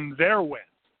in their wins.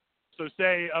 So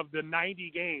say of the 90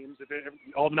 games, if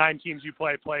all 9 teams you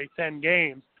play 10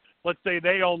 games, let's say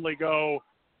they only go,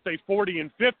 say,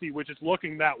 40-50, which is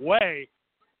looking that way,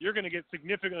 you're going to get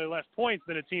significantly less points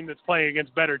than a team that's playing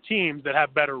against better teams that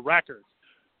have better records.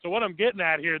 So what I'm getting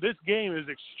at here, this game is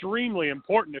extremely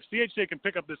important. If CHCA can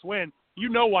pick up this win, you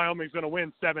know Wyoming's going to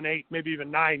win 7, 8, maybe even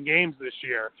 9 games this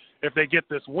year if they get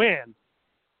this win.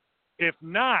 If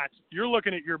not, you're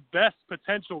looking at your best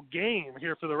potential game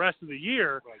here for the rest of the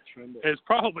year is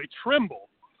probably Trimble,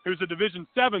 who's a Division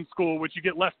 7 school, which you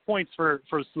get less points for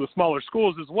the smaller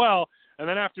schools as well. And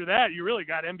then after that, you really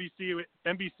got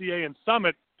MBCA and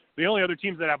Summit, the only other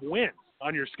teams that have wins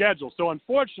on your schedule. So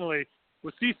unfortunately,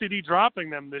 with CCD dropping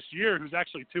them this year, who's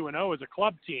actually 2-0 as a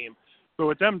club team, but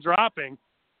with them dropping,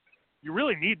 you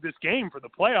really need this game for the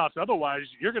playoffs. Otherwise,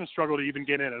 you're going to struggle to even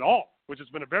get in at all, which has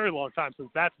been a very long time since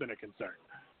that's been a concern.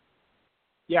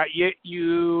 Yeah,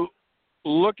 you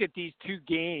look at these 2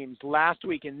 games last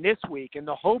week and this week, and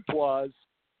the hope was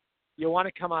you want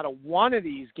to come out of one of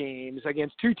these games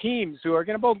against 2 teams who are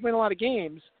going to both win a lot of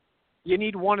games. You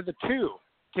need one of the 2.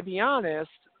 To be honest,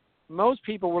 most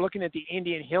people were looking at the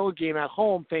Indian Hill game at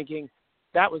home thinking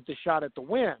that was the shot at the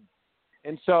win.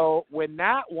 And so when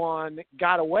that one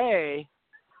got away,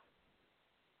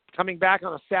 coming back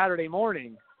on a Saturday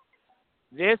morning,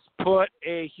 this put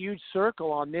a huge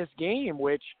circle on this game,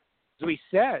 which, as we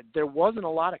said, there wasn't a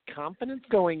lot of confidence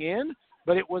going in,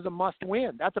 but it was a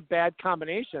must-win. That's a bad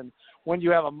combination when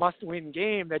you have a must-win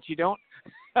game that you don't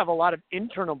have a lot of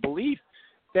internal belief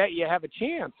that you have a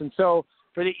chance. And so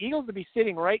for the Eagles to be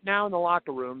sitting right now in the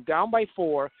locker room, down by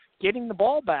 4, getting the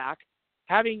ball back,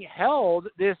 having held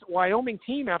this Wyoming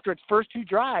team after its first 2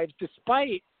 drives,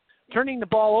 despite turning the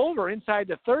ball over inside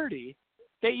the 30,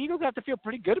 the Eagles have to feel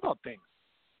pretty good about things.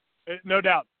 No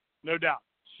doubt.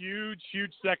 Huge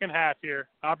second half here.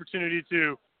 Opportunity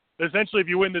to, essentially, if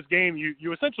you win this game,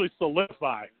 you essentially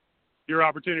solidify your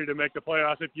opportunity to make the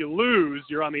playoffs. If you lose,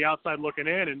 you're on the outside looking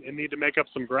in and need to make up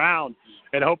some ground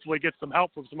and hopefully get some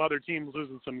help from some other teams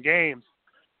losing some games.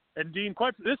 And, Dean,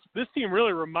 this team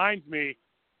really reminds me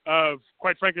of,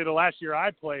 quite frankly, the last year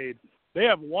I played. They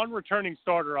have 1 returning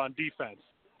starter on defense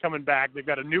coming back. They've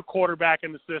got a new quarterback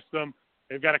in the system.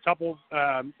 They've got a couple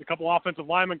offensive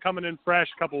linemen coming in fresh,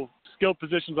 a couple skilled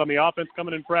positions on the offense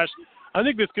coming in fresh. I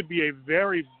think this could be a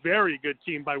very, very good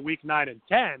team by week 9 and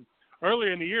 10.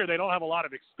 Earlier in the year, they don't have a lot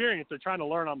of experience. They're trying to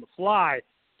learn on the fly.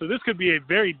 So this could be a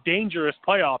very dangerous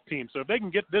playoff team. So if they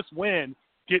can get this win,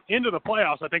 get into the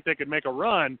playoffs, I think they could make a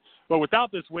run. But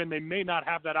without this win, they may not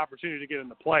have that opportunity to get in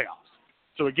the playoffs.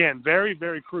 So, again, very,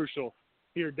 very crucial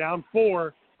here. Down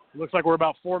 4. It looks like we're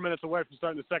about 4 minutes away from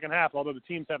starting the second half, although the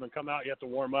teams haven't come out yet to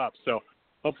warm up. So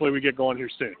hopefully we get going here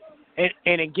soon.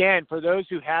 And again, for those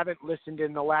who haven't listened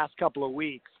in the last couple of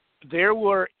weeks, there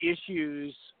were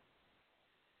issues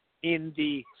in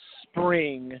the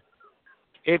spring.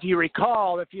 If you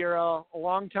recall, if you're a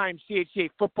longtime CHCA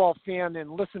football fan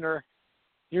and listener,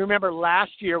 you remember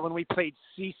last year when we played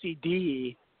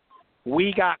CCD,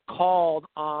 we got called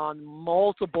on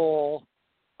multiple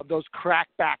of those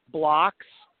crackback blocks,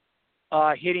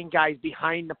 hitting guys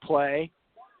behind the play.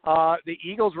 The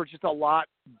Eagles were just a lot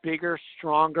bigger,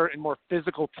 stronger, and more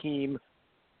physical team,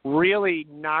 really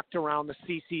knocked around the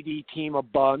CCD team a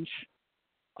bunch.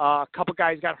 A couple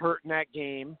guys got hurt in that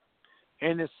game.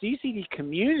 And the CCD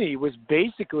community was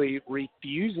basically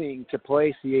refusing to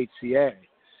play CHCA.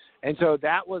 And so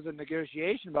that was a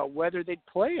negotiation about whether they'd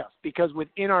play us, because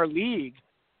within our league,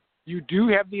 you do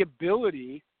have the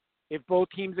ability, if both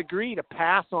teams agree, to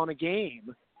pass on a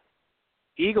game.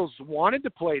 Eagles wanted to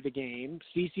play the game.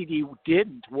 CCD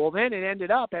didn't. Well, then it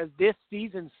ended up, as this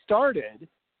season started,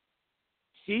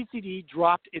 CCD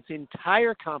dropped its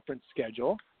entire conference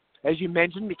schedule. As you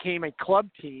mentioned, became a club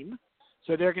team.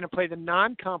 So they're going to play the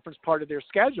non-conference part of their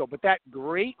schedule. But that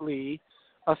greatly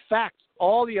affects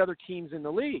all the other teams in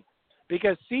the league,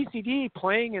 because CCD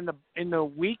playing in the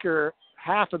weaker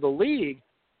half of the league,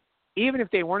 even if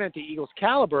they weren't at the Eagles'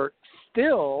 caliber,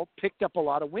 still picked up a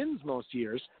lot of wins most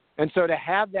years. And so to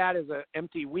have that as an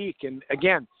empty week, and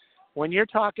again, when you're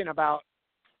talking about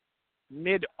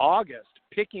mid-August,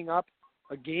 picking up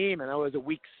a game, and it was a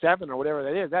week 7 or whatever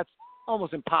that is, that's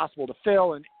almost impossible to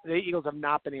fill, and the Eagles have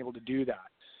not been able to do that.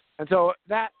 And so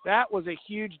that was a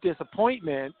huge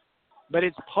disappointment, but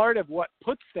it's part of what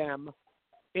puts them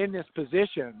in this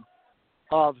position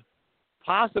of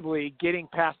possibly getting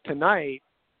past tonight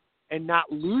and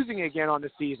not losing again on the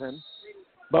season.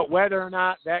 But whether or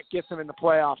not that gets them in the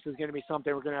playoffs is going to be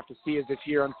something we're going to have to see as this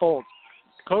year unfolds.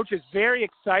 Coach is very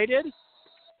excited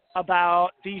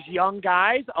about these young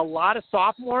guys, a lot of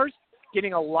sophomores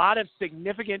getting a lot of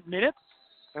significant minutes.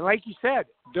 And like you said,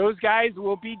 those guys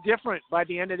will be different by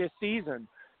the end of this season.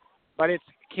 But it's,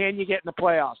 can you get in the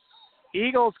playoffs?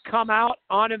 Eagles come out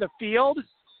onto the field,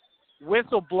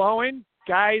 whistle blowing,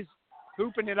 guys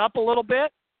hooping it up a little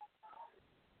bit.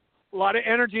 A lot of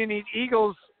energy in these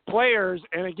Eagles players.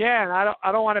 And again, I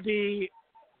don't want to be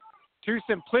too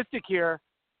simplistic here,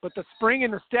 but the spring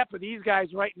in the step of these guys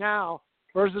right now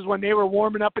versus when they were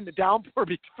warming up in the downpour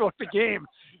before the game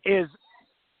is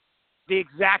the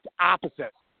exact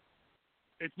opposite.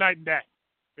 It's night and day.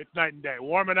 It's night and day.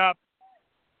 Warming up,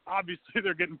 obviously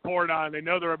they're getting poured on. They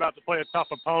know they're about to play a tough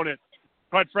opponent.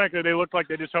 Quite frankly, they look like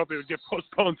they just hope it would get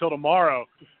postponed until tomorrow.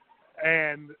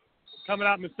 And coming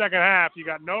out in the second half, you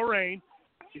got no rain.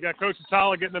 You got Coach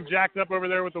Atala getting them jacked up over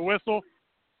there with the whistle.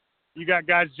 You got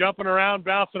guys jumping around,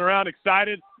 bouncing around,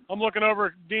 excited. I'm looking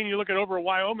over, Dean, you look at over a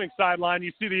Wyoming sideline,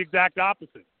 you see the exact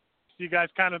opposite. You see guys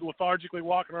kind of lethargically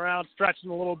walking around, stretching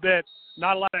a little bit,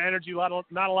 not a lot of energy, not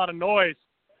a lot of noise.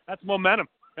 That's momentum.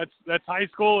 That's high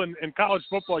school and college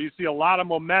football. You see a lot of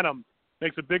momentum.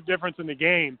 Makes a big difference in the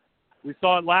game. We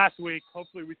saw it last week.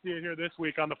 Hopefully we see it here this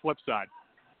week on the flip side.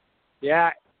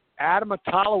 Yeah, Adam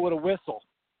Atala with a whistle.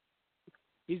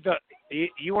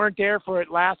 You weren't there for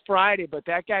it last Friday, but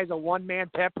that guy's a one-man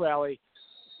pep rally.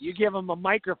 You give him a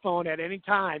microphone at any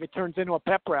time, it turns into a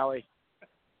pep rally.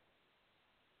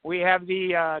 We have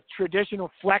the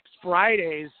traditional Flex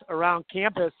Fridays around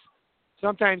campus,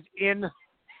 sometimes in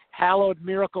hallowed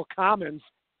Miracle Commons.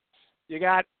 You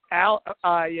got Atala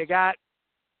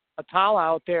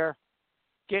out there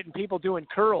getting people doing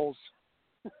curls.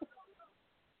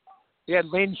 You had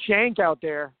Lynn Shank out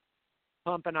there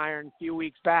pumping iron a few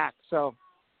weeks back. So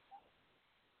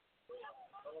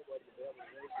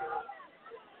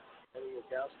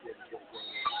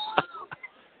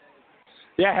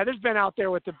yeah, Heather's been out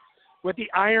there with the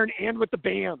iron and with the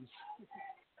bands.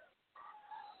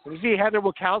 When you see Heather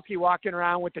Wachowski walking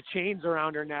around with the chains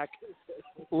around her neck,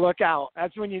 look out.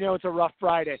 That's when you know it's a rough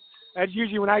Friday. That's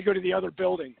usually when I go to the other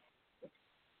building.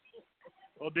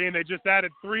 Well, Dean, they just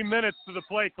added 3 minutes to the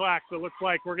play clock, so it looks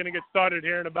like we're going to get started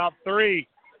here in about 3.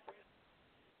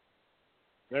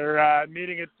 They're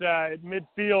meeting at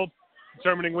midfield,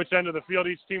 determining which end of the field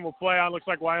each team will play on. Looks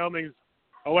like Wyoming's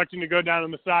electing to go down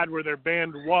on the side where their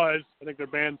band was. I think their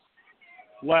band's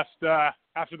left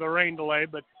after the rain delay,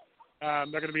 but they're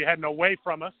going to be heading away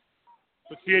from us.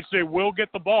 But CHCA will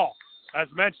get the ball, as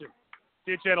mentioned.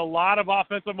 CHCA had a lot of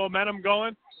offensive momentum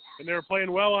going, and they were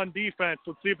playing well on defense.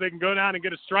 Let's see if they can go down and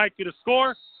get a strike, get a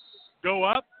score, go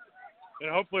up,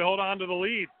 and hopefully hold on to the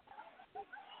lead.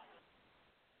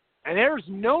 And there's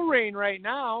no rain right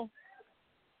now.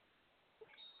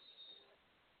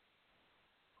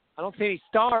 I don't see any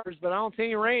stars, but I don't see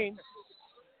any rain.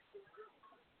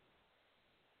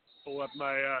 Pull up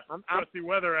my trusty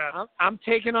weather app. I'm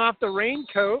taking off the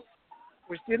raincoat,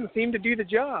 which didn't seem to do the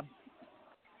job.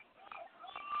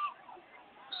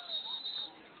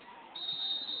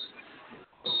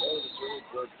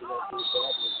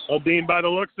 Well, Dean, by the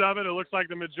looks of it, it looks like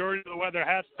the majority of the weather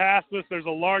has passed us. There's a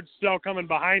large cell coming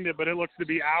behind it, but it looks to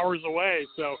be hours away.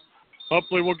 So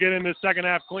hopefully we'll get in this second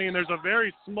half clean. There's a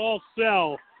very small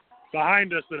cell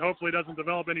behind us that hopefully doesn't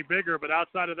develop any bigger, but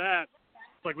outside of that,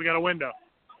 it's like we got a window.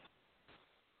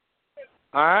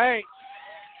 All right.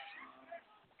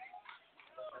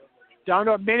 Down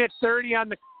to 1:30 on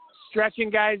the stretching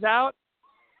guys out.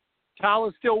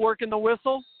 Tala's still working the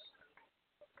whistle.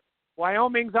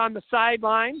 Wyoming's on the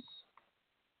sideline.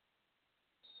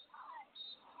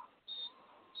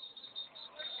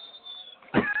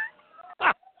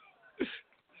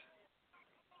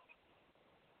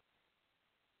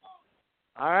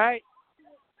 All right.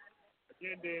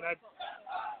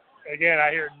 Again,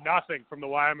 I hear nothing from the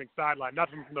Wyoming sideline.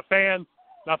 Nothing from the fans.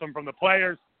 Nothing from the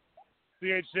players.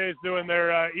 CHCA is doing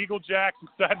their Eagle Jacks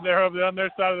sitting there over on their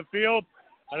side of the field.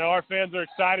 I know our fans are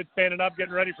excited, standing up,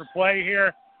 getting ready for play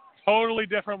here. Totally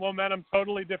different momentum,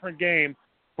 totally different game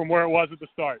from where it was at the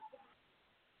start.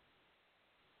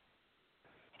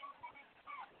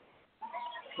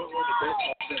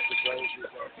 defensive plays.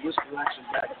 Misdirection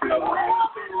back to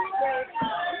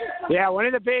Yeah, one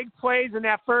of the big plays in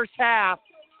that first half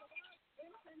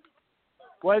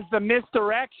was the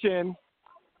misdirection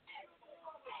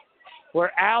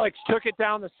where Alex took it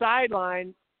down the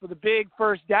sideline for the big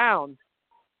first down.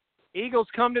 Eagles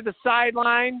come to the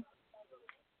sideline.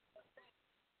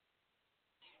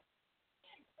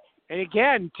 And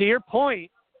again, to your point,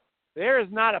 there is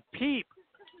not a peep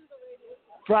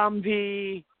from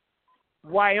the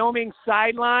Wyoming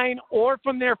sideline or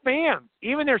from their fans.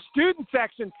 Even their student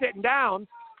section sitting down.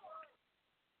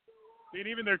 And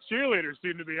even their cheerleaders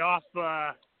seem to be off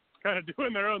kind of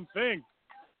doing their own thing.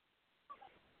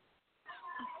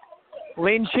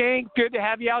 Lynn Shank, good to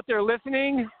have you out there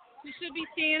listening. You should be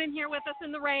standing here with us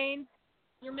in the rain.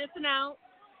 You're missing out.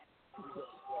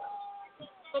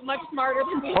 But much smarter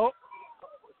than me.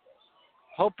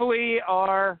 Hopefully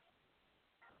our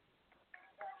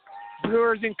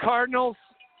Brewers and Cardinals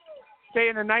stay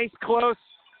in a nice close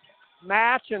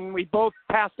match and we both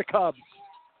pass the Cubs.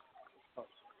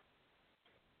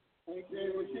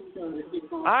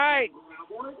 All right.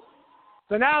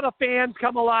 So now the fans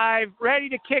come alive, ready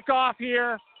to kick off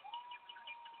here.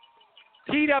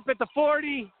 Teed up at the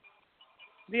 40.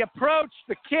 The approach,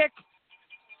 the kick.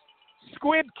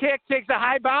 Squib kick takes a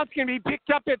high bounce, can be picked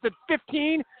up at the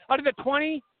 15, out of the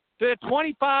 20 to the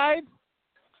 25.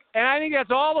 And I think that's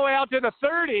all the way out to the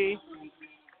 30.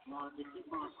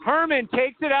 Herman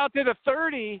takes it out to the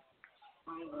 30.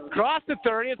 Across the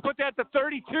 30. Let's put that to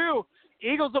 32.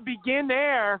 Eagles will begin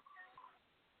there.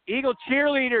 Eagle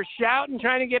cheerleaders shouting,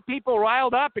 trying to get people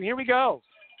riled up, and here we go.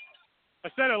 I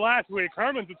said it last week.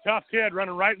 Herman's a tough kid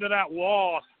running right into that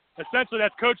wall. Essentially,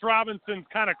 that's Coach Robinson's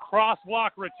kind of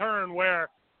crosswalk return where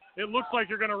it looks like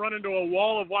you're going to run into a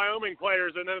wall of Wyoming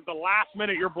players, and then at the last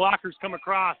minute, your blockers come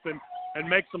across and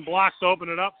make some blocks to open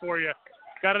it up for you.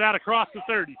 Got it out across the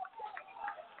 30.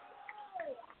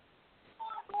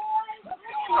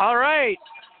 All right.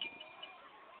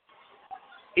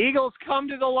 Eagles come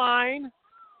to the line.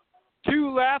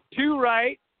 2 left, 2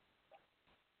 right.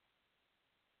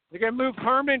 They're going to move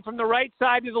Herman from the right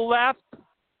side to the left.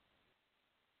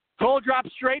 Cole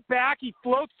drops straight back. He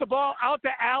floats the ball out to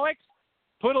Alex.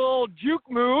 Put a little juke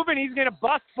move, and he's going to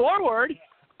bust forward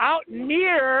out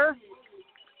near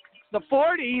the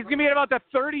 40. He's going to be at about the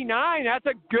 39. That's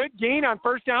a good gain on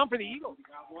first down for the Eagles.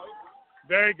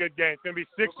 Very good gain. It's going to be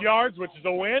 6 yards, which is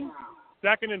a win.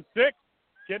 2nd and 6.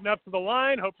 Getting up to the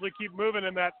line. Hopefully keep moving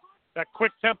in that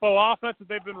quick tempo offense that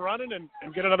they've been running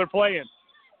and get another play in.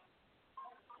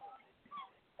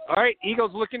 All right,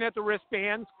 Eagles looking at the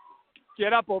wristbands.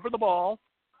 Get up over the ball.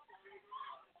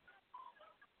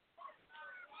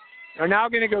 They're now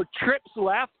going to go trips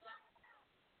left.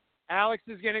 Alex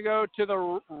is going to go to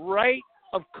the right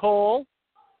of Cole.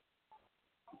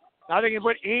 Now they can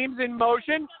put Ames in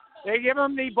motion. They give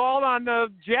him the ball on the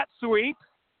jet sweep,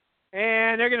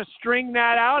 and they're going to string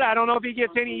that out. I don't know if he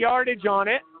gets any yardage on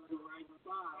it.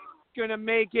 Going to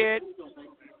make it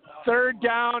 3rd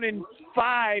down and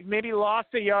 5, maybe lost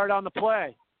a yard on the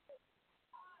play.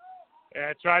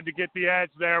 Yeah, tried to get the edge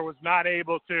there, was not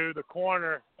able to. The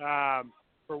corner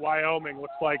for Wyoming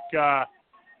looks like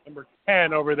number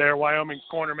 10 over there. Wyoming's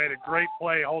corner made a great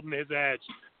play holding his edge.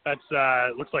 That's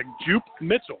looks like Jupe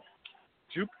Mitchell.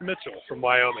 Jupe Mitchell from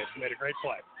Wyoming made a great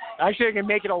play. Actually, they can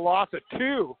make it a loss of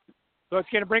 2. So it's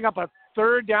going to bring up a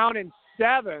 3rd down and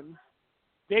 7.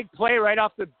 Big play right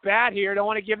off the bat here. Don't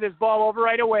want to give this ball over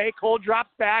right away. Cole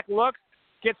drops back, looks,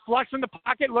 gets flushed from the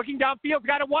pocket, looking downfield,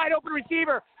 got a wide open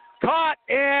receiver. Caught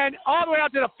and all the way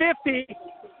out to the 50.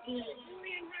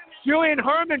 Julian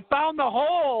Herman found the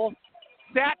hole,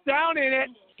 sat down in it,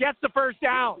 gets the first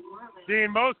down.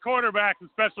 Dean, most quarterbacks,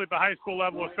 especially at the high school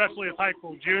level, especially as high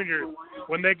school juniors,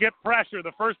 when they get pressure,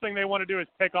 the first thing they want to do is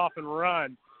take off and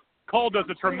run. Cole does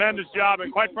a tremendous job,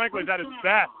 and quite frankly, is at his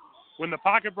best. When the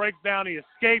pocket breaks down, he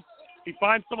escapes, he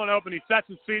finds someone open, he sets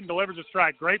his feet and delivers a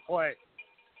strike. Great play.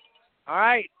 All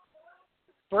right.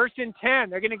 1st and 10.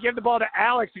 They're going to give the ball to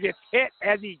Alex, who gets hit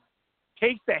as he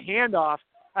takes the handoff.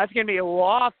 That's going to be a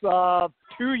loss of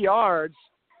 2 yards.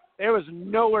 There was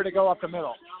nowhere to go up the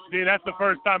middle. See, that's the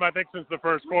first time, I think, since the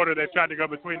first quarter they've tried to go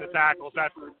between the tackles.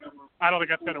 I don't think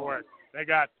that's going to work. They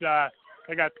got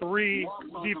 3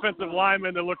 defensive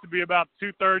linemen that look to be about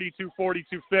 230, 240,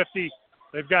 250.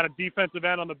 They've got a defensive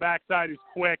end on the backside who's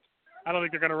quick. I don't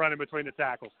think they're going to run in between the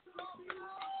tackles.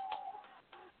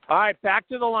 All right, back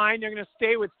to the line. They're going to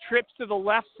stay with trips to the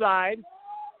left side.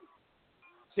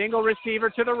 Single receiver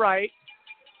to the right.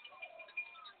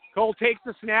 Cole takes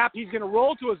the snap. He's going to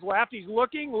roll to his left. He's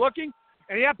looking,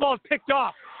 and that ball is picked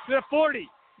off to the 40,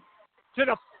 to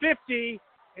the 50,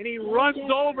 and he runs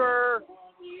over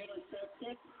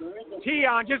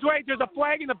Tion, just wait. There's a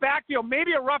flag in the backfield.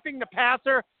 Maybe a roughing the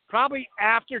passer. Probably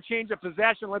after change of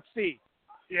possession. Let's see.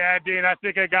 Yeah, Dean, I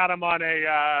think I got him on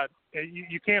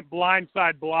you can't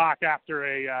blindside block after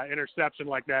a interception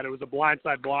like that. It was a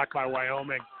blindside block by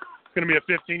Wyoming. It's going to be a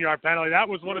 15-yard penalty. That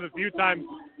was one of the few times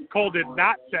Cole did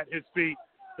not set his feet,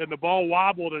 and the ball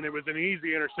wobbled, and it was an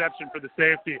easy interception for the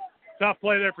safety. Tough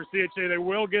play there for CHCA. They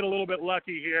will get a little bit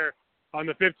lucky here on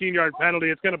the 15-yard penalty.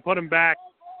 It's going to put them back.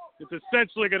 It's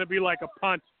essentially going to be like a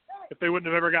punt if they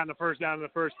wouldn't have ever gotten a first down in the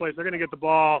first place. They're going to get the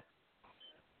ball.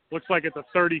 Looks like it's a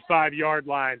 35-yard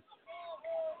line.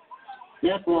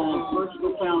 That ball,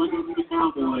 personal foul against the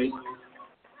Cowboys.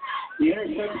 The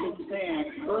interception stands.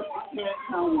 First and 10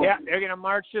 Cowboys. Yeah, they're going to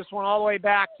march this one all the way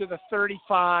back to the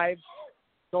 35.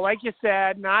 So like you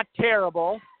said, not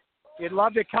terrible. You'd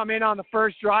love to come in on the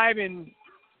first drive and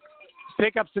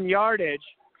pick up some yardage.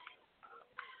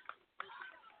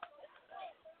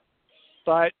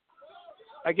 But,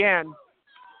 again,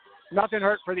 nothing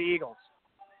hurt for the Eagles.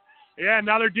 Yeah,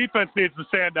 now their defense needs to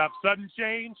stand up. Sudden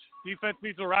change. Defense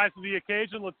needs to rise to the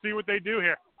occasion. Let's see what they do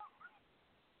here.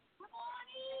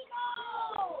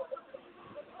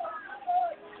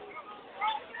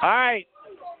 All right.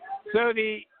 So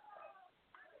the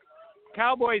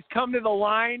Cowboys come to the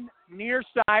line near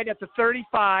side at the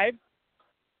 35.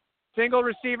 Single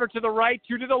receiver to the right,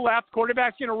 two to the left.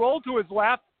 Quarterback's going to roll to his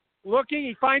left. Looking,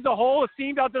 he finds a hole, a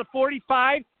seam out to the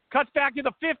 45. Cuts back to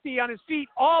the 50 on his feet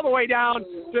all the way down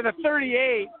to the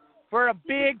 38 for a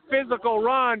big physical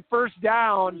run. First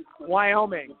down,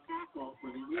 Wyoming.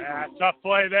 Yeah, tough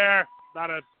play there. About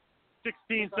a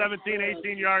 16, 17,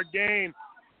 18-yard gain.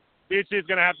 CHCA is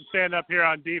going to have to stand up here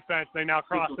on defense. They now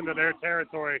cross into their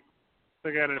territory.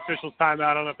 They got an official's timeout.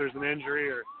 I don't know if there's an injury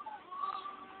or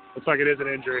looks like it is an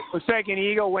injury. Looks like an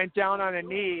Eagle went down on a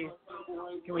knee.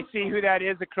 Can we see who that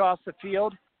is across the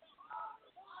field?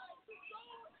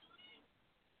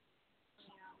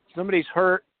 Somebody's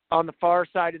hurt on the far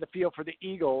side of the field for the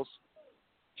Eagles.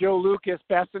 Joe Lucas,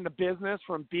 best in the business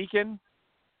from Beacon,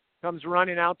 comes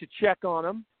running out to check on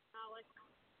him.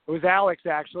 It was Alex,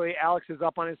 actually. Alex is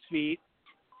up on his feet.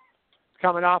 He's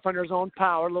coming off under his own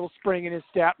power, a little spring in his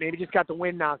step. Maybe just got the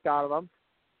wind knocked out of him.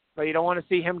 But you don't want to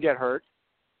see him get hurt.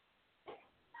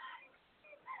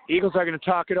 Eagles are going to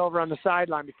talk it over on the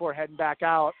sideline before heading back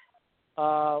out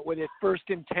with it 1st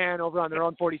and 10 over on their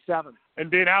own 47. And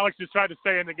Dean, Alex just tried to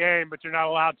stay in the game, but you're not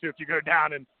allowed to if you go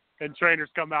down and trainers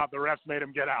come out. The refs made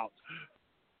him get out.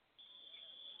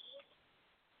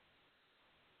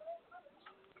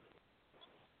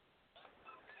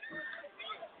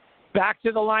 Back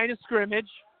to the line of scrimmage.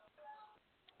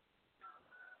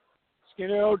 It's going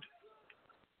to go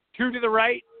two to the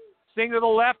right, sing to the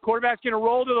left. Quarterback's going to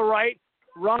roll to the right,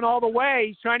 run all the way.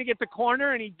 He's trying to get the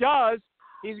corner, and he does.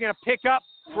 He's going to pick up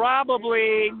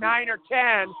probably 9 or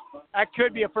 10. That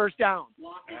could be a first down.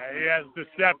 He has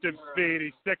deceptive speed.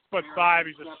 He's 6'5".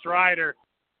 He's a strider.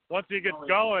 Once he gets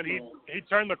going, he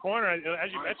turned the corner. As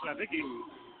you mentioned, I think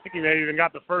he may have even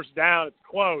got the first down. It's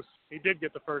close. He did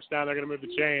get the first down. They're going to move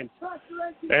the chains.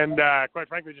 And quite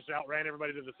frankly, just outran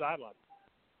everybody to the sideline.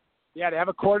 Yeah, to have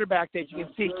a quarterback that you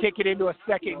can see kick it into a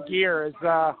second gear is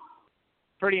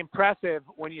pretty impressive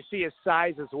when you see his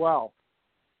size as well.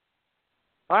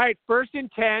 All right, 1st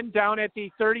and 10 down at the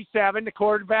 37. The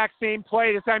quarterback, same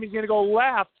play. This time he's going to go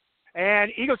left. And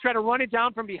Eagles try to run it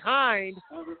down from behind.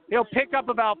 He'll pick up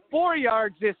about 4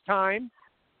 yards this time,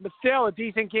 but still a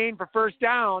decent gain for first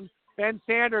down. Ben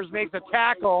Sanders makes a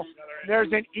tackle.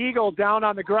 There's an Eagle down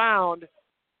on the ground.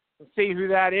 Let's see who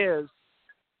that is.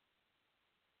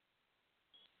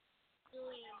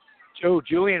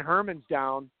 Julian Herman's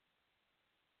down.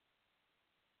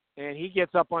 And he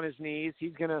gets up on his knees.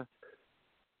 He's going to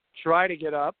try to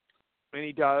get up, and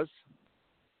he does.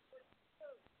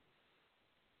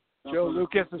 Joe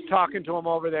Lucas is talking to him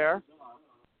over there.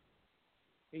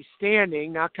 He's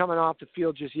standing, not coming off the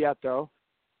field just yet, though.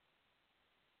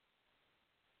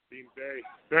 Being very,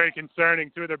 very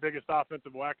concerning. Two of their biggest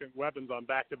offensive weapons on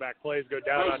back-to-back plays go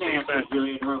down on defense.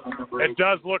 It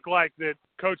does look like that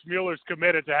Coach Mueller's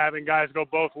committed to having guys go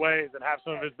both ways and have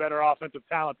some of his better offensive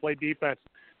talent play defense,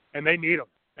 and they need them.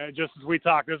 And just as we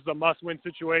talk, this is a must-win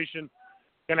situation.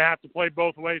 Going to have to play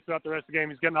both ways throughout the rest of the game.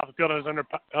 He's getting off the field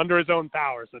under his own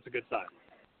power, so it's a good sign.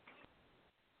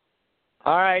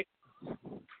 All right.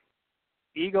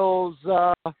 Eagles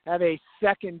have a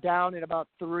second down and about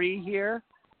 3 here.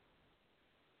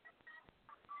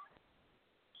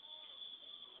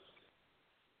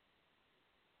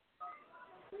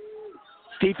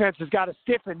 Defense has got to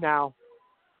stiffen now.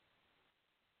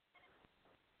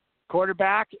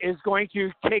 Quarterback is going to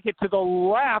take it to the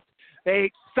left.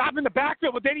 They stop in the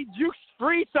backfield, but then he jukes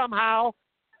free somehow,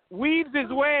 weaves his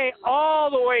way all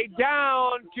the way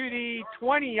down to the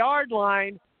 20-yard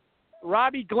line.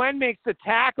 Robbie Glenn makes the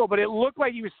tackle, but it looked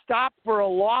like he was stopped for a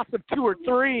loss of 2 or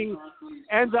 3,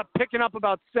 ends up picking up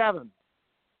about 7.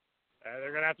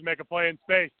 They're going to have to make a play in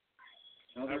space.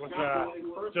 That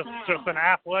was just an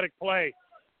athletic play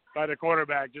by the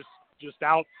quarterback. Just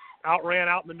outran,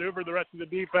 outmaneuvered the rest of the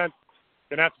defense.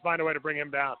 Going to have to find a way to bring him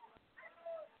down.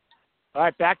 All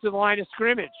right, back to the line of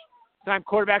scrimmage. This time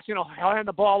quarterback's going to hand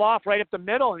the ball off right up the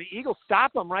middle, and the Eagles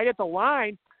stop him right at the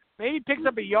line. Maybe picks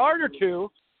up a yard or 2,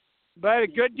 but a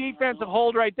good defensive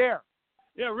hold right there.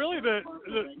 Yeah, really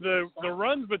the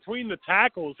runs between the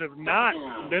tackles have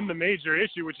not been the major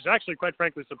issue, which is actually quite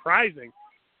frankly surprising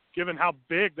given how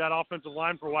big that offensive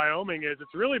line for Wyoming is.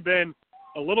 It's really been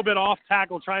a little bit off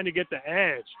tackle trying to get the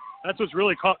edge. That's what's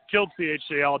really killed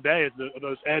CHCA all day is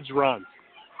those edge runs.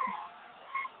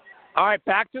 All right,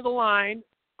 back to the line.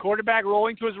 Quarterback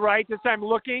rolling to his right, this time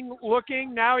looking.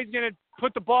 Now he's going to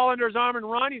put the ball under his arm and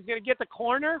run. He's going to get the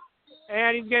corner,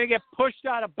 and he's going to get pushed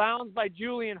out of bounds by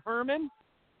Julian Herman.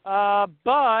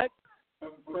 But,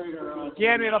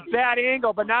 again, we have a bad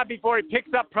angle, but not before he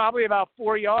picks up probably about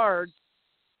 4 yards.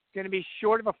 It's going to be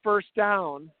short of a first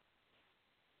down.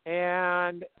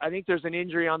 And I think there's an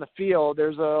injury on the field.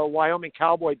 There's a Wyoming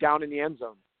Cowboy down in the end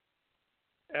zone.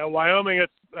 And Wyoming,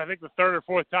 it's I think the 3rd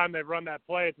or 4th time they've run that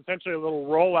play. It's essentially a little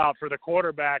rollout for the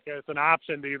quarterback. It's an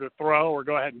option to either throw or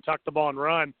go ahead and tuck the ball and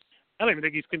run. I don't even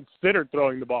think he's considered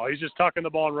throwing the ball. He's just tucking the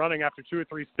ball and running after 2 or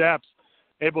 3 steps,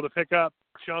 able to pick up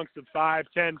chunks of 5,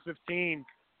 10, 15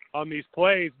 on these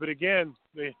plays. But, again,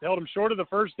 they held him short of the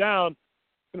first down.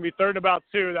 It's going to be 3rd and about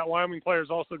 2. That Wyoming player is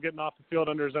also getting off the field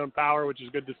under his own power, which is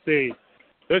good to see.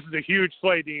 This is a huge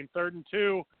play, Dean. 3rd and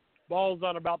 2. Ball's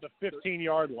on about the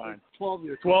 15-yard line.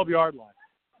 12-yard line.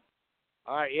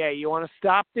 All right, yeah, you want to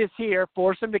stop this here,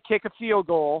 force him to kick a field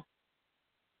goal.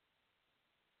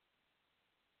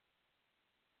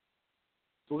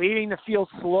 Leaving the field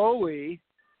slowly.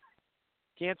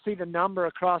 Can't see the number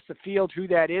across the field, who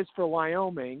that is for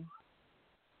Wyoming.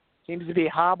 Seems to be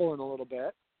hobbling a little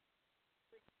bit.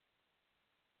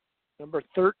 Number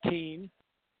 13.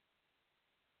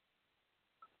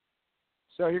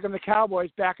 So here come the Cowboys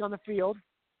back on the field.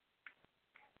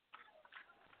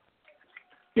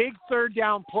 Big 3rd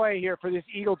down play here for this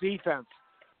Eagle defense.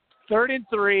 3rd and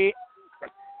 3.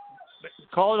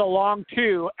 Call it a long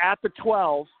 2 at the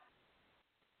 12.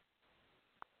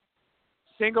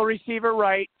 Single receiver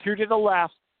right, 2 to the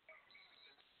left.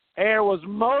 There was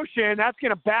motion. That's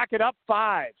going to back it up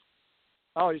 5.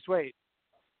 Oh, just wait.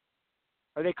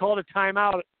 Are they called a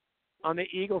timeout on the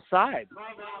Eagle side?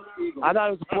 I thought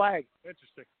it was a flag.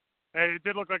 Interesting. Hey, it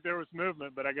did look like there was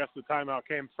movement, but I guess the timeout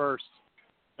came first.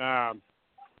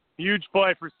 Huge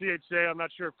play for CHCA. I'm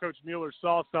not sure if Coach Mueller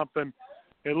saw something.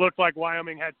 It looked like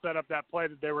Wyoming had set up that play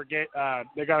that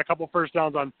they got a couple first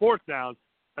downs on 4th down.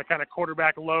 That kind of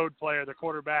quarterback load play, or the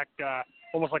quarterback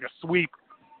almost like a sweep,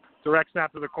 direct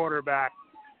snap to the quarterback.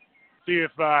 See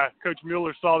if Coach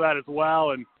Mueller saw that as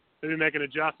well and maybe make an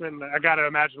adjustment. I got to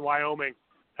imagine Wyoming,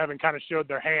 having kind of showed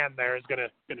their hand there, is going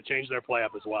to change their play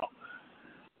up as well.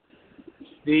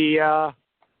 The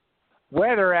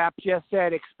weather app just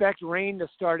said expect rain to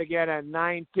start again at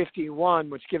 9:51,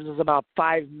 which gives us about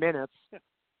 5 minutes.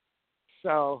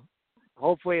 So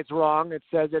hopefully it's wrong. It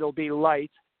says it'll be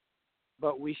light,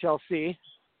 but we shall see.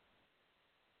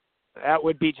 That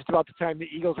would be just about the time the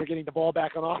Eagles are getting the ball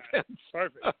back on offense.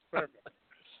 Perfect.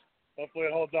 Hopefully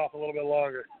it holds off a little bit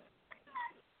longer.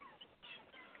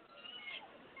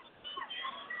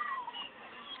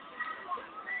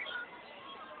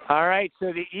 All right,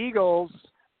 so the Eagles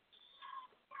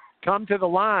come to the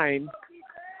line.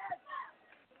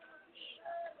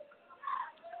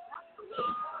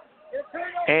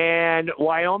 And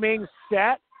Wyoming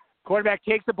set. Quarterback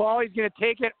takes the ball. He's going to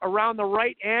take it around the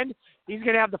right end. He's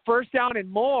going to have the first down and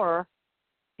more.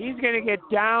 He's going to get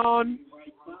down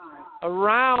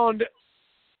around,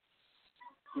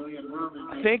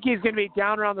 I think he's going to be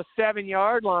down around the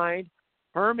 7-yard line.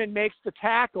 Herman makes the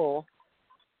tackle.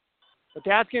 But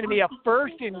that's going to be a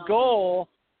 1st and goal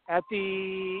at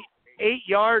the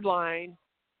 8-yard line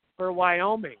for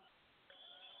Wyoming.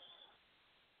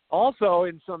 Also,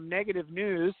 in some negative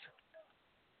news,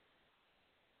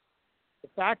 the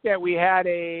fact that we had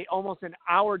almost an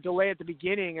hour delay at the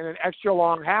beginning and an extra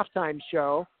long halftime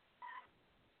show,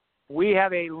 we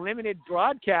have a limited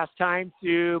broadcast time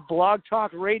through Blog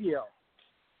Talk Radio.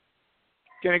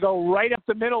 Going to go right up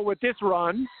the middle with this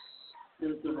run.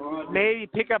 Maybe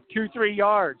pick up 2-3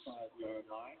 yards.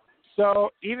 So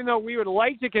even though we would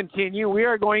like to continue, we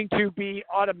are going to be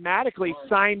automatically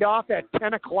signed off at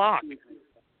 10 o'clock.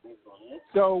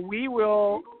 So we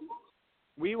will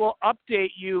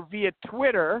update you via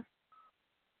Twitter.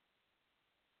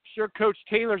 Sure, Coach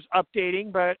Taylor's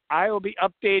updating, but I will be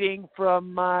updating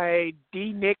from my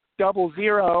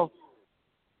DNick00.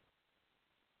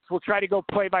 We'll try to go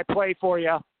play-by-play for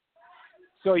you.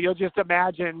 So you'll just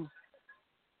imagine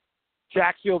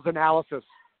Jacksfield's analysis.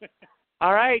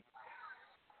 All right.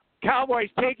 Cowboys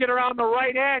take it around the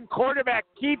right end. Quarterback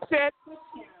keeps it,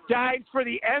 dives for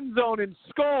the end zone and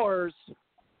scores.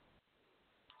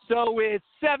 So with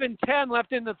 7:10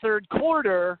 left in the third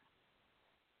quarter,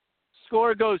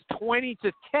 score goes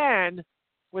 20-10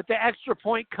 with the extra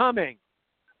point coming.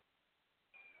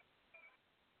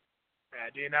 Yeah,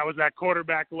 Dean, that was that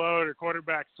quarterback load or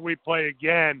quarterback sweep play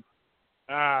again.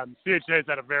 CHCA's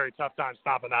had a very tough time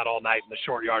stopping that all night in the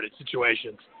short yardage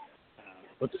situations.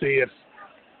 Let's see if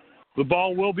the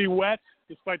ball will be wet,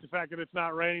 despite the fact that it's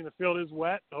not raining. The field is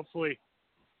wet. Hopefully,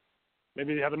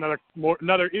 maybe they have another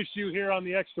issue here on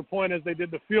the extra point as they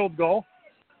did the field goal.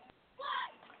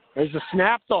 There's a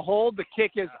snap to hold. The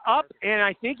kick is up, and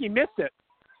I think he missed it.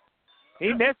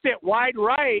 He missed it wide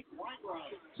right.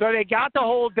 So they got the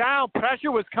hold down.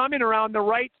 Pressure was coming around the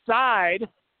right side,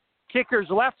 kicker's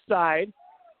left side,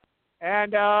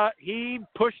 and he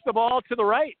pushed the ball to the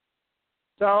right.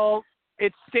 So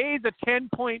it stays a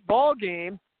 10-point ball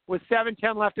game with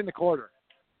 7:10 left in the quarter.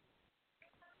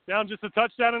 Down just a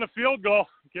touchdown and a field goal.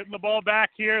 Getting the ball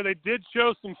back here. They did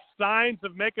show some signs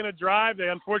of making a drive. They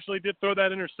unfortunately did throw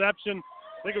that interception.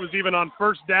 I think it was even on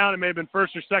first down. It may have been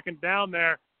first or second down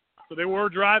there. So they were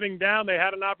driving down. They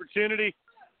had an opportunity.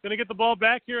 Going to get the ball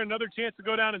back here. Another chance to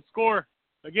go down and score.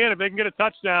 Again, if they can get a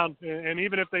touchdown, and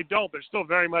even if they don't, they're still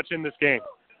very much in this game.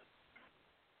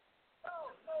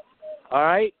 All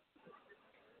right.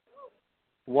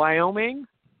 Wyoming,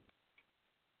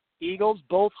 Eagles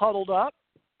both huddled up.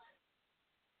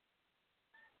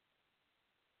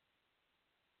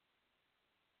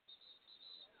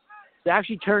 It's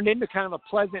actually turned into kind of a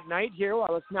pleasant night here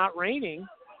while it's not raining.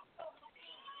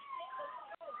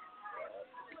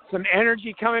 Some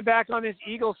energy coming back on this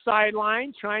Eagles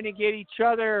sideline, trying to get each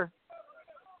other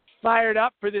fired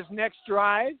up for this next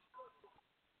drive.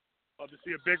 Love to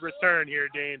see a big return here,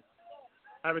 Dean.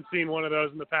 Haven't seen one of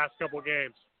those in the past couple of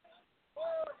games.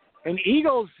 And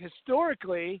Eagles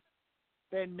historically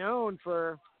been known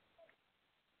for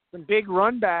some big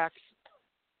run backs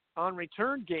on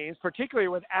return games, particularly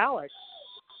with Alex.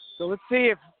 So let's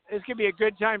see if this could be a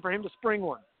good time for him to spring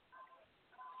one.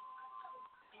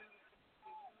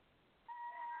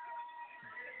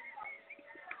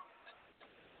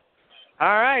 All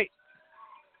right.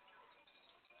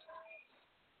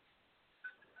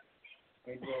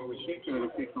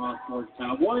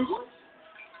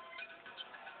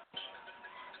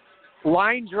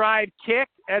 Line drive kick.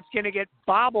 That's going to get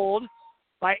bobbled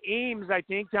by Ames, I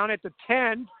think, down at the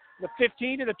 10, the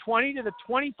 15 to the 20 to the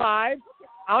 25,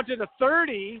 out to the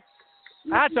 30.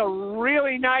 That's a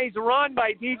really nice run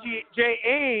by DJ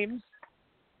Ames.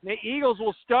 The Eagles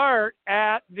will start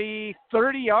at the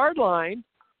 30-yard line.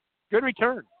 Good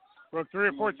return. Broke 3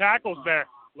 or 4 tackles there.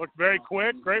 Looked very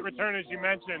quick. Great return, as you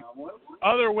mentioned.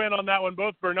 Other win on that one.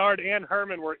 Both Bernard and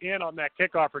Herman were in on that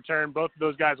kickoff return. Both of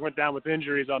those guys went down with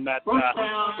injuries on that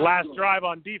last drive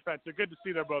on defense. So good to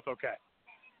see they're both okay.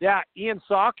 Yeah, Ian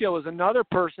Sawkill is another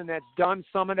person that's done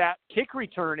some of that kick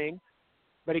returning.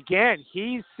 But again,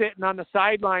 he's sitting on the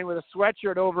sideline with a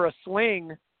sweatshirt over a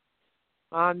sling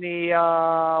on the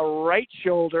right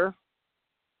shoulder.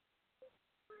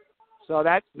 So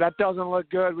that doesn't look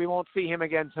good. We won't see him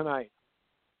again tonight.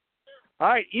 All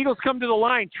right, Eagles come to the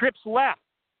line. Trips left.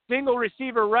 Single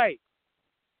receiver right.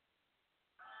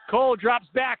 Cole drops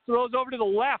back, throws over to the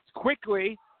left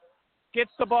quickly.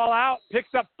 Gets the ball out,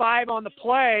 picks up 5 on the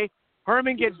play.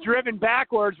 Herman gets driven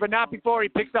backwards, but not before he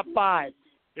picks up 5.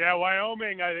 Yeah,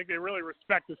 Wyoming, I think they really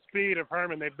respect the speed of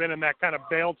Herman. They've been in that kind of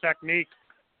bail technique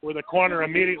where the corner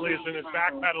immediately is in his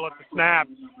back pedal at the snap.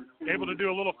 Able to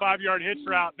do a little 5-yard hitch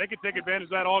route. They could take advantage of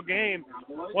that all game.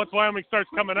 Once Wyoming starts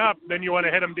coming up, then you want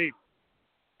to hit them deep.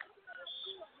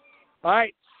 All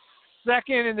right,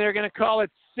 second, and they're going to call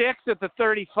it 6 at the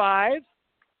 35.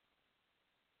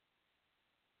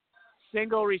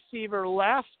 Single receiver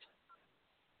left.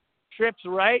 Trips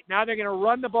right. Now they're going to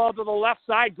run the ball to the left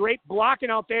side. Great blocking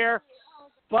out there,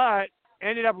 but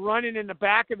ended up running in the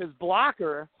back of his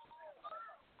blocker.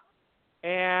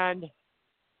 And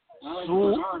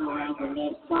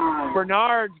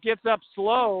Bernard gets up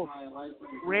slow,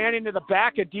 ran into the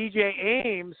back of DJ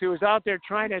Ames, who was out there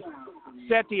trying to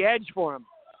set the edge for him.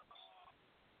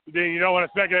 You don't want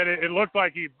to speculate. It looked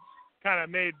like he kind of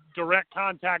made direct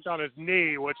contact on his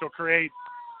knee, which will create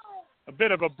a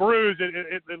bit of a bruise.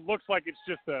 It looks like it's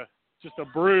just a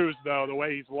bruise, though, the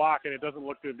way he's walking. It doesn't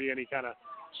look to be any kind of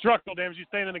structural damage. He's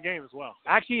staying in the game as well.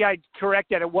 Actually, I correct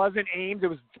that. It wasn't Ames.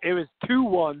 It was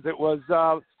 2-1. It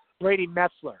was Brady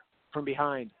Metzler from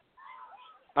behind.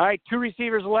 All right, 2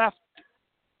 receivers left,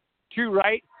 2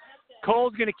 right.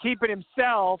 Cole's going to keep it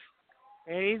himself,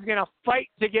 and he's going to fight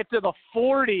to get to the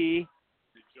 40.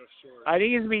 I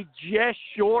think he's going to be just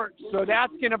short, so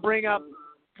that's going to bring up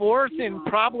 4th and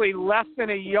probably less than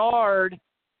a yard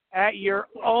at your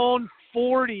own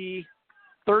 40,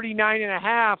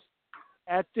 39.5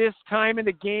 at this time in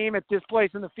the game, at this place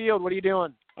in the field. What are you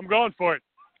doing? I'm going for it,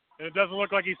 and it doesn't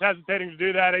look like he's hesitating to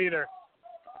do that either.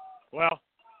 Well,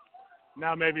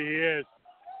 now maybe he is.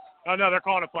 Oh, no, they're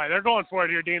calling a play. They're going for it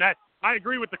here, Dean. I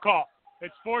agree with the call.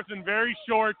 It's 4th and very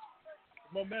short.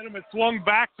 Momentum has swung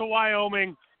back to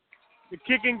Wyoming. The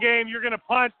kicking game, you're going to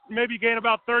punt, maybe gain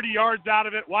about 30 yards out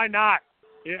of it. Why not?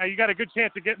 You got a good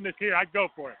chance of getting this here. I'd go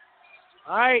for it.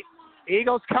 All right,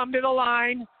 Eagles come to the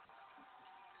line.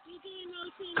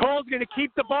 Cole's going to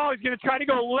keep the ball. He's going to try to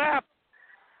go left,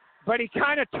 but he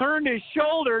kind of turned his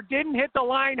shoulder, didn't hit the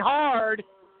line hard,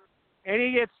 and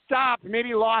he gets stopped,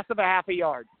 maybe loss of a half a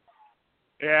yard.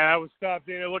 Yeah, that was tough,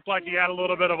 Dean. It looked like he had a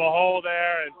little bit of a hole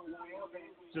there and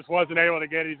just wasn't able to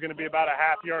get it. He's going to be about a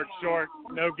half yard short.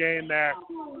 No gain there.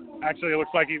 Actually, it looks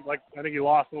like I think he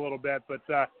lost a little bit, but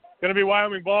going to be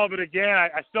Wyoming ball. But again,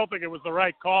 I still think it was the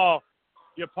right call.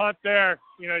 You punt there.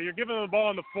 You're giving them the ball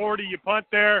on the 40. You punt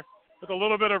there with a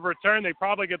little bit of return. They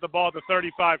probably get the ball at the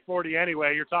 35, 40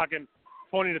 anyway. You're talking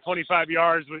 20 to 25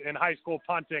 yards in high school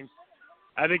punting.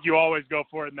 I think you always go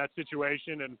for it in that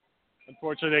situation, and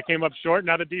unfortunately they came up short.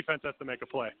 Now the defense has to make a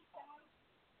play.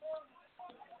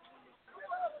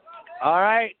 All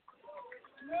right.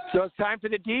 So it's time for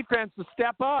the defense to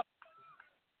step up.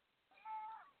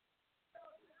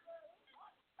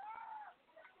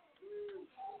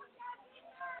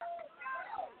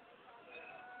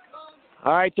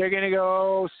 All right, they're going to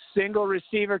go single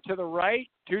receiver to the right,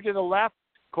 2 to the left.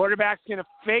 Quarterback's going to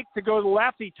fake to go to the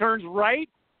left. He turns right.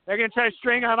 They're going to try to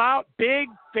string him out. Big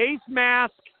face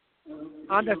mask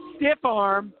on the stiff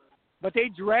arm, but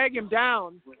they drag him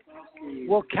down.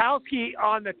 Wilkowski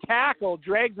on the tackle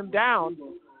drags him down.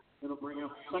 It'll bring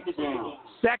up 2nd down.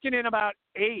 2nd and about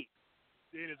 8.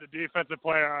 Dean, as a defensive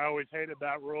player, I always hated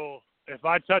that rule. If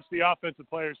I touch the offensive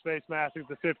player's face mask, it's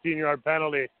a 15-yard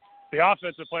penalty. The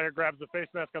offensive player grabs the face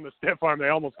mask on the stiff arm, they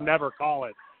almost never call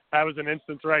it. That was an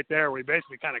instance right there where he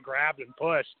basically kind of grabbed and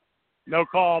pushed. No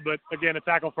call, but again, a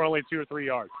tackle for only 2 or 3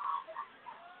 yards.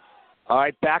 All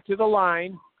right, back to the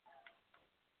line.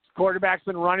 Quarterback's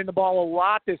been running the ball a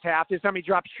lot this half. This time he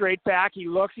drops straight back. He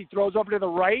looks, he throws over to the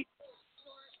right.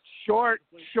 Short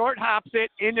hops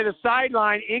it into the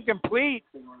sideline, incomplete.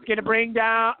 It's going to bring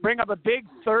up a big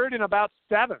 3rd and about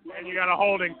 7. And you got a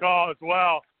holding call as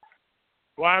well.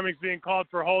 Wyoming's being called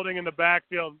for holding in the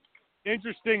backfield.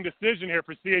 Interesting decision here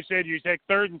for CHCA. Do you take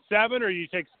 3rd and 7 or you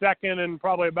take 2nd and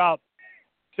probably about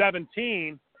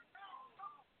 17?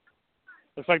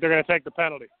 Looks like they're going to take the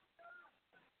penalty.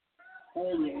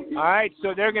 All right,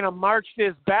 so they're going to march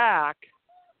this back,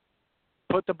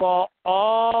 put the ball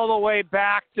all the way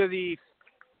back to the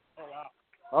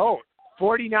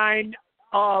 49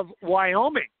 of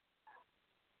Wyoming.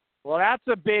 Well, that's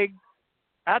a big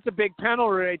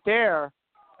penalty right there.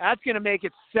 That's going to make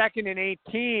it 2nd and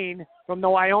 18 from the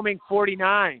Wyoming 49.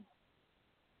 I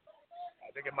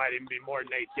think it might even be more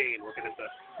than 18.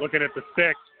 Looking at the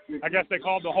 6. I guess they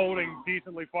called the holding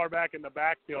decently far back in the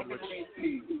backfield, which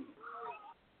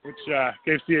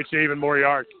gave CHCA even more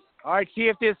yards. All right, see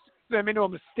if this them into a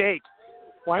mistake.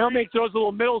 Wyoming throws a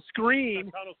little middle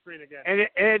screen, tunnel screen again, and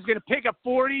it's going to pick a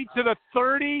 40 to the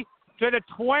 30 to the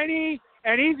 20,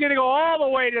 and he's going to go all the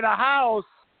way to the house.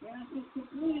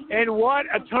 And what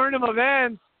a turn of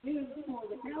events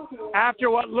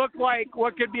after what looked like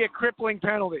what could be a crippling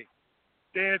penalty.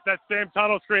 Dan, it's that same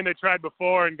tunnel screen they tried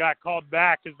before and got called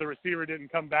back because the receiver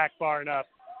didn't come back far enough.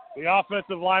 The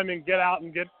offensive linemen get out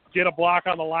and get a block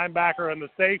on the linebacker and the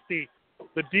safety.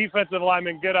 The defensive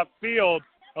linemen get upfield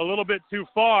a little bit too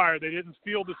far. They didn't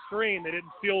field the screen. They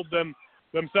didn't field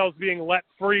themselves being let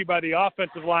free by the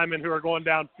offensive linemen who are going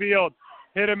downfield.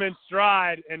 Hit him in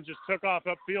stride and just took off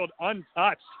upfield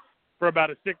untouched for about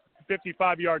a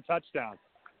 55-yard touchdown.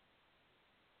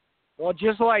 Well,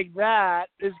 just like that,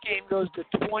 this game goes to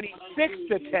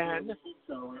 26-10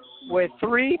 with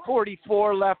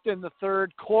 3:44 left in the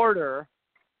 3rd quarter.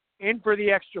 In for the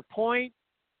extra point,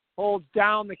 holds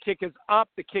down, the kick is up,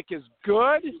 the kick is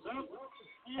good,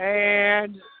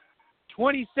 and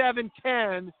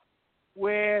 27-10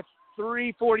 with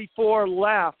 3:44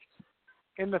 left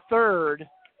in the third.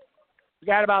 We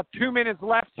got about 2 minutes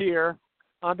left here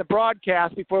on the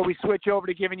broadcast before we switch over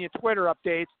to giving you Twitter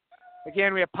updates.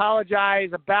 Again, we apologize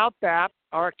about that.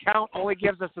 Our account only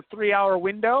gives us a 3-hour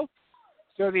window,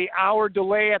 so the hour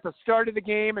delay at the start of the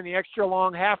game and the extra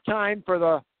long halftime for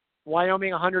the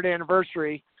Wyoming 100th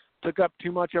anniversary took up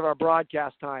too much of our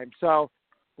broadcast time. So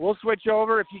we'll switch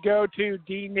over. If you go to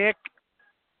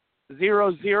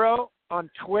dnick00 on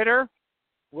Twitter,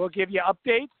 we'll give you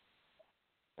updates,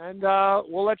 and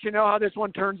we'll let you know how this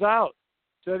one turns out.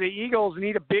 So the Eagles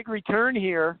need a big return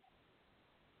here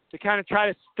to kind of try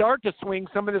to start to swing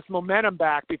some of this momentum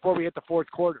back before we hit the fourth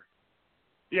quarter.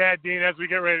 Yeah, Dean, as we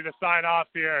get ready to sign off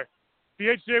here,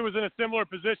 CHCA was in a similar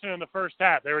position in the first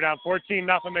half. They were down 14-0.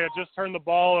 They had just turned the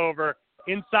ball over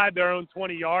inside their own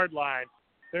 20-yard line.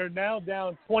 They're now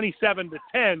down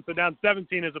 27-10, so down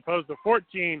 17 as opposed to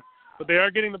 14. But they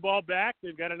are getting the ball back.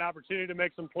 They've got an opportunity to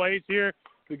make some plays here.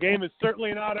 The game is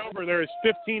certainly not over. There is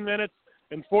 15 minutes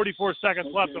and 44 seconds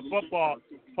left of football.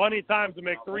 Plenty of time to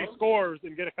make 3 scores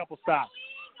and get a couple stops.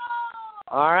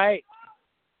 All right.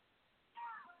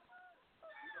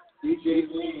 DJ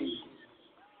Lee.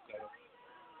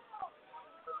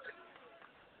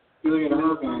 Julian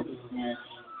Hogan.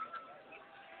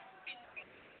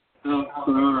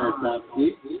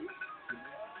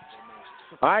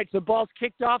 All right, so ball's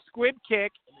kicked off, squib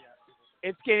kick.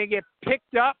 It's going to get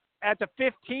picked up at the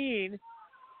 15,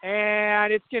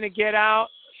 and it's going to get out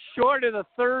short of the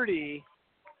 30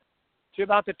 to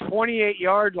about the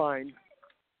 28-yard line.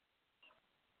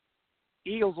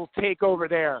 Eagles will take over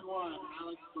there.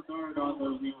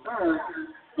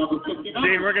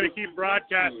 Dean, we're going to keep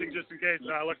broadcasting just in case.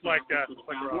 Looks like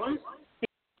we're on.